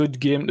a good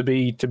game to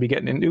be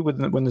getting into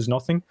when there's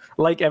nothing.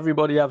 Like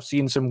everybody, I've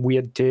seen some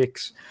weird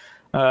takes.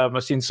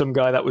 I've seen some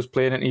guy that was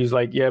playing it, and he was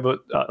like, yeah, but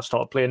I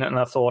started playing it and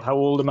I thought, how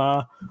old am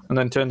I? And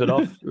then turned it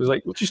off. It was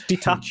like, well, just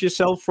detach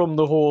yourself from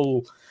the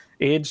whole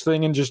age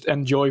thing and just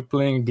enjoy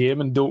playing a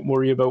game, and don't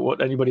worry about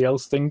what anybody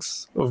else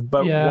thinks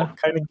about what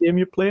kind of game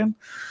you're playing.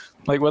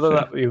 Like whether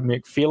that you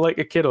make feel like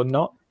a kid or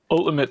not.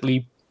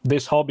 Ultimately,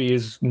 this hobby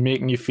is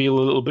making you feel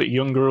a little bit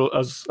younger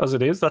as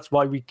it is. That's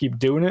why we keep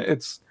doing it.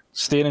 It's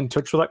staying in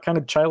touch with that kind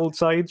of child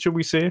side, should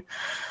we say.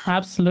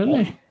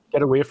 Absolutely.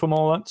 Get away from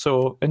all that.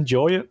 So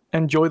enjoy it.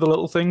 Enjoy the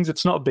little things.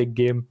 It's not a big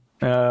game,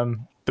 but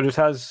it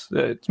has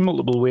it's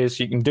multiple ways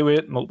you can do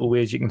it, multiple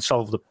ways you can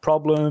solve the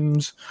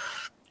problems.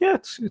 Yeah,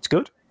 it's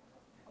good.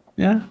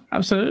 Yeah,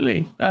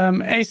 absolutely.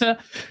 Asa,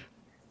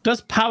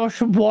 does Power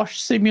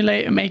Wash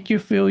Simulator make you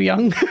feel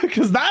young?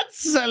 Because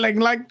that's selling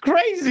like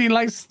crazy,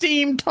 like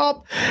Steam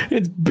top.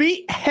 It's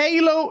beat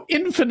Halo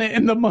Infinite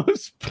in the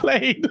most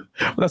played.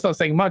 Well, that's not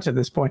saying much at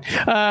this point.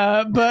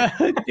 But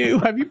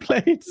have you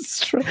played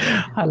Stray?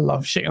 I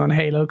love shit on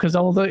Halo because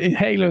all the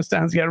Halo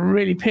stands get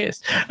really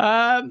pissed.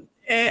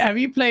 Have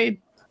you played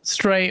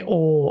Stray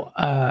or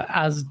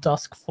As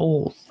Dusk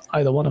Falls?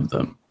 Either one of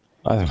them?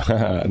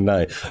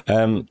 No.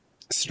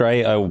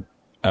 Stray, I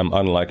am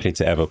unlikely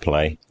to ever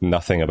play.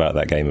 Nothing about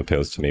that game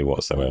appeals to me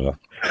whatsoever.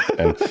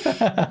 And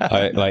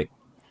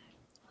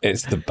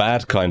it's the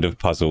bad kind of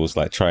puzzles,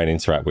 like try and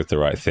interact with the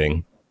right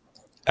thing.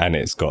 And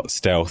it's got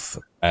stealth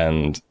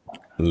and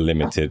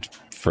limited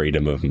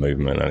freedom of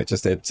movement.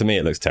 And to me,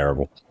 it looks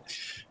terrible.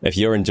 If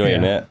you're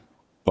enjoying it,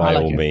 by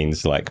all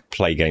means, like,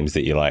 play games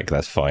that you like.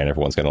 That's fine.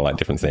 Everyone's going to like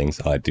different things.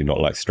 I do not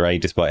like Stray,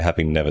 despite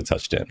having never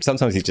touched it.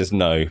 Sometimes you just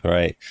know,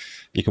 right?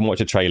 You can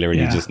watch a trailer and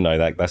you just know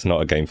that that's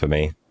not a game for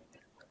me.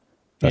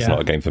 That's not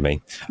a game for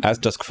me. As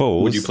Dusk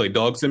Falls... Would you play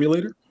Dog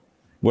Simulator?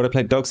 Would I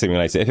play Dog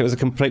Simulator? If it was a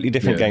completely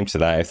different game to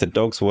that, if the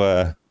dogs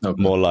were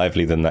more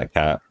lively than that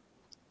cat...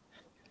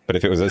 But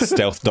if it was a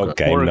stealth dog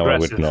game, no, I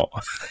would not.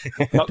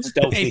 Not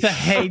stealthy. Ace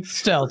hates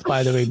stealth,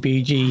 by the way,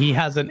 BG. He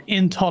has an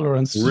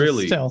intolerance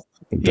to stealth.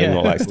 I do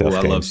not like stealth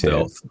games. I love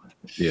stealth.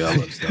 Yeah, I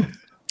love stealth.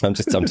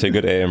 I'm too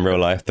good at it in real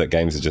life that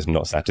games are just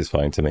not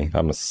satisfying to me.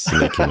 I'm a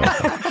sneaky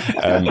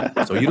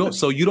man.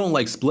 So you don't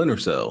like Splinter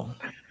Cell?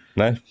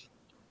 No.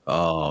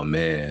 Oh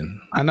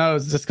man. I know,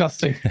 it's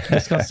disgusting.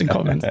 Disgusting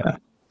comments there.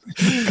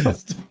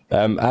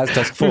 As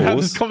Dusk Falls, we've had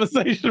this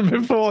conversation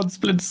before on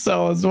Splinter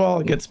Cell as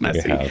well. It gets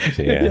messy.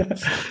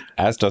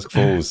 As Dusk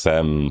Falls,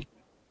 I'm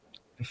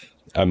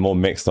more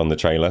mixed on the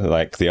trailer.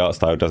 Like, the art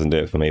style doesn't do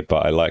it for me,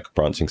 but I like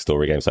branching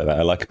story games like that.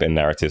 I like a bit of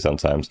narrative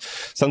sometimes.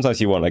 Sometimes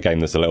you want a game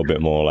that's a little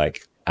bit more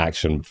like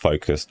action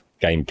focused,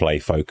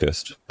 gameplay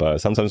focused. But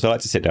sometimes I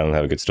like to sit down and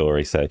have a good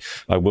story. So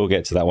I will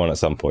get to that one at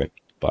some point,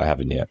 but I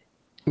haven't yet.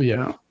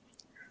 Yeah.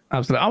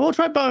 Absolutely. I will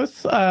try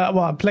both.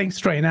 I'm playing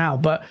Stray now,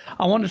 but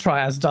I want to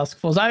try As Dusk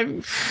Falls.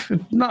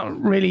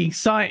 Not really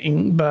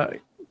exciting, but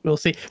we'll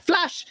see.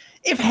 Flash,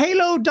 if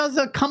Halo does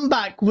a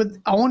comeback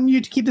I want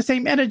you to keep the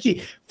same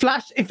energy.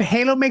 Flash, if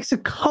Halo makes a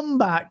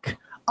comeback,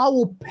 I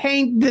will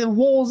paint the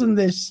walls in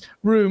this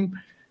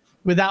room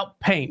without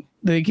paint.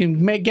 They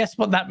can guess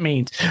what that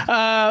means.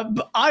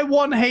 I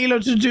want Halo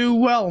to do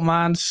well,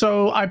 man.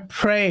 So I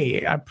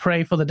pray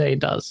for the day it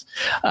does.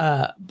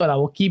 But I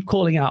will keep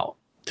calling out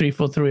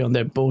 343 on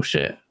their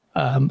bullshit.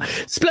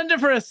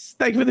 Splendiferous,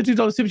 thank you for the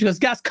 $2 super chat.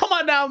 Gas, come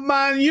on now,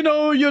 man. You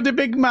know you're the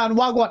big man.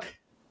 Wagwan.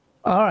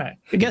 All right.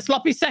 I get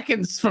sloppy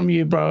seconds from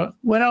you, bro.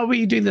 When are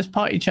we doing this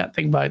party chat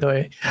thing, by the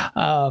way?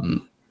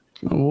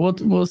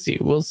 We'll see.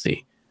 We'll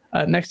see.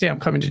 Next day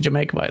I'm coming to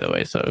Jamaica, by the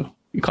way, so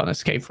you can't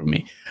escape from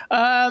me.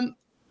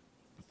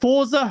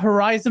 Forza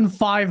Horizon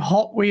 5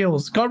 Hot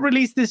Wheels got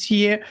released this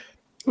year.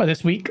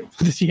 This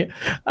year.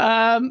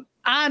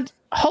 And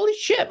holy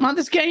shit, man,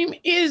 this game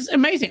is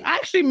amazing. I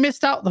actually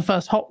missed out the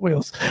first Hot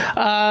Wheels.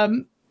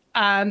 And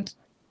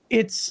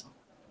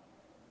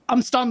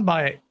I'm stunned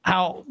by it,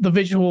 how the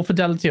visual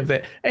fidelity of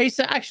it.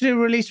 Acer actually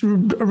released a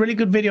really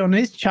good video on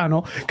his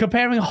channel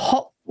comparing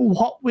Hot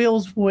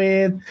Wheels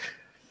with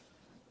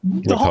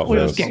the Hot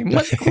Wheels game.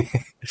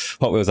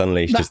 Hot Wheels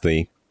Unleashed is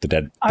the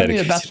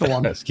dedicated, that's the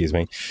one. Excuse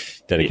me,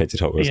 dedicated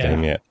Hot Wheels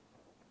game. Yeah,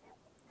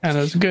 and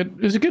it was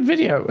a good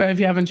video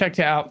if you haven't checked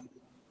it out.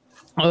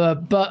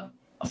 But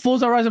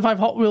Forza Horizon 5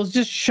 Hot Wheels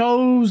just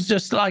shows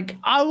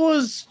I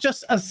was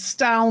just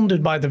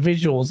astounded by the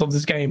visuals of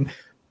this game.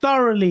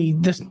 Thoroughly,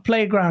 this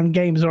Playground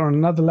games are on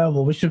another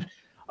level, which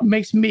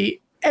makes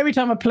me, every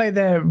time I play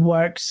their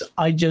works,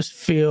 I just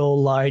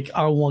feel like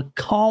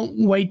can't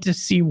wait to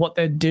see what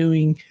they're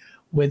doing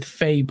with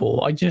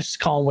Fable. I just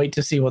can't wait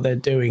to see what they're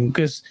doing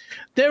because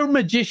they're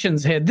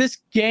magicians here. This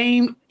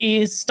game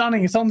is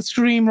stunning. It's on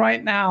stream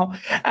right now.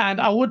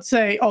 And I would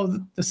say,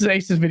 this is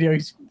Ace's video.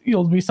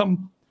 It'll be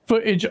some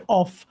footage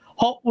of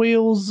Hot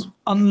Wheels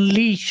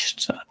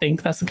Unleashed. I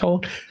think that's the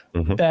code.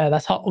 Mm-hmm.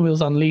 That's Hot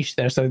Wheels Unleashed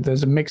there. So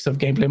there's a mix of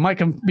gameplay. It might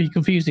be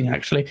confusing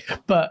actually,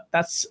 but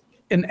that's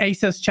an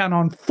Ace's channel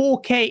on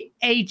 4K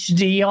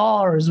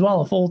HDR as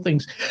well, of all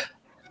things.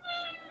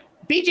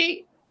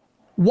 BG,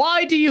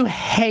 why do you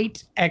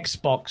hate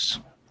Xbox?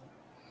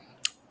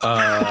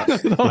 I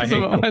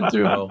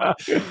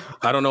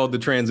don't know the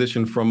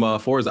transition from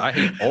Forza. I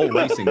hate all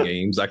racing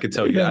games. I could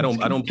tell you. I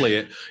don't play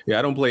it. Yeah,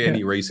 I don't play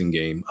any racing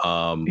game.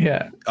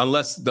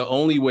 Unless the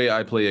only way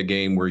I play a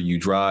game where you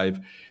drive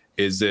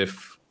is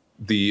if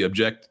the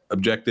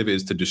objective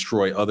is to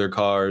destroy other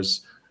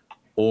cars,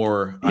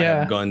 or I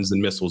have guns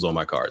and missiles on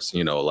my cars.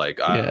 I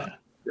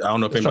don't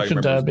know if anybody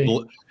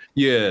remembers.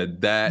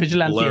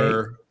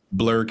 Vigilante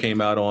Blur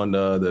came out on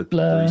the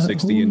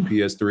 360 and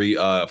PS3.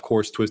 Of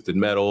course, Twisted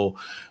Metal,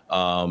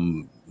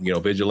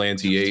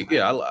 Vigilante 8.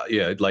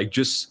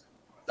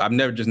 I've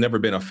never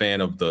been a fan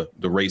of the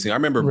racing. I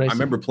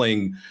remember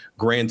playing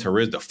Gran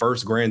Turismo, the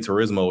first Gran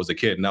Turismo as a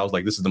kid, and I was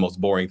like, this is the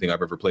most boring thing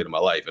I've ever played in my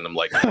life. And I'm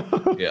like,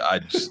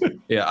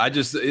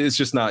 it's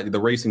just not, the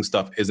racing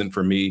stuff isn't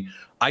for me.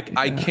 I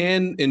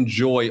can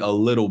enjoy a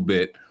little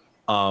bit,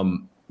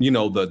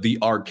 the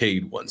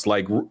arcade ones,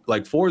 like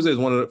Forza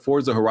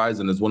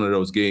Horizon is one of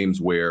those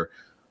games where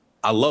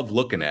I love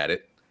looking at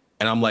it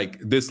and I'm like,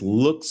 this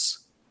looks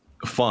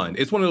fun.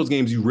 It's one of those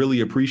games you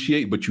really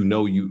appreciate, but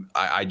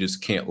I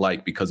just can't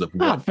like because of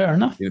what, fair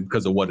enough.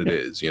 Because of what it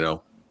is,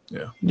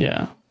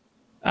 Yeah,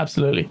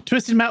 absolutely.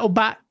 Twisted Metal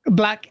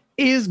Black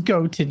is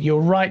goated.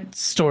 You're right,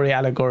 story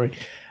allegory.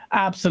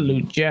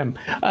 Absolute gem.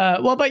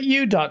 What about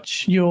you,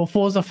 Dutch? You're a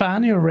Forza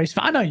fan? You're a race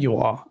fan? I know you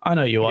are.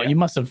 Yeah. You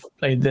must have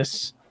played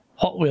this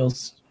Hot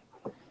Wheels.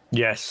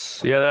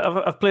 Yes,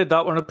 yeah, I've played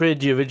that one. I played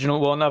the original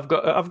one. I've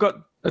got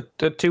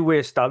a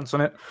two-way stance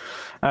on it.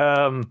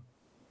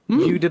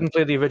 You didn't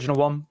play the original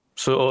one,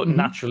 So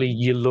naturally,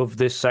 you love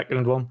this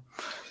second one.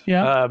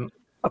 Yeah.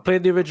 I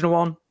played the original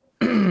one,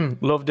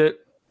 loved it.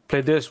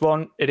 Played this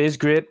one. It is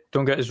great.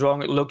 Don't get us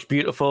wrong. It looks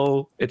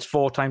beautiful. It's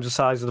 4 times the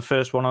size of the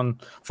first one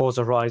on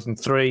Forza Horizon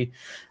 3.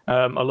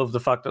 I love the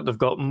fact that they've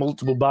got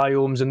multiple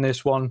biomes in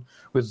this one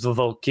with the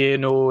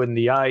volcano and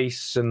the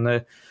ice and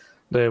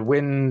the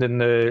wind and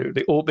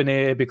the open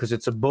air, because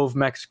it's above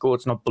Mexico.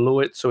 It's not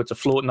below it. So it's a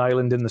floating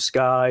island in the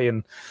sky.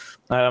 And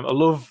I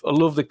love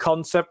the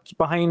concept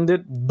behind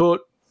it,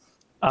 but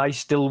I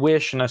still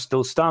wish, and I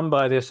still stand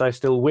by this, I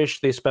still wish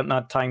they spent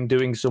that time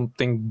doing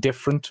something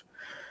different.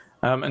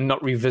 And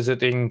not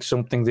revisiting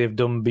something they've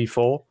done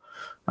before.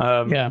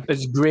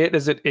 As great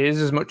as it is,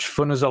 as much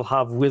fun as I'll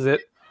have with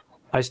it,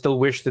 I still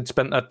wish they'd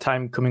spent that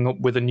time coming up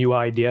with a new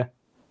idea,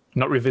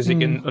 not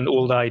revisiting an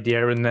old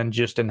idea and then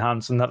just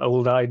enhancing that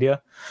old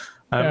idea.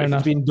 If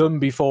it's been done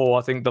before,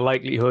 I think the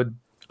likelihood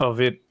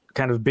of it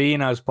kind of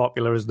being as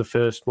popular as the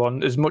first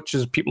one, as much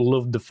as people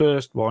loved the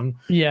first one,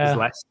 is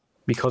less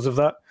because of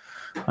that.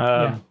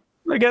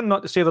 Again,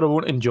 not to say that I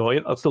won't enjoy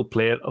it. I'll still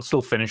play it. I'll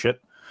still finish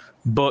it.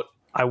 But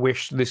I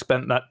wish they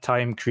spent that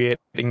time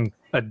creating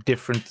a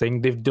different thing.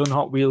 They've done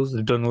Hot Wheels,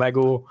 they've done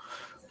Lego.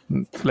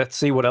 Let's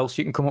see what else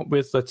you can come up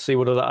with. Let's see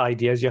what other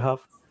ideas you have.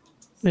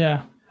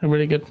 Yeah, a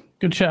really good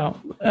shout.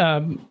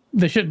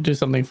 They should do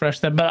something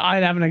fresh there, but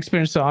I haven't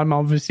experienced, so I'm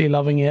obviously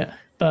loving it.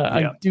 But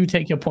I do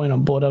take your point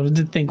on board. I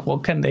did think,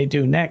 what can they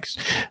do next?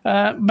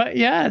 But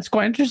yeah, it's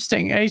quite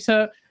interesting.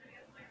 Asa,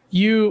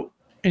 you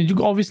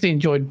obviously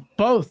enjoyed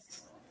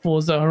both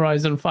Forza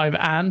Horizon 5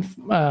 and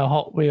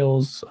Hot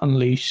Wheels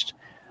Unleashed.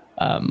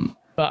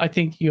 But I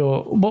think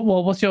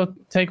what's your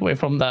takeaway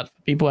from that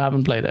for people who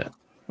haven't played it?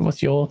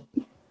 What's your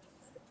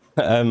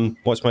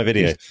watch my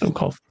video.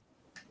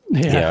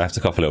 Yeah, I have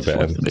to cough a little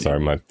bit. Sorry,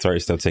 my throat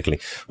is still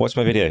tickly. Watch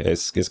my video.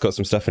 It's got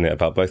some stuff in it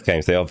about both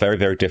games. They are very,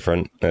 very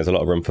different. There's a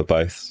lot of room for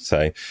both.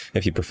 So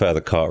if you prefer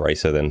the kart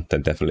racer, then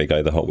definitely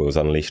go the Hot Wheels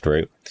Unleashed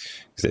route,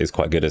 because it is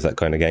quite good as that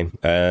kind of game.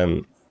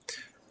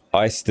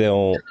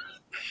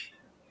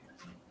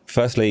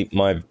 Firstly,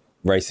 my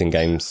racing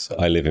games,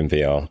 I live in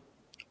VR.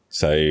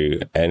 So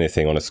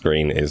anything on a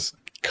screen is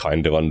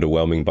kind of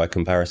underwhelming by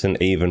comparison,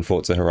 even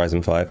Forza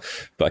Horizon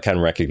 5. But I can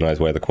recognize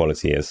where the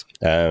quality is.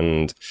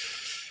 And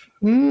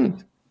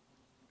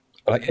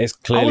it's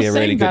clearly a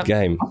really good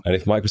game. And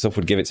if Microsoft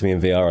would give it to me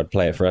in VR, I'd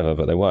play it forever,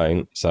 but they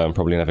won't. So I'm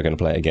probably never going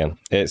to play it again.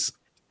 It's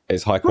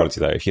high quality,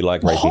 though. If you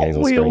like racing games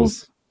on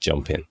screens,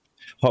 jump in.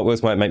 Hot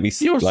Wheels might make me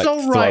throw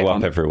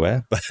up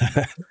everywhere.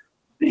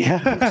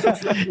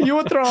 Yeah, you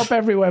would throw up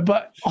everywhere,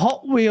 but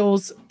Hot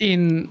Wheels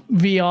in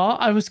VR,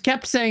 I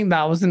kept saying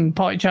that. I was in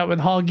party chat with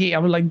Hagi. I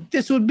was like,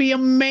 this would be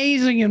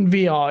amazing in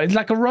VR. It's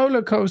like a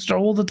roller coaster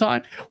all the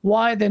time.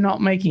 Why they're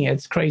not making it?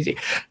 It's crazy.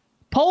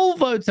 Poll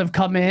votes have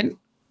come in.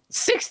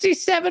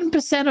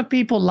 67% of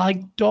people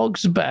like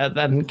dogs better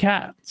than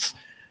cats.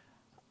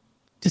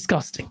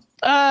 Disgusting.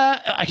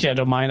 Actually, I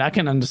don't mind. I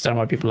can understand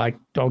why people like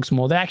dogs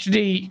more. They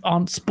actually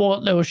aren't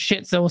sport little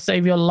shits that will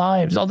save your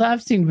lives. Although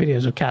I've seen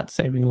videos of cats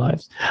saving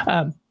lives.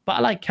 But I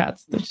like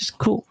cats. They're just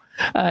cool.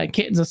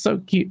 Kittens are so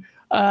cute.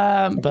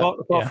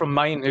 Apart from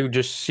mine, who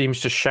just seems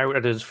to shout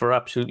at us for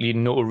absolutely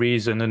no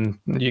reason, and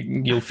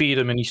you'll feed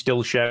him and he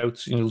still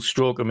shouts, and you'll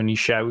stroke him and he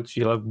shouts.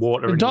 You'll have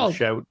water and he'll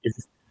shout.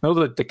 No,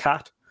 the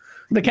cat.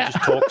 The cat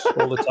just talks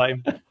all the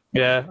time.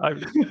 Yeah, I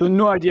have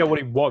no idea what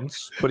he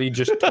wants, but he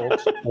just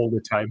talks all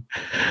the time.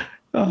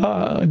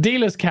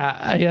 Dealer's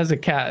cat. He has a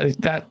cat.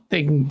 That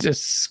thing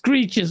just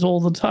screeches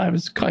all the time.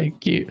 It's quite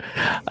cute.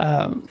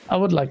 I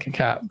would like a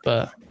cat,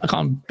 but I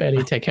can't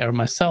barely take care of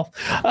myself.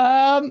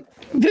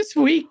 This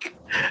week,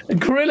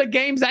 Guerrilla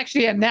Games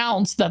actually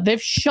announced that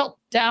they've shut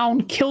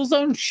down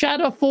Killzone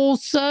Shadowfall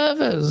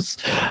servers.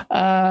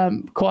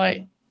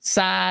 Quite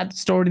sad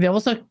story. They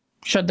also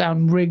shut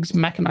down Riggs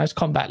Mechanized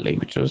Combat League,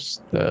 which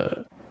was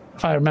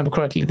if I remember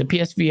correctly, the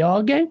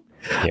PSVR game.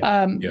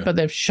 But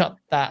they've shut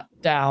that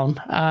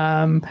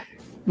down,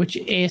 which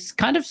is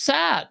kind of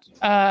sad,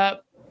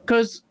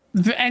 because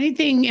if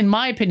anything, in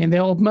my opinion, the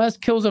old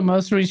Killzone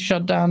Mercenaries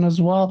shut down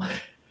as well.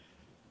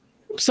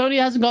 Sony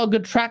hasn't got a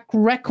good track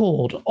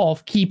record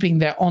of keeping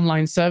their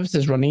online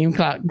services running. Even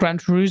like Gran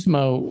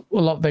Turismo, a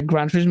lot of their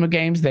Gran Turismo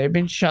games, they've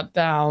been shut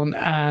down.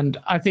 And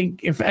I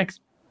think if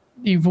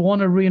you want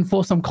to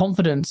reinforce some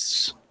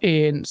confidence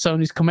in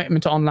Sony's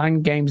commitment to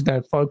online games,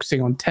 they're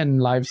focusing on 10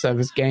 live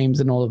service games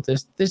and all of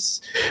this.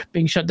 This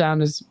being shut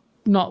down is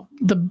not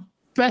the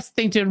best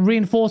thing to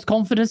reinforce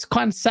confidence.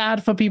 Kind of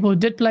sad for people who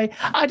did play.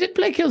 I did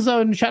play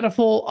Killzone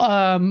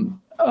Shadowfall,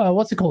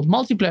 what's it called?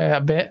 Multiplayer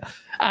a bit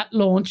at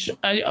launch.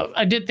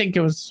 I did think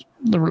it was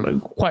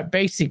quite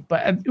basic,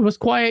 but it was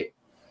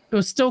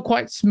still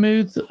quite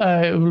smooth.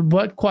 It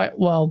worked quite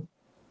well.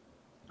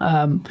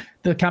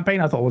 The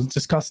campaign I thought was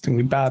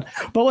disgustingly bad.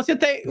 But what's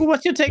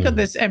your take on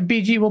this,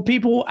 MBG? Will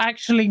people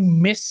actually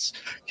miss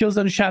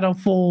Killzone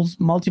Shadowfall's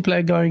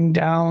multiplayer going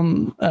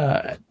down?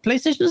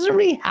 PlayStation doesn't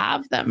really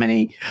have that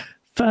many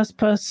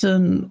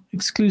first-person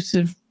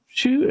exclusive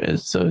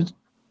shooters, so it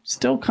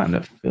still kind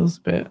of feels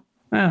a bit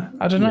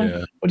I don't know.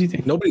 Yeah. What do you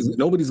think?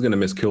 Nobody's gonna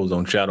miss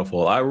Killzone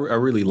Shadowfall. I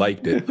really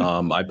liked it.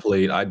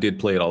 I did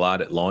play it a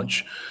lot at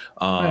launch,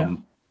 but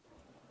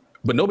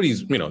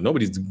nobody's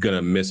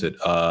gonna miss it.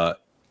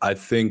 I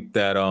think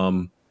that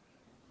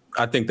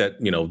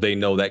they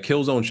know that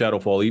Killzone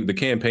Shadowfall, the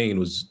campaign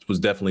was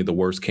definitely the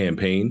worst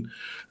campaign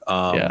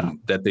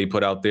that they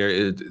put out there.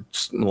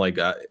 It's like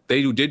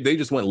they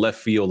just went left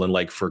field and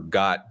like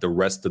forgot the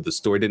rest of the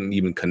story. Didn't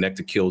even connect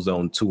to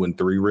Killzone 2 and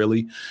 3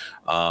 really.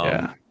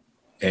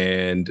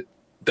 And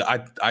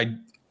I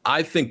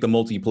think the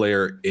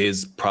multiplayer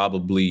is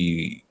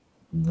probably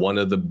one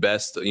of the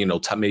best,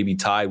 maybe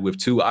tied with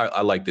 2.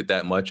 I liked it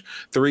that much.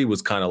 3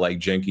 was kind of like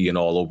janky and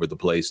all over the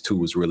place. 2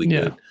 was really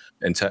good.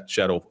 And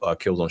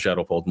Killzone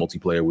Shadowfall's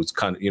multiplayer was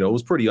kind of, it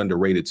was pretty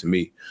underrated to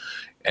me.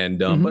 And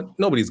but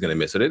nobody's gonna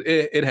miss it.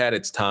 It had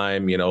its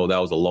time. That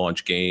was a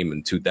launch game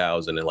in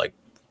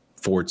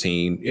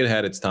 2014. It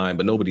had its time,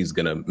 but nobody's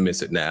gonna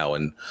miss it now.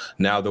 And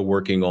now they're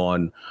working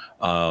on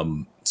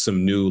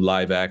some new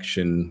live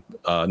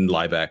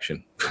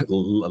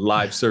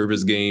live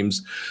service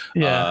games.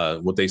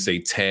 What they say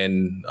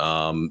 10,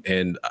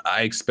 and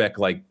I expect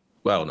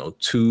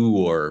 2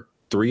 or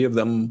 3 of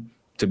them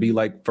to be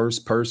like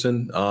first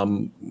person,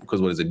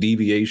 because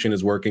Deviation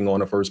is working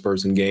on a first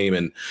person game,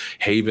 and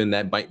Haven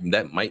that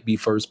might be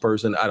first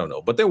person. I don't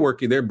know, but they're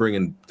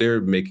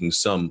making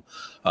some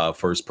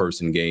first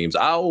person games.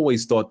 I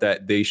always thought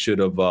that they should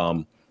have.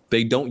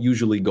 They don't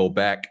usually go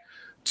back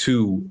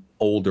to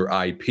older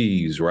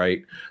IPs,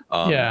 right?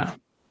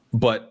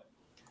 But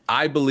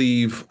I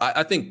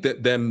think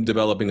that them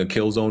developing a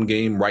Killzone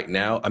game right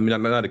now,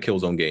 not a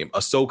Killzone game, a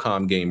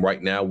SOCOM game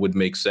right now would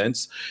make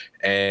sense.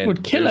 And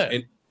would kill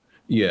it.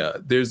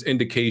 There's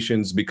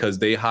indications because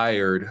they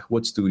hired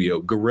what studio?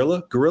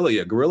 Guerrilla.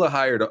 Guerrilla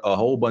hired a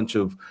whole bunch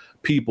of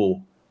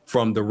people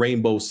from the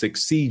Rainbow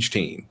Six Siege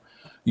team.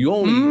 You're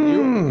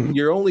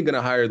only going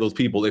to hire those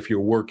people if you're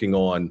working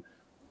on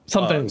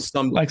something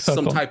some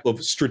type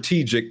of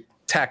strategic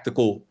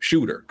tactical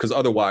shooter, because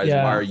otherwise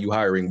why are you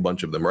hiring a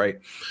bunch of them, right?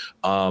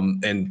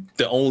 And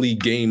the only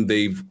game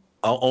they've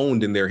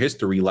owned in their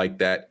history like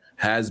that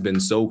has been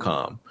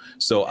SOCOM.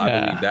 So I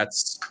believe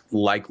that's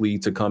likely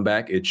to come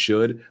back. It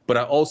should, but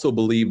I also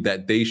believe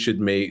that they should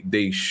make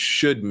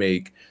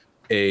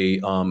a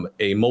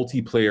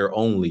multiplayer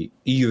only,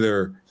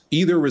 either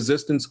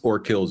Resistance or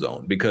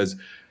Killzone, because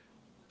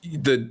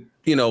the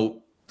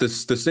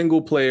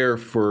single player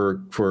for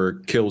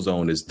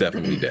Killzone is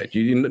definitely dead.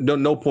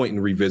 No point in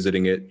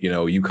revisiting it.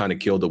 You kind of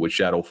killed it with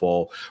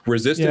Shadowfall.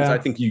 Resistance, I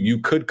think you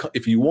could,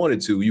 if you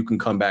wanted to, you can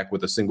come back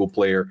with a single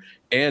player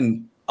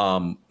and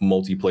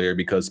multiplayer,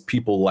 because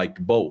people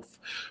liked both.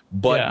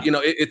 But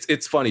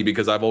it's funny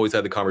because I've always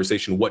had the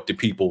conversation: what do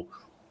people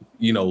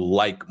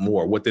like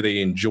more? What do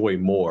they enjoy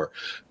more?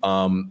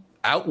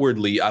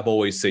 Outwardly, I've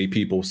always say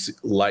people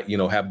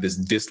have this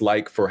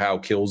dislike for how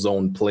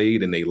Killzone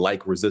played, and they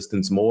like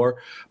Resistance more.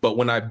 But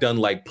when I've done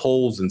like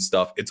polls and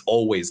stuff, it's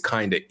always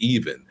kind of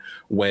even.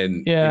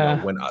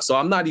 So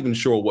I'm not even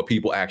sure what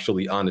people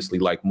actually honestly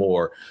like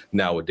more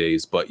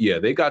nowadays. But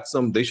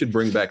they should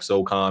bring back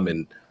SOCOM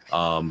and.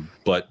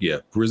 But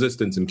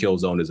Resistance and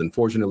Killzone is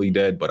unfortunately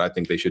dead, but I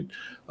think they should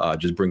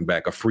just bring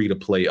back a free to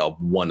play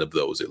of one of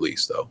those at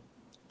least, though.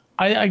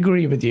 I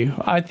agree with you.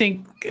 I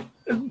think.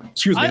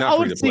 Excuse me, not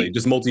free to play,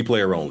 just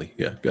multiplayer only.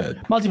 Yeah, go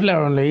ahead.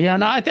 Multiplayer only. Yeah,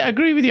 no, I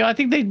agree with you. I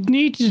think they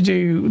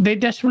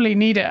desperately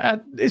need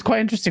it. It's quite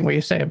interesting what you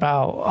say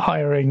about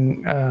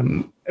hiring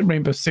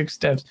Rainbow Six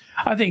devs.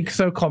 I think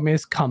SOCOM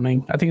is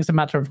coming. I think it's a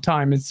matter of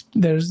time.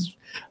 There's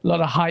a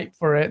lot of hype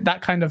for it.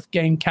 That kind of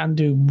game can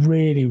do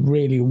really,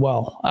 really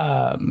well.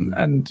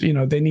 And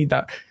they need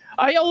that.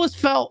 I always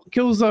felt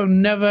Killzone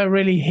never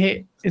really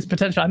hit its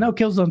potential. I know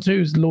Killzone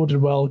 2 is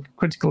lauded well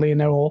critically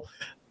and all,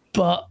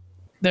 but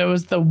there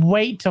was the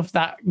weight of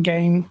that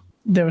game.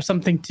 There was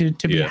something to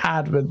be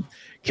had with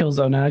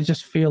Killzone, and I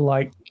just feel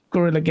like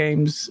Guerrilla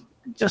Games,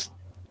 just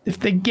if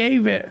they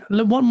gave it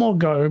one more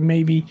go,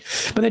 maybe.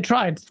 But they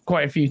tried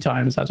quite a few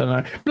times. I don't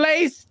know.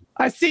 Blaze,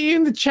 I see you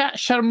in the chat.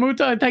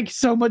 Sharmuta, thank you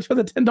so much for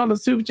the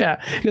 $10 super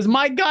chat. Because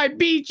my guy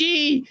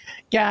BG,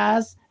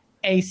 Gaz,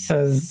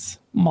 Aces,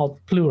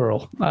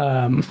 plural.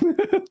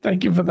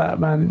 Thank you for that,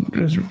 man.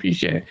 Just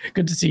appreciate it.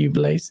 Good to see you,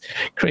 Blaze.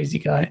 Crazy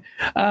guy.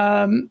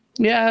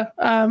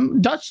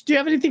 Dutch, do you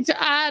have anything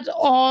to add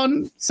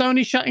on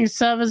Sony shutting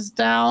servers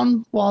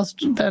down?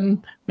 Whilst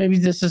then, maybe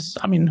this is.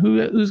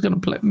 Who's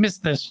going to miss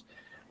this?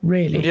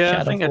 Really? Yeah,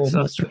 I think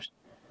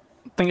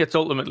it's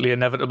ultimately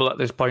inevitable at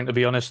this point, to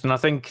be honest. And I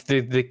think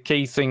the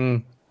key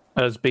thing,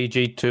 as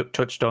BG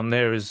touched on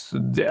there, is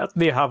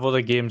they have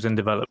other games in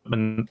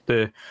development.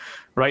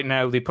 Right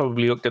now, they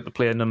probably looked at the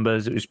player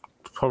numbers. It was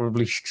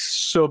probably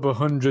sub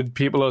 100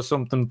 people or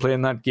something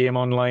playing that game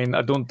online.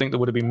 I don't think there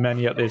would have been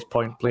many at this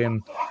point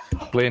playing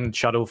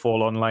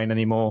Shadowfall online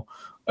anymore,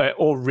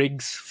 or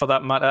Rigs for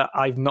that matter.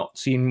 I've not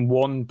seen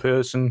one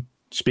person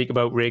speak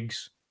about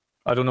Rigs.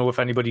 I don't know if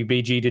anybody,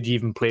 BG, did you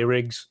even play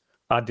Rigs?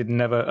 I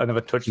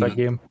never touched that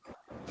game.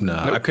 No,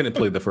 I couldn't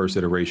play the first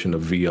iteration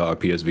of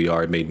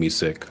PSVR. It made me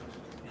sick.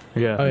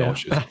 Yeah. Oh, yeah.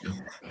 nauseous.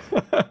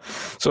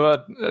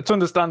 So it's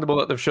understandable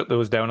that they've shut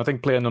those down. I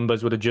think player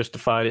numbers would have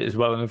justified it as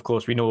well. And of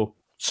course, we know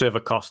server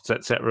costs,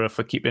 etc.,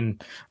 for keeping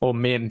or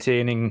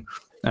maintaining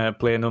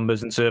player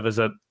numbers and servers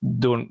that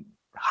don't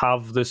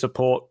have the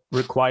support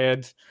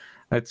required.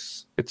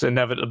 It's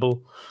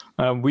inevitable.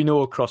 We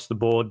know across the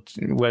board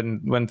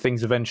when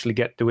things eventually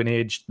get to an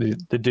age,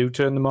 they do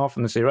turn them off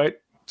and they say, right,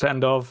 it's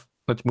end of,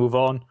 let's move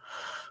on.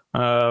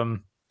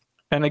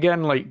 And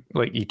again, like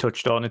you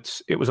touched on,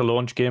 it was a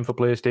launch game for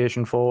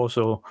PlayStation 4,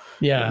 so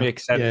it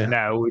makes sense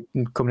now,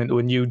 coming into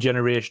a new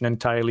generation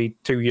entirely,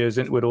 2 years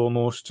into it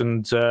almost,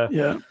 and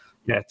it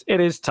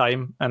is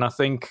time. And I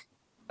think,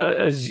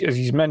 as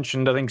he's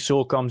mentioned, I think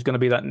SOCOM's going to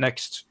be that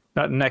next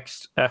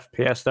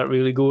FPS that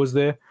really goes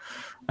there.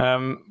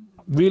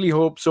 Really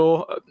hope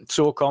so.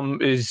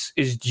 SOCOM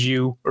is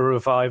due a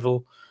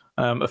revival,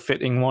 a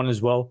fitting one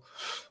as well.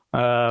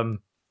 I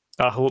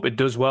hope it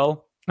does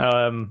well.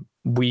 I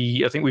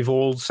think we've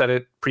all said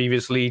it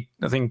previously.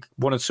 I think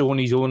one of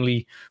Sony's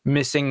only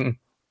missing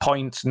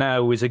points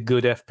now is a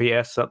good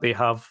FPS that they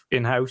have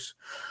in-house.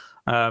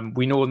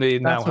 We know they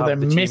now have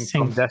the team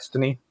from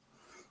Destiny.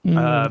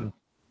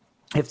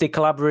 If they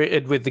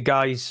collaborated with the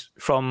guys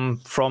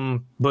from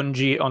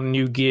Bungie on a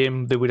new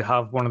game, they would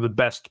have one of the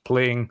best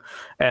playing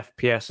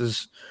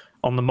FPSs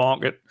on the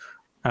market.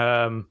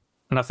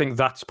 And I think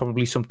that's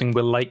probably something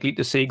we're likely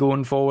to see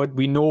going forward.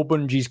 We know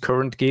Bungie's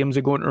current games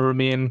are going to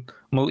remain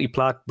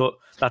multi-plat, but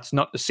that's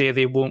not to say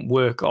they won't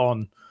work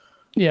on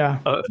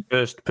a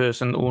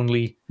first-person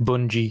only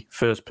Bungie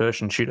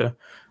first-person shooter.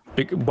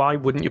 Why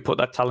wouldn't you put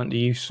that talent to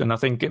use? And I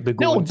think they're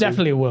going to.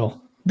 Definitely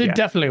will. They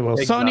definitely will.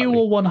 Exactly. Sony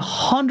will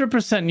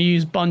 100%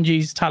 use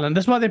Bungie's talent.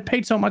 That's why they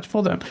paid so much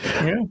for them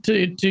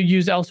to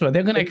use elsewhere.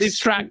 They're going to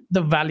extract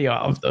the value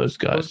out of those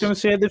guys. I was going to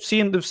say they've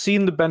seen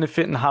the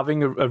benefit in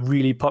having a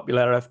really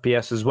popular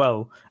FPS as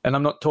well. And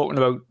I'm not talking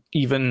about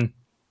even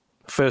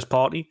first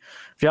party.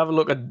 If you have a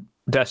look at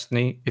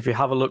Destiny, if you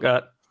have a look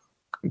at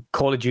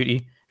Call of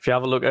Duty, if you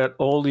have a look at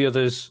all the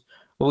other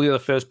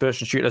first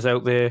person shooters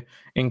out there,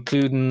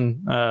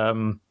 including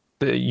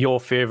your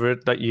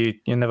favorite that you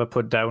never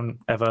put down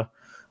ever.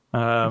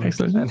 Yes,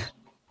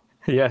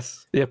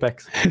 the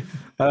Apex.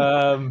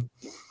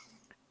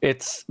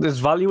 There's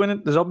value in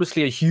it. There's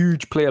obviously a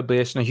huge player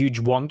base and a huge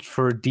want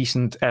for a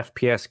decent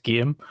FPS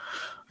game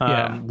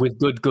with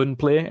good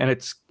gunplay, and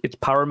it's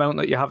paramount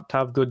that you have to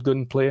have good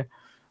gunplay.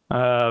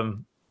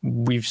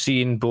 We've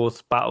seen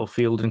both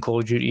Battlefield and Call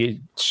of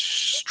Duty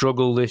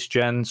struggle this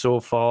gen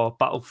so far.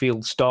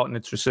 Battlefield starting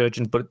its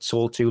resurgence, but it's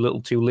all too little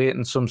too late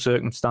in some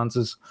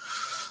circumstances.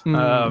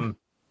 And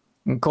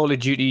Call of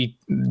Duty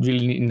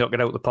really need to knock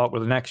it out of the park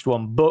with the next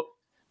one. But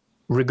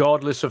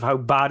regardless of how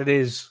bad it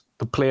is,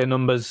 the player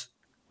numbers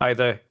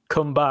either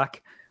come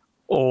back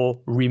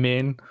or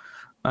remain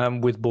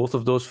with both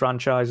of those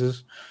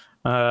franchises.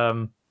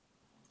 So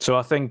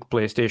I think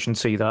PlayStation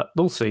see that.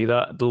 They'll see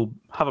that. They'll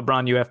have a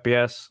brand new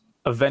FPS,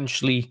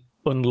 eventually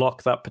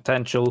unlock that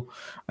potential,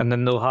 and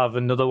then they'll have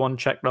another one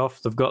checked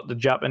off. They've got the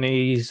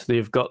Japanese,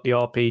 they've got the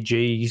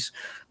RPGs,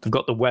 they've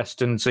got the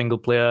Western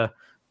single-player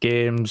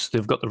games,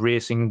 they've got the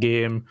racing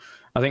game.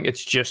 I think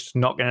it's just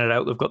knocking it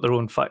out. They've got their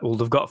own fight. Well,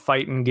 they've got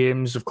fighting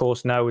games, of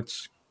course. Now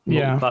it's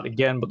that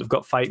again, but they've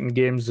got fighting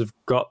games. They've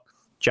got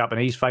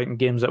Japanese fighting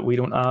games that we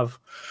don't have.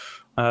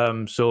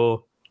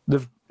 So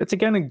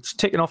it's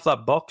ticking off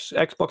that box.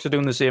 Xbox are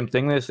doing the same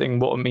thing. They're saying,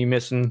 "What are we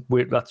missing?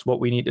 That's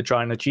what we need to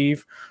try and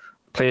achieve."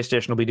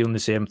 PlayStation will be doing the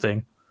same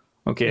thing.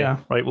 Okay,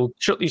 right. We'll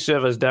shut these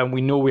servers down.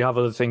 We know we have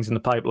other things in the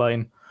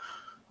pipeline,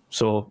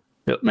 so.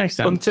 Makes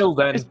sense. Until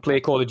then,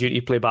 play Call of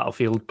Duty, play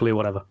Battlefield, play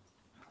whatever.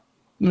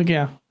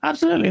 Yeah,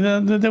 absolutely.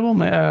 They will.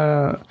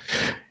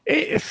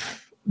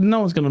 No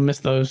one's going to miss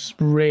those,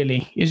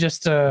 really. It's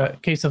just a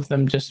case of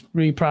them just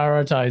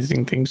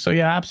reprioritizing things. So,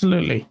 yeah,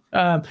 absolutely.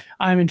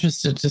 I'm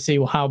interested to see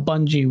how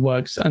Bungie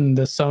works and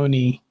the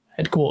Sony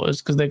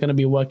headquarters, because they're going to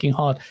be working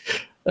hard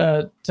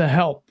to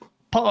help.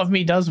 Part of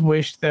me does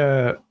wish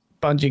the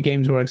Bungie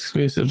games were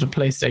exclusive to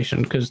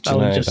PlayStation, because that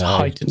would just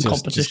heighten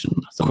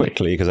competition. Just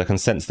quickly, because I can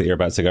sense that you're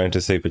about to go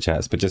into Super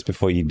Chats, but just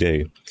before you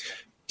do,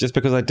 just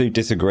because I do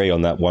disagree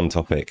on that one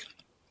topic,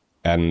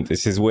 and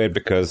this is weird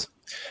because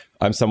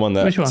I'm someone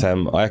that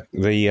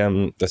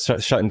the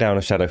shutting down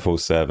of Shadowfall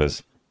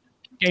servers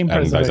game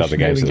and preservation. those other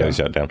games that they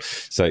shut down.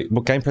 So,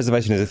 game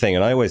preservation is a thing,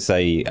 and I always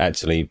say,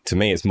 actually, to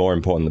me, it's more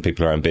important that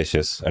people are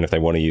ambitious, and if they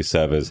want to use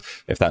servers,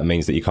 if that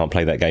means that you can't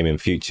play that game in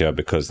future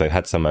because they've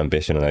had some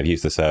ambition and they've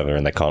used the server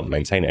and they can't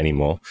maintain it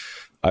anymore,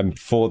 I'm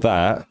for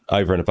that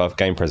over and above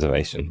game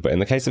preservation. But in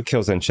the case of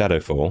Killzone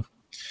Shadowfall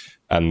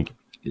and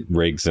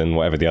Rigs and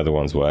whatever the other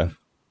ones were,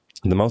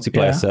 the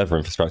multiplayer server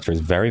infrastructure is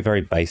very,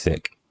 very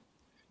basic,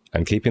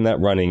 and keeping that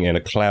running in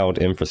a cloud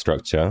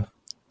infrastructure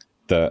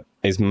that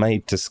is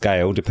made to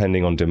scale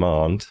depending on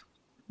demand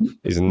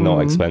is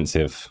not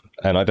expensive.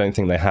 And I don't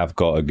think they have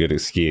got a good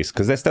excuse,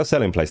 because they're still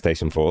selling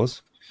PlayStation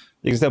 4s.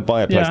 You can still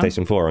buy a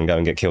PlayStation 4 and go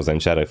and get Killzone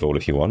Shadowfall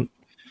if you want.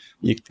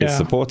 It's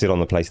supported on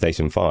the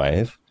PlayStation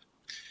 5.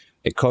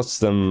 It costs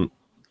them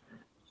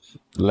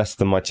less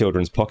than my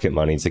children's pocket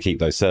money to keep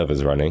those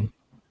servers running.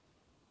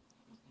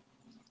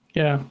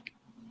 Yeah.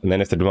 And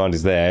then if the demand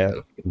is there,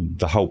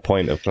 the whole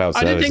point of cloud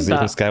services is you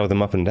can scale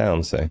them up and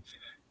down. So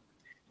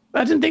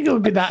I didn't think it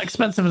would be that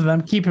expensive for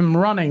them to keep him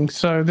running.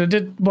 So they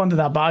did wonder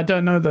that, but I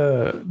don't know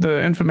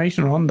the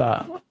information on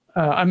that.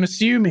 I'm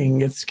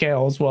assuming it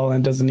scales well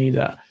and doesn't need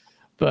that.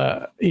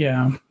 But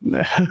yeah,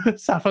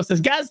 Sappho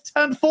says, Gaz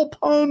turned full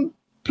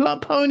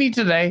pony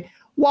today.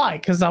 Why?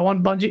 Because I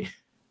want Bungie.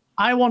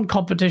 I want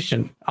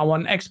competition. I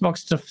want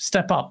Xbox to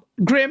step up.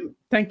 Grim,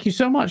 thank you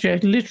so much. I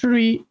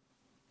literally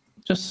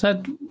just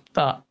said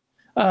that.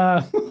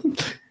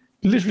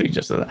 Literally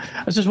just said that.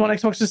 I just want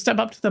Xbox to step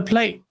up to the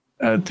plate.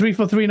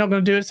 343 not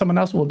going to do it. Someone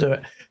else will do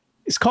it.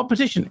 It's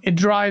competition. It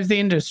drives the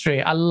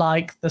industry. I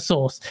like the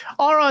source.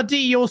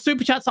 RRD, your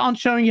super chats aren't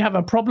showing you have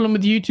a problem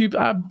with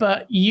YouTube,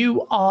 but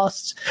you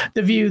asked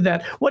the view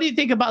that, what do you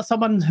think about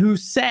someone who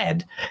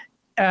said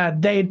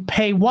they'd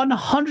pay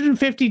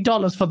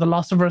 $150 for The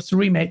Last of Us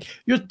remake?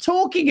 You're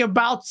talking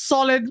about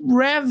Solid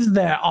Rev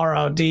there,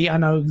 RRD. I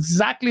know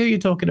exactly who you're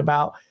talking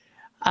about.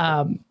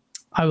 I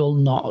will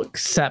not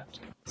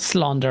accept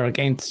slander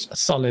against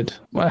Solid,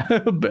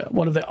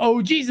 one of the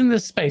OGs in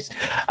this space.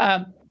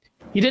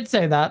 He did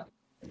say that,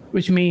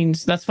 which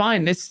means that's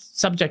fine. It's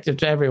subjective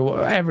to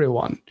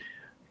everyone.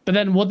 But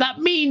then what that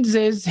means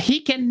is he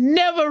can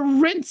never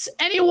rinse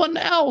anyone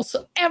else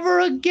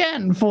ever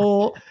again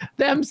for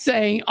them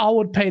saying, I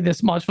would pay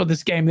this much for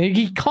this game.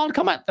 He can't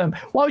come at them.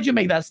 Why would you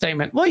make that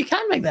statement? Well, you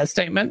can make that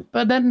statement,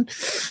 but then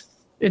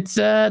it's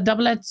a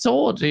double-edged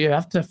sword. You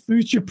have to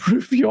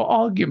future-proof your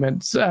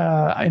arguments,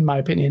 in my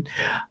opinion.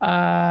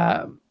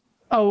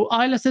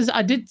 Isla says,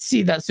 I did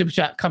see that super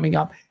chat coming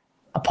up.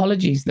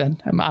 Apologies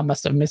then. I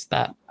must have missed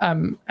that.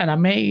 And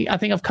I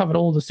think I've covered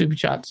all the super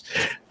chats.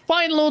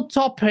 Final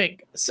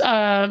topic,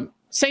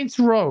 Saints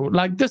Row.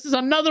 Like, this is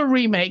another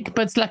remake,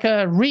 but it's like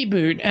a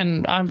reboot,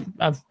 and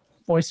I've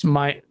voiced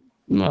my,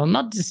 well,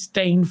 not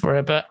disdain for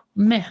it, but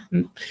meh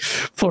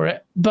for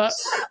it. But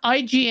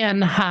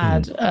IGN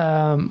had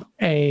I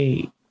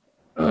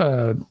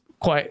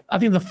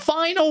think the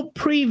final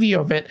preview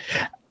of it,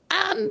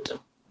 and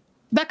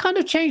that kind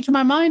of changed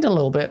my mind a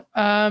little bit.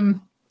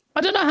 I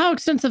don't know how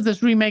extensive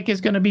this remake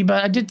is going to be,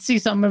 but I did see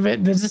some of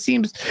it. This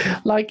seems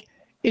like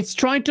it's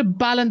trying to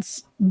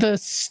balance the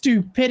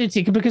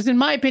stupidity, because in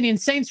my opinion,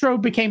 Saints Row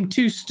became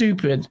too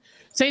stupid.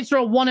 Saints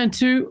Row 1 and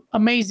 2,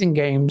 amazing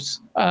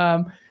games.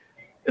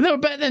 They were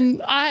better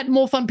than, I had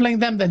more fun playing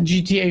them than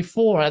GTA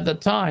 4 at the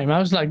time. I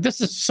was like,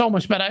 this is so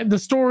much better. The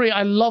story,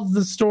 I love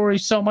the story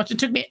so much. It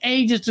took me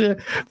ages to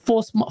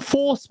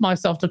force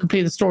myself to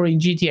complete the story in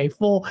GTA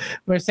 4,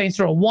 where Saints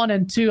Row 1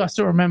 and 2, I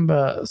still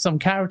remember some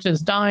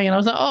characters dying, and I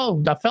was like,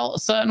 oh, I felt a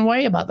certain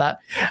way about that.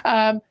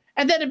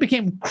 And then it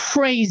became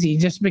crazy.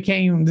 This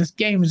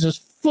game was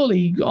just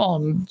fully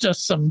on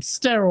just some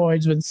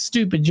steroids with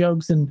stupid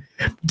jokes and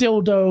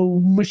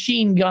dildo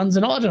machine guns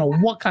and I don't know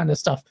what kind of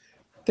stuff.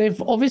 They've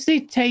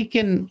obviously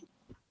taken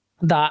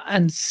that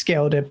and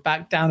scaled it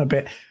back down a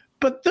bit.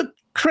 But the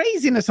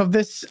craziness of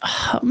this,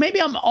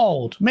 maybe I'm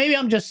old, maybe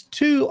I'm just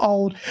too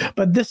old,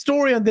 but the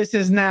story of this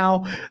is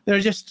now,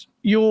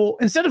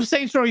 instead of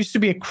Saints Row used to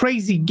be a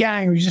crazy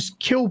gang where you just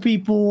kill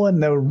people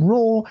and they were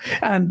raw.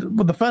 And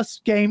with the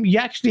first game, you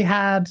actually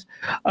had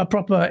a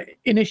proper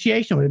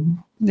initiation where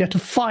you had to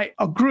fight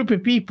a group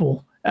of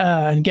people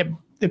and get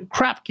the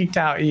crap kicked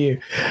out of you.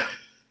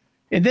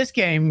 In this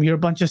game, you're a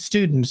bunch of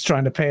students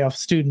trying to pay off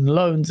student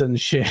loans and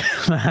shit.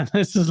 Man,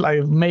 this is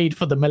like made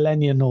for the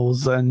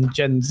millennials and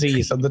Gen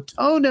Z. So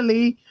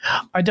tonally,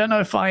 I don't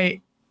know if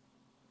I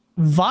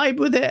vibe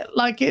with it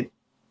like it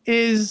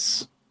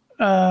is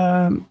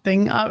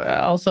thing.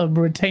 I also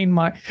maintain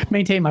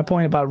my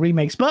point about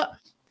remakes, but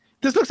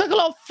this looks like a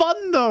lot of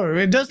fun though.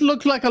 It does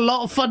look like a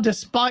lot of fun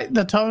despite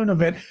the tone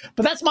of it.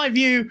 But that's my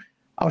view.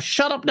 I'll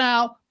shut up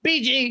now.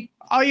 BG,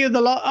 are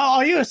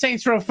you a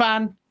Saints Row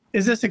fan?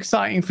 Is this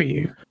exciting for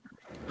you?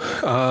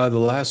 The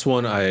last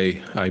one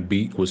I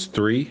beat was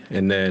 3,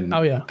 and then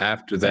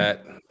after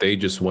that they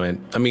just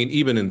went. I mean,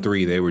 even in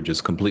 3, they were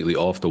just completely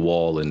off the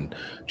wall and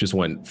just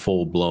went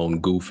full blown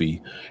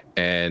goofy.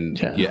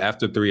 And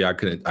after 3, I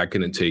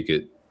couldn't take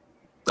it.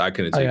 I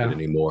couldn't take it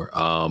anymore.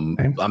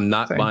 I'm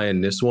not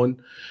buying this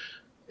one.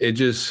 It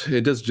just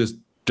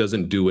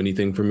doesn't do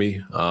anything for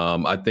me.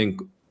 I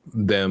think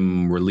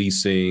them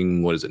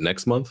releasing, what is it,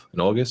 next month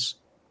in August?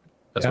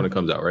 That's when it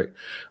comes out, right?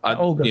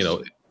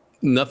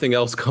 Nothing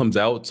else comes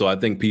out. So I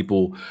think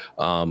people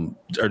are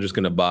just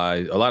going to buy,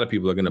 a lot of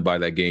people are going to buy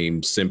that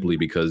game simply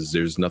because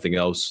there's nothing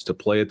else to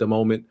play at the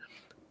moment.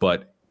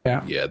 But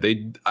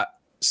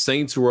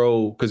Saints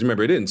Row, because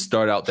remember, it didn't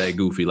start out that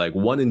goofy. Like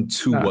 1 and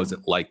 2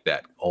 wasn't like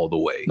that all the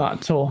way. Not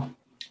at all.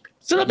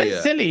 It's a little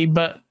bit silly,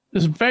 but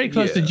it's very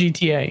close to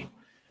GTA.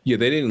 Yeah,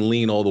 they didn't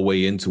lean all the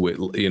way into it,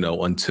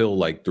 until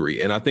like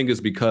 3. And I think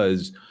it's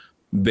because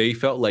they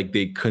felt like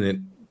they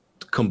couldn't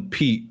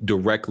compete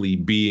directly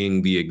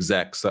being the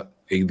exact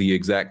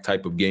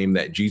type of game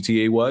that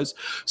GTA was.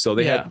 So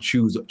they had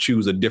to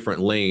choose a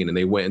different lane, and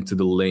they went into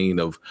the lane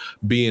of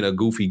being a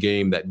goofy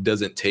game that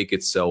doesn't take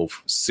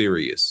itself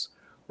serious.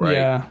 Right.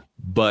 Yeah.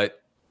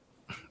 But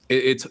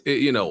it's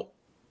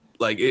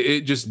like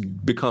it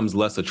just becomes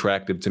less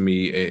attractive to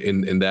me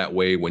in that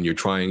way when you're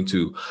trying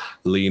to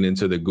lean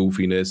into the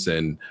goofiness,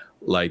 and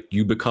like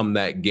you become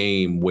that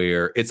game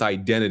where its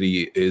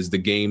identity is the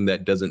game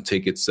that doesn't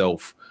take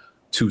itself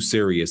too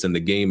serious, and the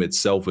game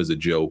itself is a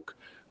joke.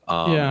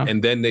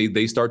 And then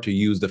they start to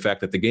use the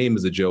fact that the game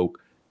is a joke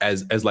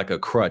as like a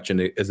crutch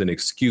and as an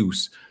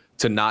excuse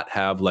to not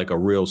have like a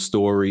real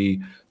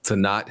story, to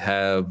not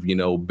have, you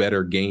know,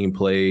 better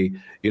gameplay,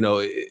 you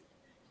know,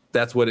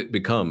 that's what it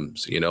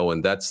becomes, you know,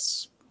 and I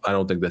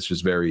don't think that's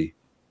just very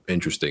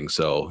interesting.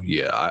 So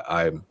yeah,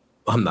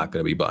 I'm not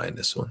going to be buying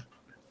this one.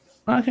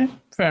 Okay,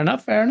 fair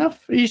enough.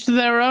 Each to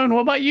their own.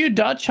 What about you,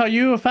 Dutch? Are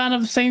you a fan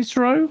of Saints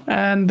Row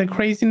and the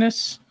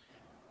craziness?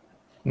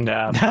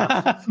 Nah.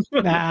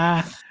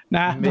 Nah.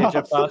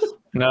 Major pass.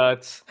 No,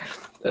 it's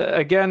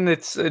again,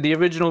 it's the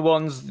original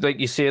ones. Like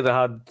you say, they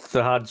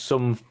had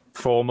some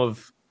form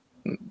of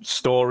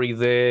story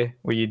there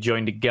where you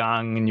joined a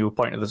gang and you were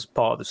pointed as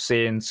part of the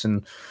Saints,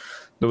 and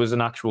there was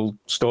an actual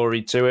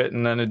story to it.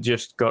 And then it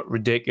just got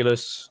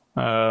ridiculous,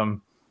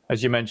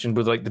 as you mentioned,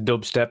 with like the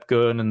dubstep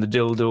gun and the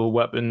dildo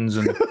weapons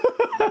and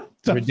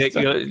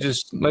ridiculous.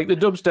 Just like the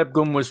dubstep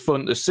gun was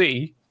fun to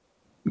see.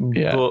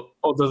 Yeah. But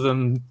other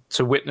than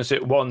to witness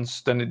it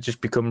once, then it just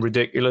become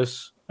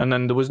ridiculous, and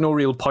then there was no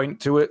real point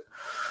to it.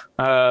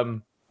 There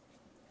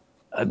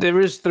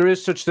is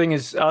such thing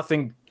as, I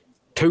think,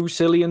 too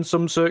silly in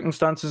some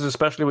circumstances,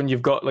 especially when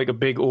you've got like a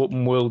big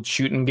open world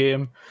shooting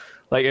game.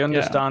 Like I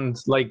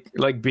understand, like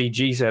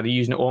BG said, they're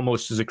using it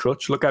almost as a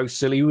crutch. Look how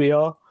silly we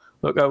are.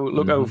 Look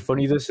how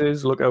funny this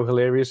is. Look how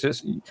hilarious it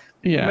is.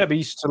 Yeah,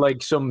 maybe to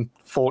like some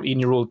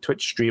 14-year-old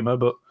Twitch streamer,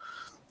 but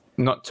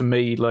not to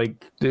me.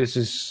 Like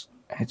it's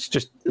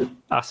just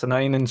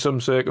asinine in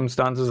some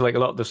circumstances. Like a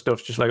lot of the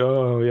stuff's just like,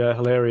 oh yeah,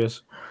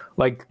 hilarious.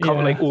 Like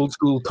like old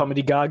school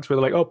comedy gags where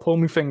they're like, oh, pull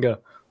me finger.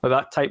 Like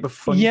that type of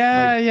fun.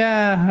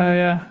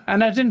 Yeah.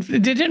 And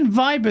it didn't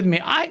vibe with me.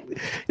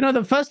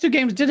 The first two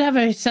games did have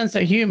a sense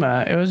of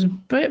humor. It was a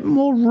bit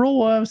more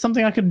raw,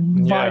 something I could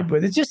vibe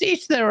with. It's just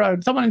each their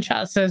own. Someone in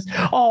chat says,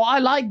 oh, I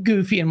like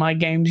Goofy in my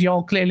games.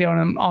 You're clearly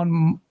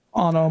on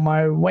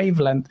my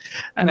wavelength,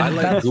 and I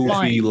like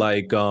Goofy fine.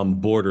 Like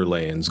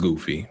Borderlands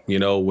Goofy, you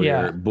know,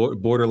 where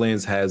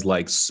Borderlands has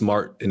like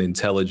smart and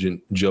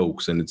intelligent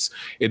jokes, and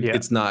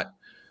it's not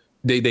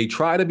they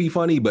try to be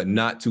funny but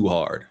not too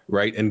hard,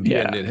 right? And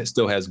it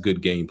still has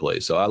good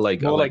gameplay. So I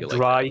like more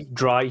like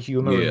dry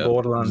humor in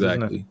Borderlands,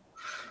 exactly.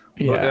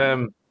 Isn't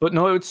it? But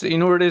no, it's, you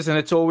know what it is, and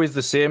it's always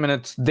the same, and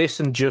it's this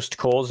and Just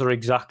Cause are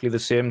exactly the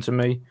same to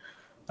me.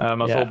 I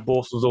thought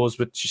both of those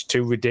were just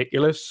too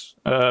ridiculous,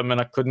 and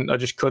I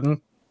just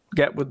couldn't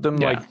get with them.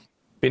 Like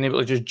being able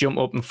to just jump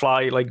up and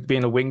fly, like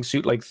being a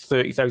wingsuit, like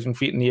 30,000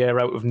 feet in the air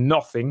out of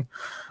nothing,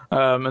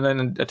 and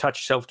then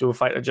attach yourself to a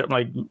fighter jet.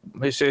 Like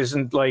this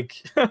isn't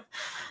like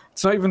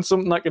it's not even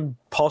something I could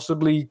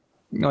possibly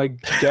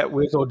like get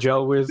with or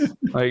gel with.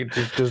 Like it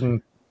just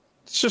doesn't.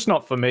 It's just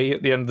not for me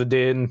at the end of the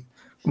day. And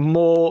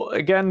more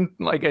again,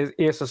 like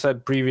Asa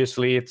said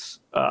previously, it's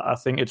I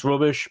think it's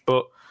rubbish,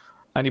 but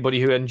anybody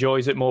who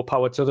enjoys it, more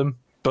power to them.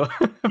 But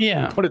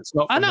but it's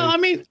not. I know. I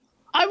mean,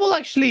 I will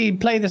actually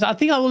play this. I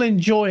think I will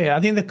enjoy it. I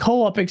think the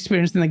co-op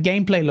experience and the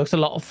gameplay looks a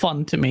lot of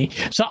fun to me,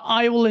 so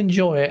I will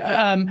enjoy it.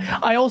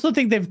 I also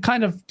think they've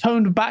kind of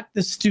toned back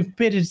the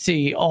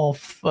stupidity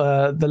of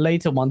the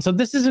later one, so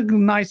this is a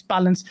nice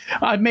balance.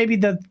 Maybe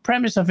the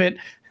premise of it.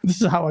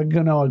 This is how I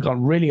know I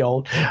got really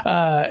old.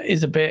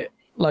 Is a bit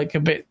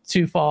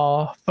too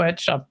far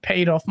fetched. I've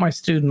paid off my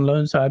student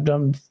loan, so I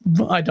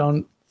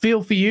don't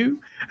feel for you,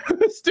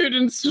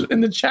 students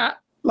in the chat.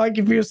 Like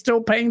if you're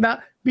still paying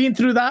that, being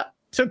through that,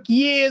 took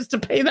years to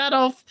pay that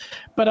off,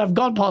 but I've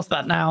gone past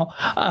that now.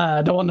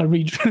 I don't want to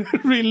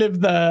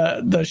relive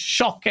the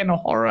shock and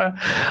horror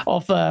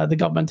of the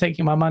government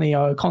taking my money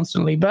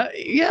constantly. But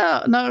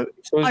so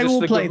I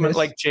will play this.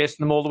 Like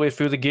chasing them all the way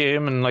through the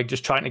game and like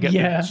just trying to get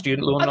the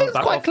student loan. I think it's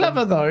quite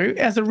clever though,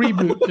 as a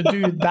reboot to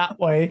do it that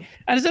way,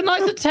 and it's a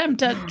nice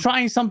attempt at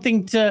trying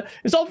something to.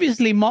 It's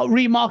obviously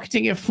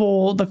remarketing it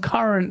for the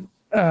current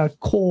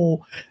core,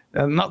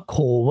 not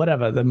core,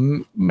 whatever,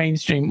 the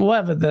mainstream,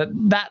 whatever,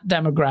 that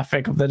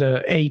demographic of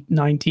the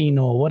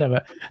 8-19 or whatever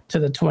to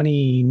the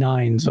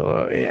 29s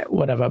or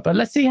whatever. But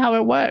let's see how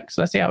it works.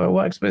 But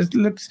it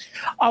looks,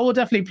 I will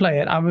definitely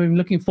play it. I'm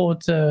looking forward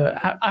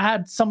to. I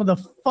had some of the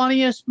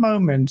funniest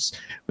moments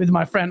with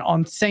my friend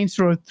on Saints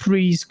Row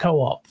 3's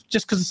co-op,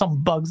 just because of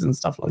some bugs and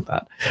stuff like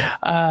that.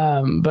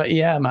 But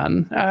yeah,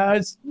 man,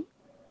 it's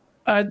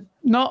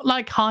not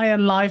like High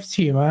on Life's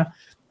humor.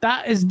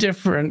 That is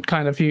different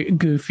kind of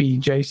Goofy,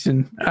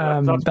 Jason.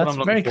 That's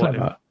very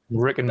clever.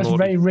 That's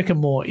very Rick and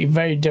Morty,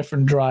 very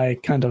different, dry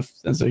kind of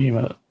sense of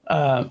humor.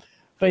 But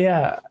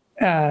yeah,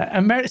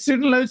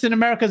 student loans in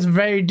America is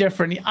very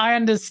different. I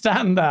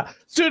understand that.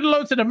 Student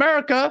loans in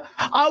America,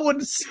 I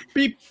would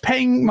be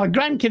paying, my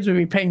grandkids would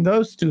be paying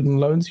those student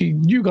loans.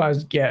 You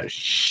guys get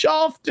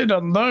shafted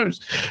on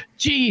those.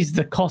 Jeez,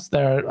 the cost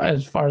there,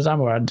 as far as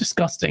I'm aware, are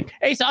disgusting.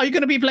 Asa, are you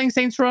going to be playing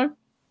Saints Row?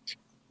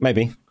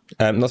 Maybe.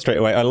 Not straight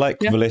away. I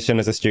liked Volition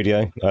as a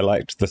studio. I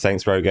liked the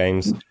Saints Row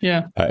games.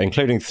 Yeah.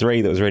 Including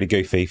 3 that was really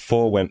goofy.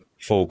 4 went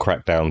full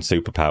Crackdown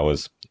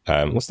superpowers.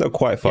 Was still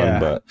quite fun,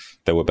 but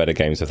there were better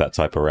games of that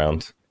type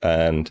around.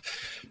 And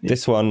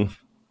this one,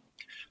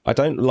 I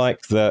don't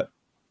like that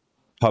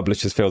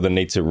publishers feel the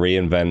need to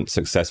reinvent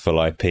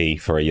successful IP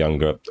for a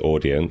younger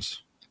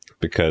audience,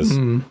 because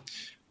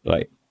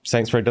like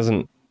Saints Row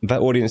that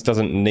audience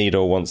doesn't need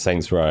or want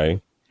Saints Row,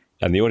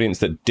 and the audience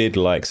that did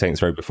like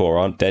Saints Row before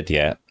aren't dead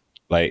yet.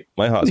 Like,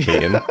 my heart's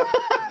beating.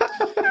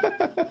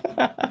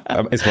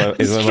 Is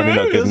my money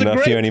not good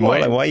enough for you anymore?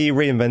 Like, why are you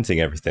reinventing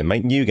everything?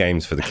 Make new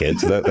games for the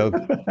kids. They'll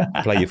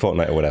play your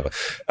Fortnite or whatever.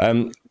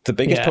 The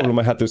biggest problem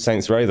I had with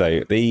Saints Row,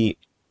 though, the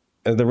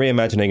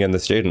reimagining and the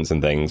students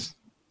and things,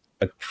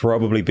 I'd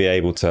probably be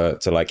able to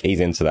like ease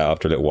into that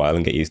after a little while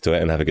and get used to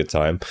it and have a good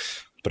time.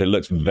 But it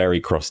looks very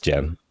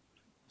cross-gen.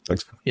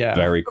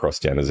 Very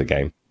cross-gen as a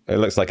game. It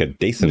looks like a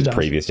decent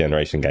previous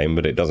generation game,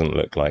 but it doesn't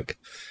look like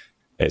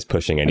it's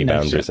pushing any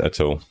boundaries at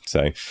all.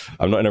 So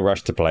I'm not in a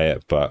rush to play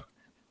it, but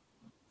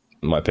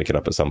might pick it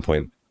up at some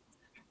point.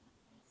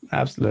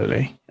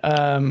 Absolutely.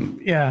 No,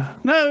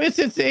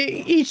 it's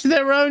each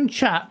their own,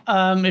 chat.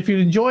 If you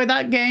enjoy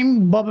that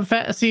game, Boba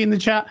Fett, I see in the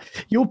chat,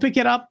 you'll pick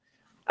it up.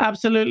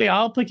 Absolutely,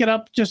 I'll pick it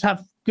up. Just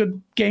have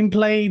good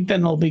gameplay, then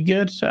it'll be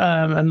good.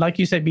 And like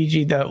you said,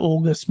 BG, the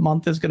August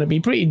month is going to be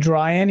pretty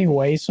dry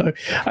anyway, so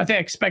I think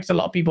I expect a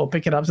lot of people to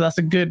pick it up. So that's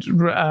a good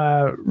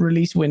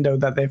release window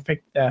that they've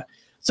picked there.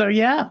 So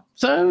yeah,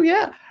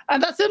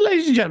 and that's it,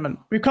 ladies and gentlemen.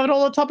 We've covered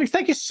all the topics.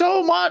 Thank you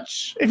so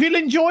much. If you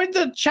enjoyed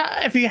the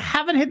chat, if you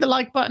haven't hit the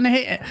like button,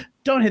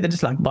 don't hit the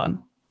dislike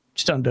button.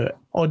 Just don't do it,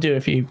 or do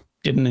if you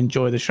didn't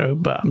enjoy the show,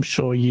 but I'm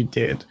sure you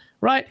did.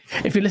 Right?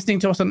 If you're listening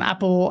to us on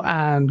Apple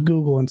and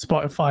Google and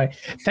Spotify,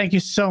 thank you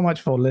so much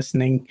for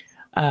listening.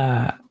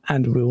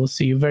 And we will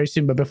see you very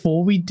soon. But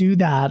before we do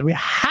that, we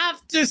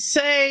have to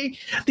say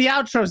the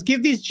outros.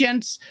 Give these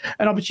gents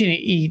an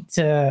opportunity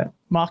to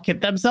market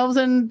themselves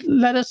and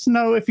let us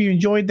know if you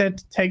enjoyed their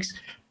takes,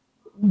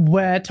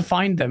 where to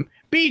find them.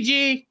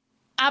 BG,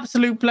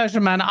 absolute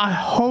pleasure, man. I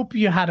hope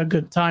you had a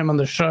good time on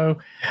the show.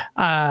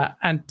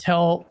 And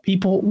tell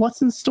people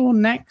what's in store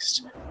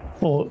next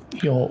for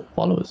your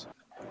followers.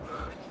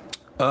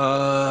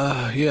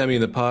 I mean,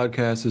 the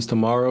podcast is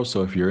tomorrow,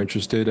 so if you're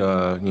interested,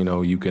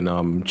 you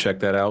can check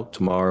that out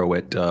tomorrow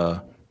at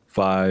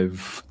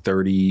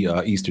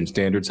 5:30 Eastern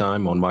Standard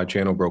Time on my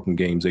channel, Broken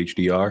Games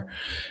HDR.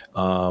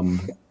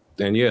 And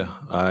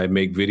I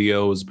make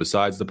videos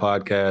besides the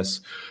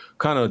podcast,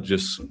 kind of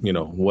just,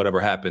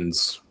 whatever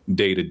happens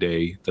day to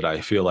day that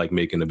I feel like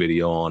making a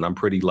video on. I'm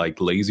pretty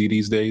lazy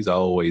these days. I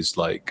always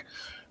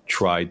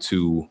try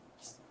to.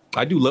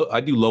 I do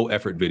low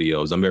effort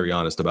videos. I'm very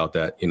honest about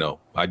that.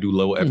 I do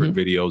low effort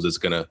videos. It's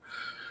going to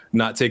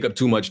not take up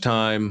too much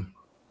time,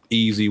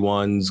 easy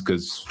ones,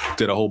 because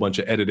did a whole bunch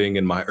of editing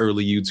in my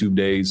early YouTube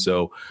days.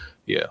 So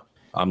yeah,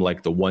 I'm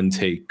like the one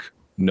take,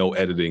 no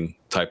editing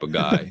type of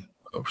guy.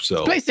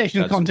 So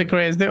PlayStation content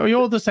creators, you're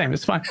all the same.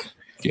 It's fine.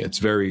 Yeah, it's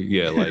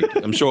very,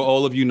 I'm sure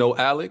all of you know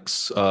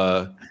Alex,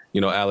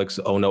 Alex,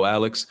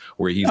 Alex,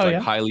 where he's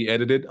highly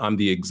edited. I'm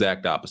the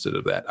exact opposite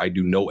of that. I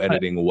do no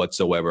editing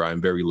whatsoever. I'm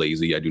very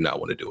lazy. I do not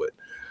want to do it.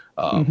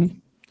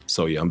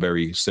 So I'm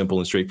very simple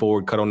and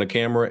straightforward, cut on the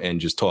camera and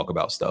just talk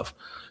about stuff.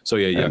 So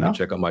you can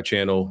check out my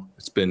channel.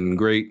 It's been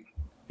great.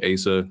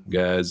 Asa,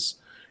 guys,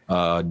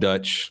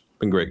 Dutch,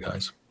 been great,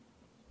 guys.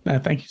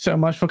 Thank you so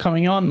much for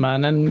coming on,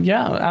 man. And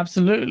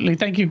absolutely.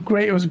 Thank you.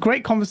 Great. It was a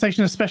great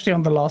conversation, especially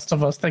on The Last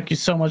of Us. Thank you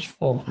so much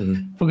for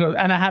and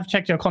I have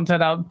checked your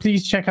content out.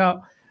 Please check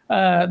out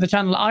the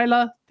channel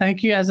Isla.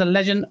 Thank you, as a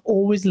legend,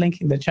 always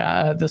linking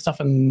the stuff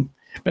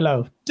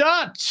below.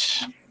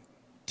 Dutch,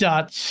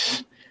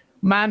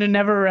 man who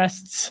never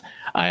rests.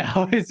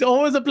 It's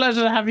always a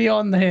pleasure to have you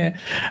on here,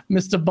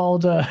 Mr.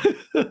 Balder.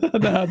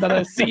 that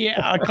I see,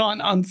 I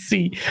can't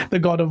unsee the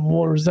God of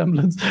War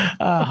resemblance.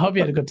 Hope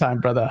you had a good time,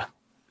 brother.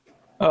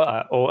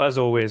 As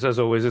always, it's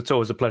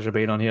always a pleasure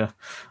being on here.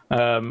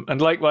 And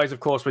likewise,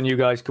 of course, when you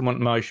guys come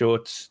onto my show,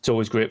 it's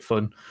always great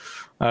fun.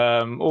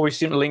 Always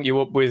seem to link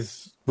you up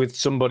with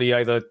somebody,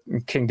 either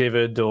King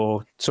David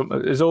or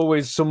there's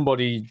always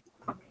somebody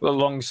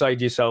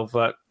alongside yourself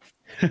that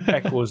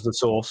echoes the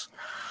source.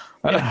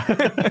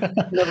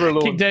 Never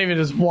alone. King David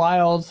is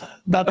wild.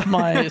 That's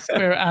my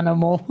spirit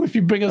animal. If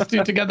you bring us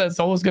two together, it's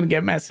always going to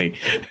get messy.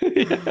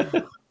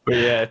 But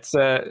yeah,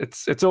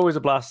 it's always a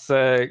blast.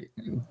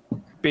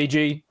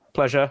 BG,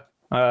 pleasure.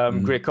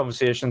 Great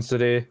conversations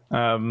today.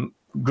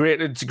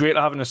 It's great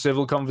having a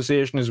civil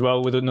conversation as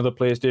well with another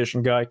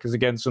PlayStation guy, because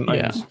again,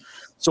 sometimes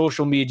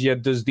social media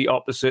does the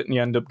opposite and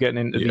you end up getting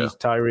into these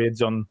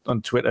tirades on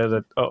Twitter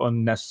that are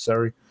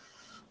unnecessary.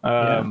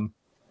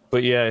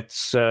 But yeah,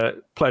 it's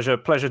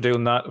pleasure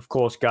doing that. Of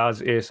course,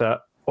 guys,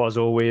 Asa, as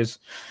always.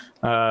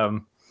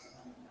 Asa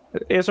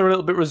a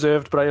little bit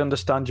reserved, but I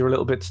understand you're a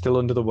little bit still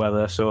under the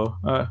weather, so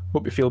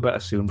hope you feel better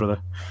soon, brother.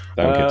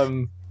 Thank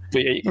you.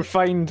 But yeah, you can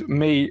find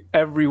me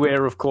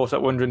everywhere, of course,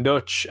 at Wondering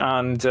Dutch.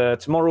 And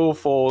tomorrow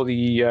for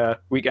the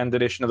weekend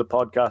edition of the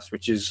podcast,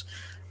 which is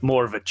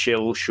more of a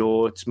chill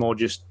show. It's more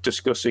just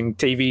discussing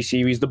TV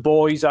series. The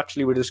Boys,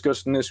 actually, we're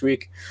discussing this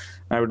week.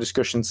 We're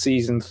discussing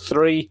season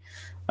 3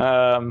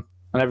 and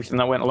everything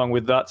that went along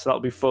with that. So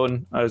that'll be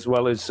fun, as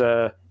well as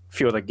a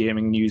few other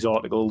gaming news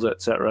articles,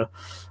 etc.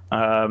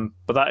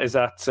 But that is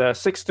at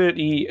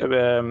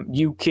 6:30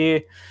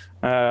 UK.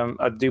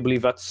 I do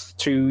believe that's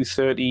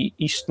 2:30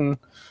 Eastern.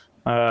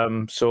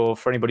 So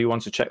for anybody who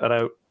wants to check that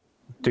out,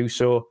 do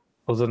so.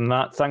 Other than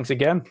that, thanks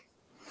again.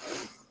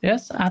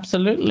 Yes,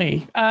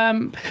 absolutely.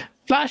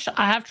 Flash,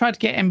 I have tried to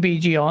get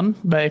MBG on,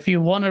 but if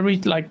you want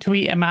to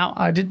tweet him out,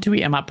 I did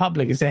tweet him out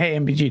public and say, hey,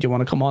 MBG, do you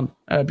want to come on?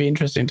 It'd be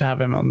interesting to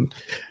have him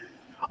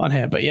on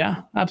here. But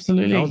yeah,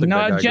 absolutely. I don't think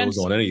that guy goes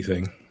on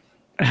anything.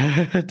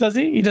 Does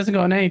he? He doesn't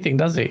go on anything,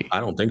 does he? I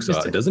don't think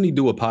so. Doesn't he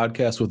do a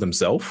podcast with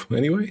himself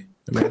anyway?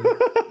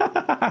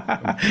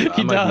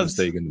 I might be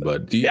mistaken,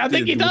 but I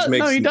think he does.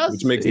 He does.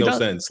 Which makes no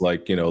sense.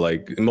 Like,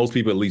 most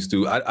people at least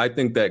do. I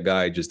think that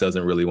guy just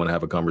doesn't really want to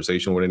have a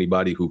conversation with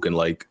anybody who can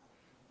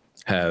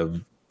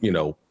have,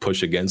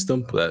 push against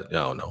him. But I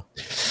don't know.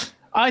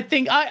 I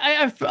think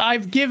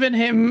I've given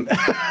him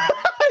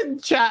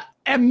chat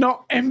and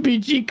not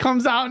MBG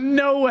comes out of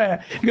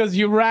nowhere. He goes,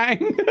 you rang.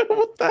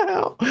 What the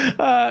hell?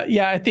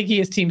 Yeah, I think he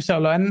is team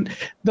solo. And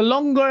the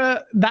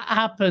longer that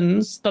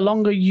happens, the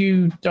longer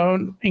you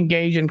don't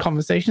engage in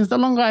conversations, the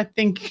longer I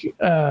think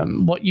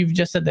what you've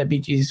just said there,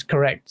 BG, is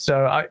correct.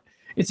 So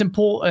it's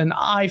important,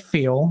 I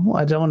feel.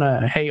 I don't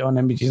want to hate on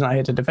MBG. He's not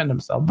here to defend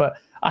himself, but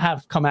I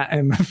have come at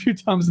him a few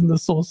times in the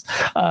source,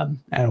 that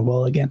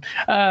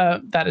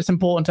it's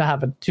important to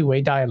have a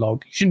two-way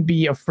dialogue. You shouldn't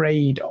be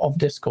afraid of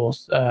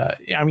discourse.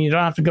 You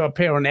don't have to go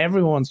appear on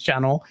everyone's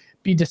channel.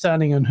 Be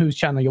discerning on whose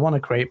channel you want to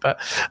create, but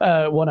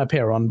want to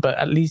appear on, but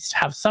at least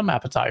have some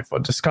appetite for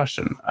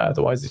discussion.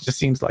 Otherwise, it just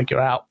seems like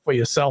you're out for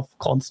yourself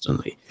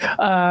constantly.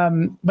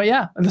 But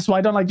yeah, and that's why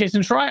I don't like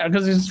Jason Schreier,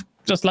 because he's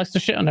just likes to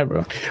shit on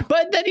everyone,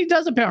 but then he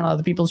does appear on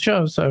other people's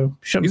shows. So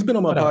he's been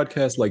on my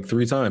podcast like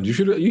 3 times. You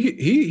should.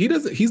 He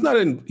doesn't. He's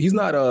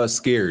not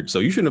scared. So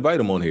you should invite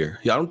him on here.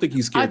 Yeah, I don't think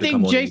he's scared. I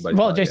think Jason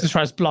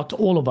Schreier's blocked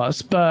all of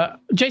us, but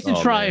Jason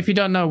Schreier, if you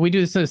don't know, we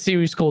do this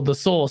series called The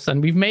Source,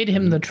 and we've made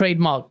him the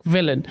trademark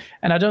villain,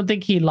 and I don't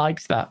think he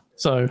likes that.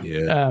 So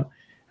yeah.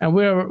 And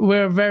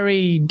we're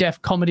very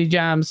Def Comedy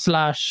Jam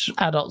 /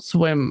 Adult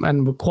Swim,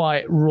 and we're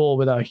quite raw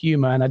with our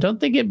humor, and I don't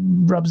think it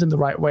rubs him the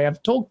right way.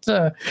 I've talked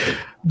to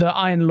the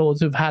Iron Lords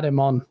who've had him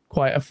on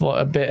quite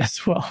a bit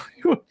as well.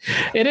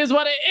 It is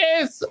what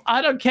it is.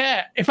 I don't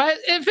care. If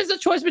it's a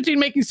choice between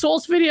making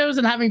Source videos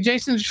and having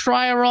Jason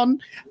Schreier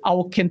on, I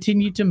will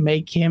continue to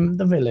make him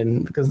the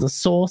villain, because the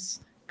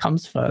Source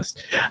comes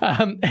first.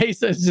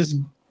 Asa is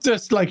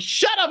just like,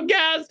 shut up,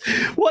 Gaz!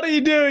 What are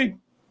you doing?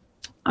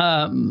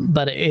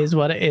 But it is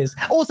what it is.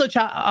 Also,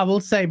 chat, I will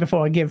say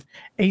before I give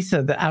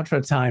Asa the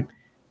outro time,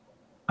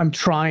 I'm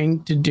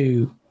trying to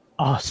do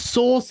a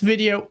Source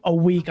video a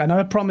week. I know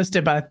I promised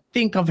it, but I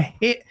think I've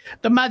hit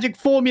the magic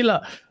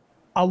formula.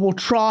 I will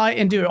try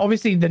and do it.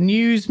 Obviously, the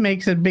news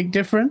makes a big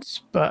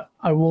difference, but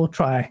I will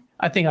try.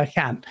 I think I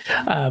can.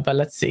 But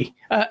let's see.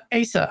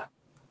 Asa,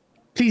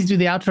 please do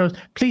the outro.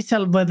 Please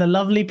tell the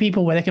lovely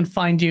people where they can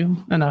find you.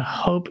 And I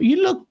hope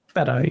you look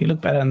better. You look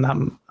better, and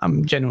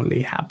I'm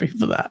genuinely happy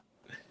for that.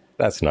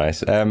 That's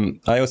nice.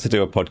 I also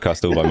do a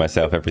podcast all by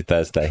myself every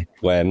Thursday,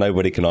 where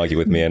nobody can argue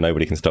with me and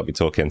nobody can stop me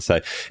talking. So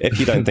if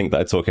you don't think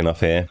that I talk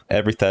enough here,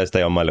 every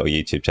Thursday on my little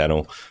YouTube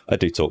channel, I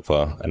do talk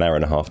for an hour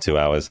and a half, 2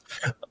 hours.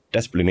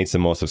 Desperately need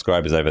some more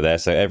subscribers over there.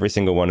 So every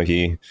single one of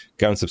you,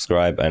 go and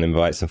subscribe and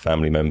invite some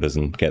family members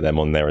and get them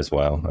on there as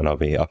well. And I'll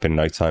be up in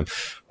no time.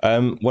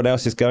 What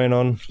else is going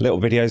on?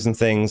 Little videos and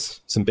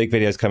things. Some big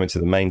videos coming to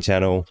the main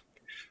channel.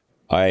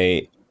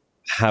 I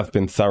have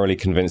been thoroughly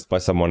convinced by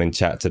someone in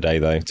chat today,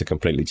 though, to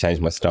completely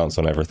change my stance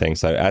on everything.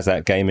 So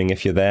Azat Gaming,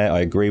 if you're there, I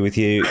agree with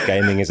you.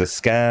 Gaming is a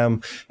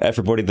scam.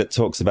 Everybody that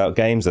talks about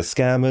games are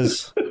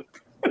scammers.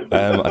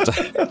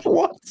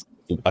 What?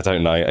 I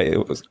don't know.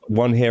 It was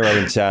one hero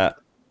in chat.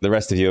 The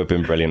rest of you have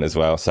been brilliant as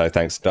well. So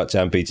thanks, Dutch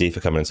and BG, for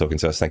coming and talking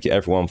to us. Thank you,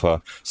 everyone,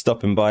 for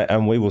stopping by.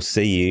 And we will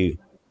see you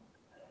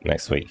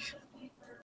next week.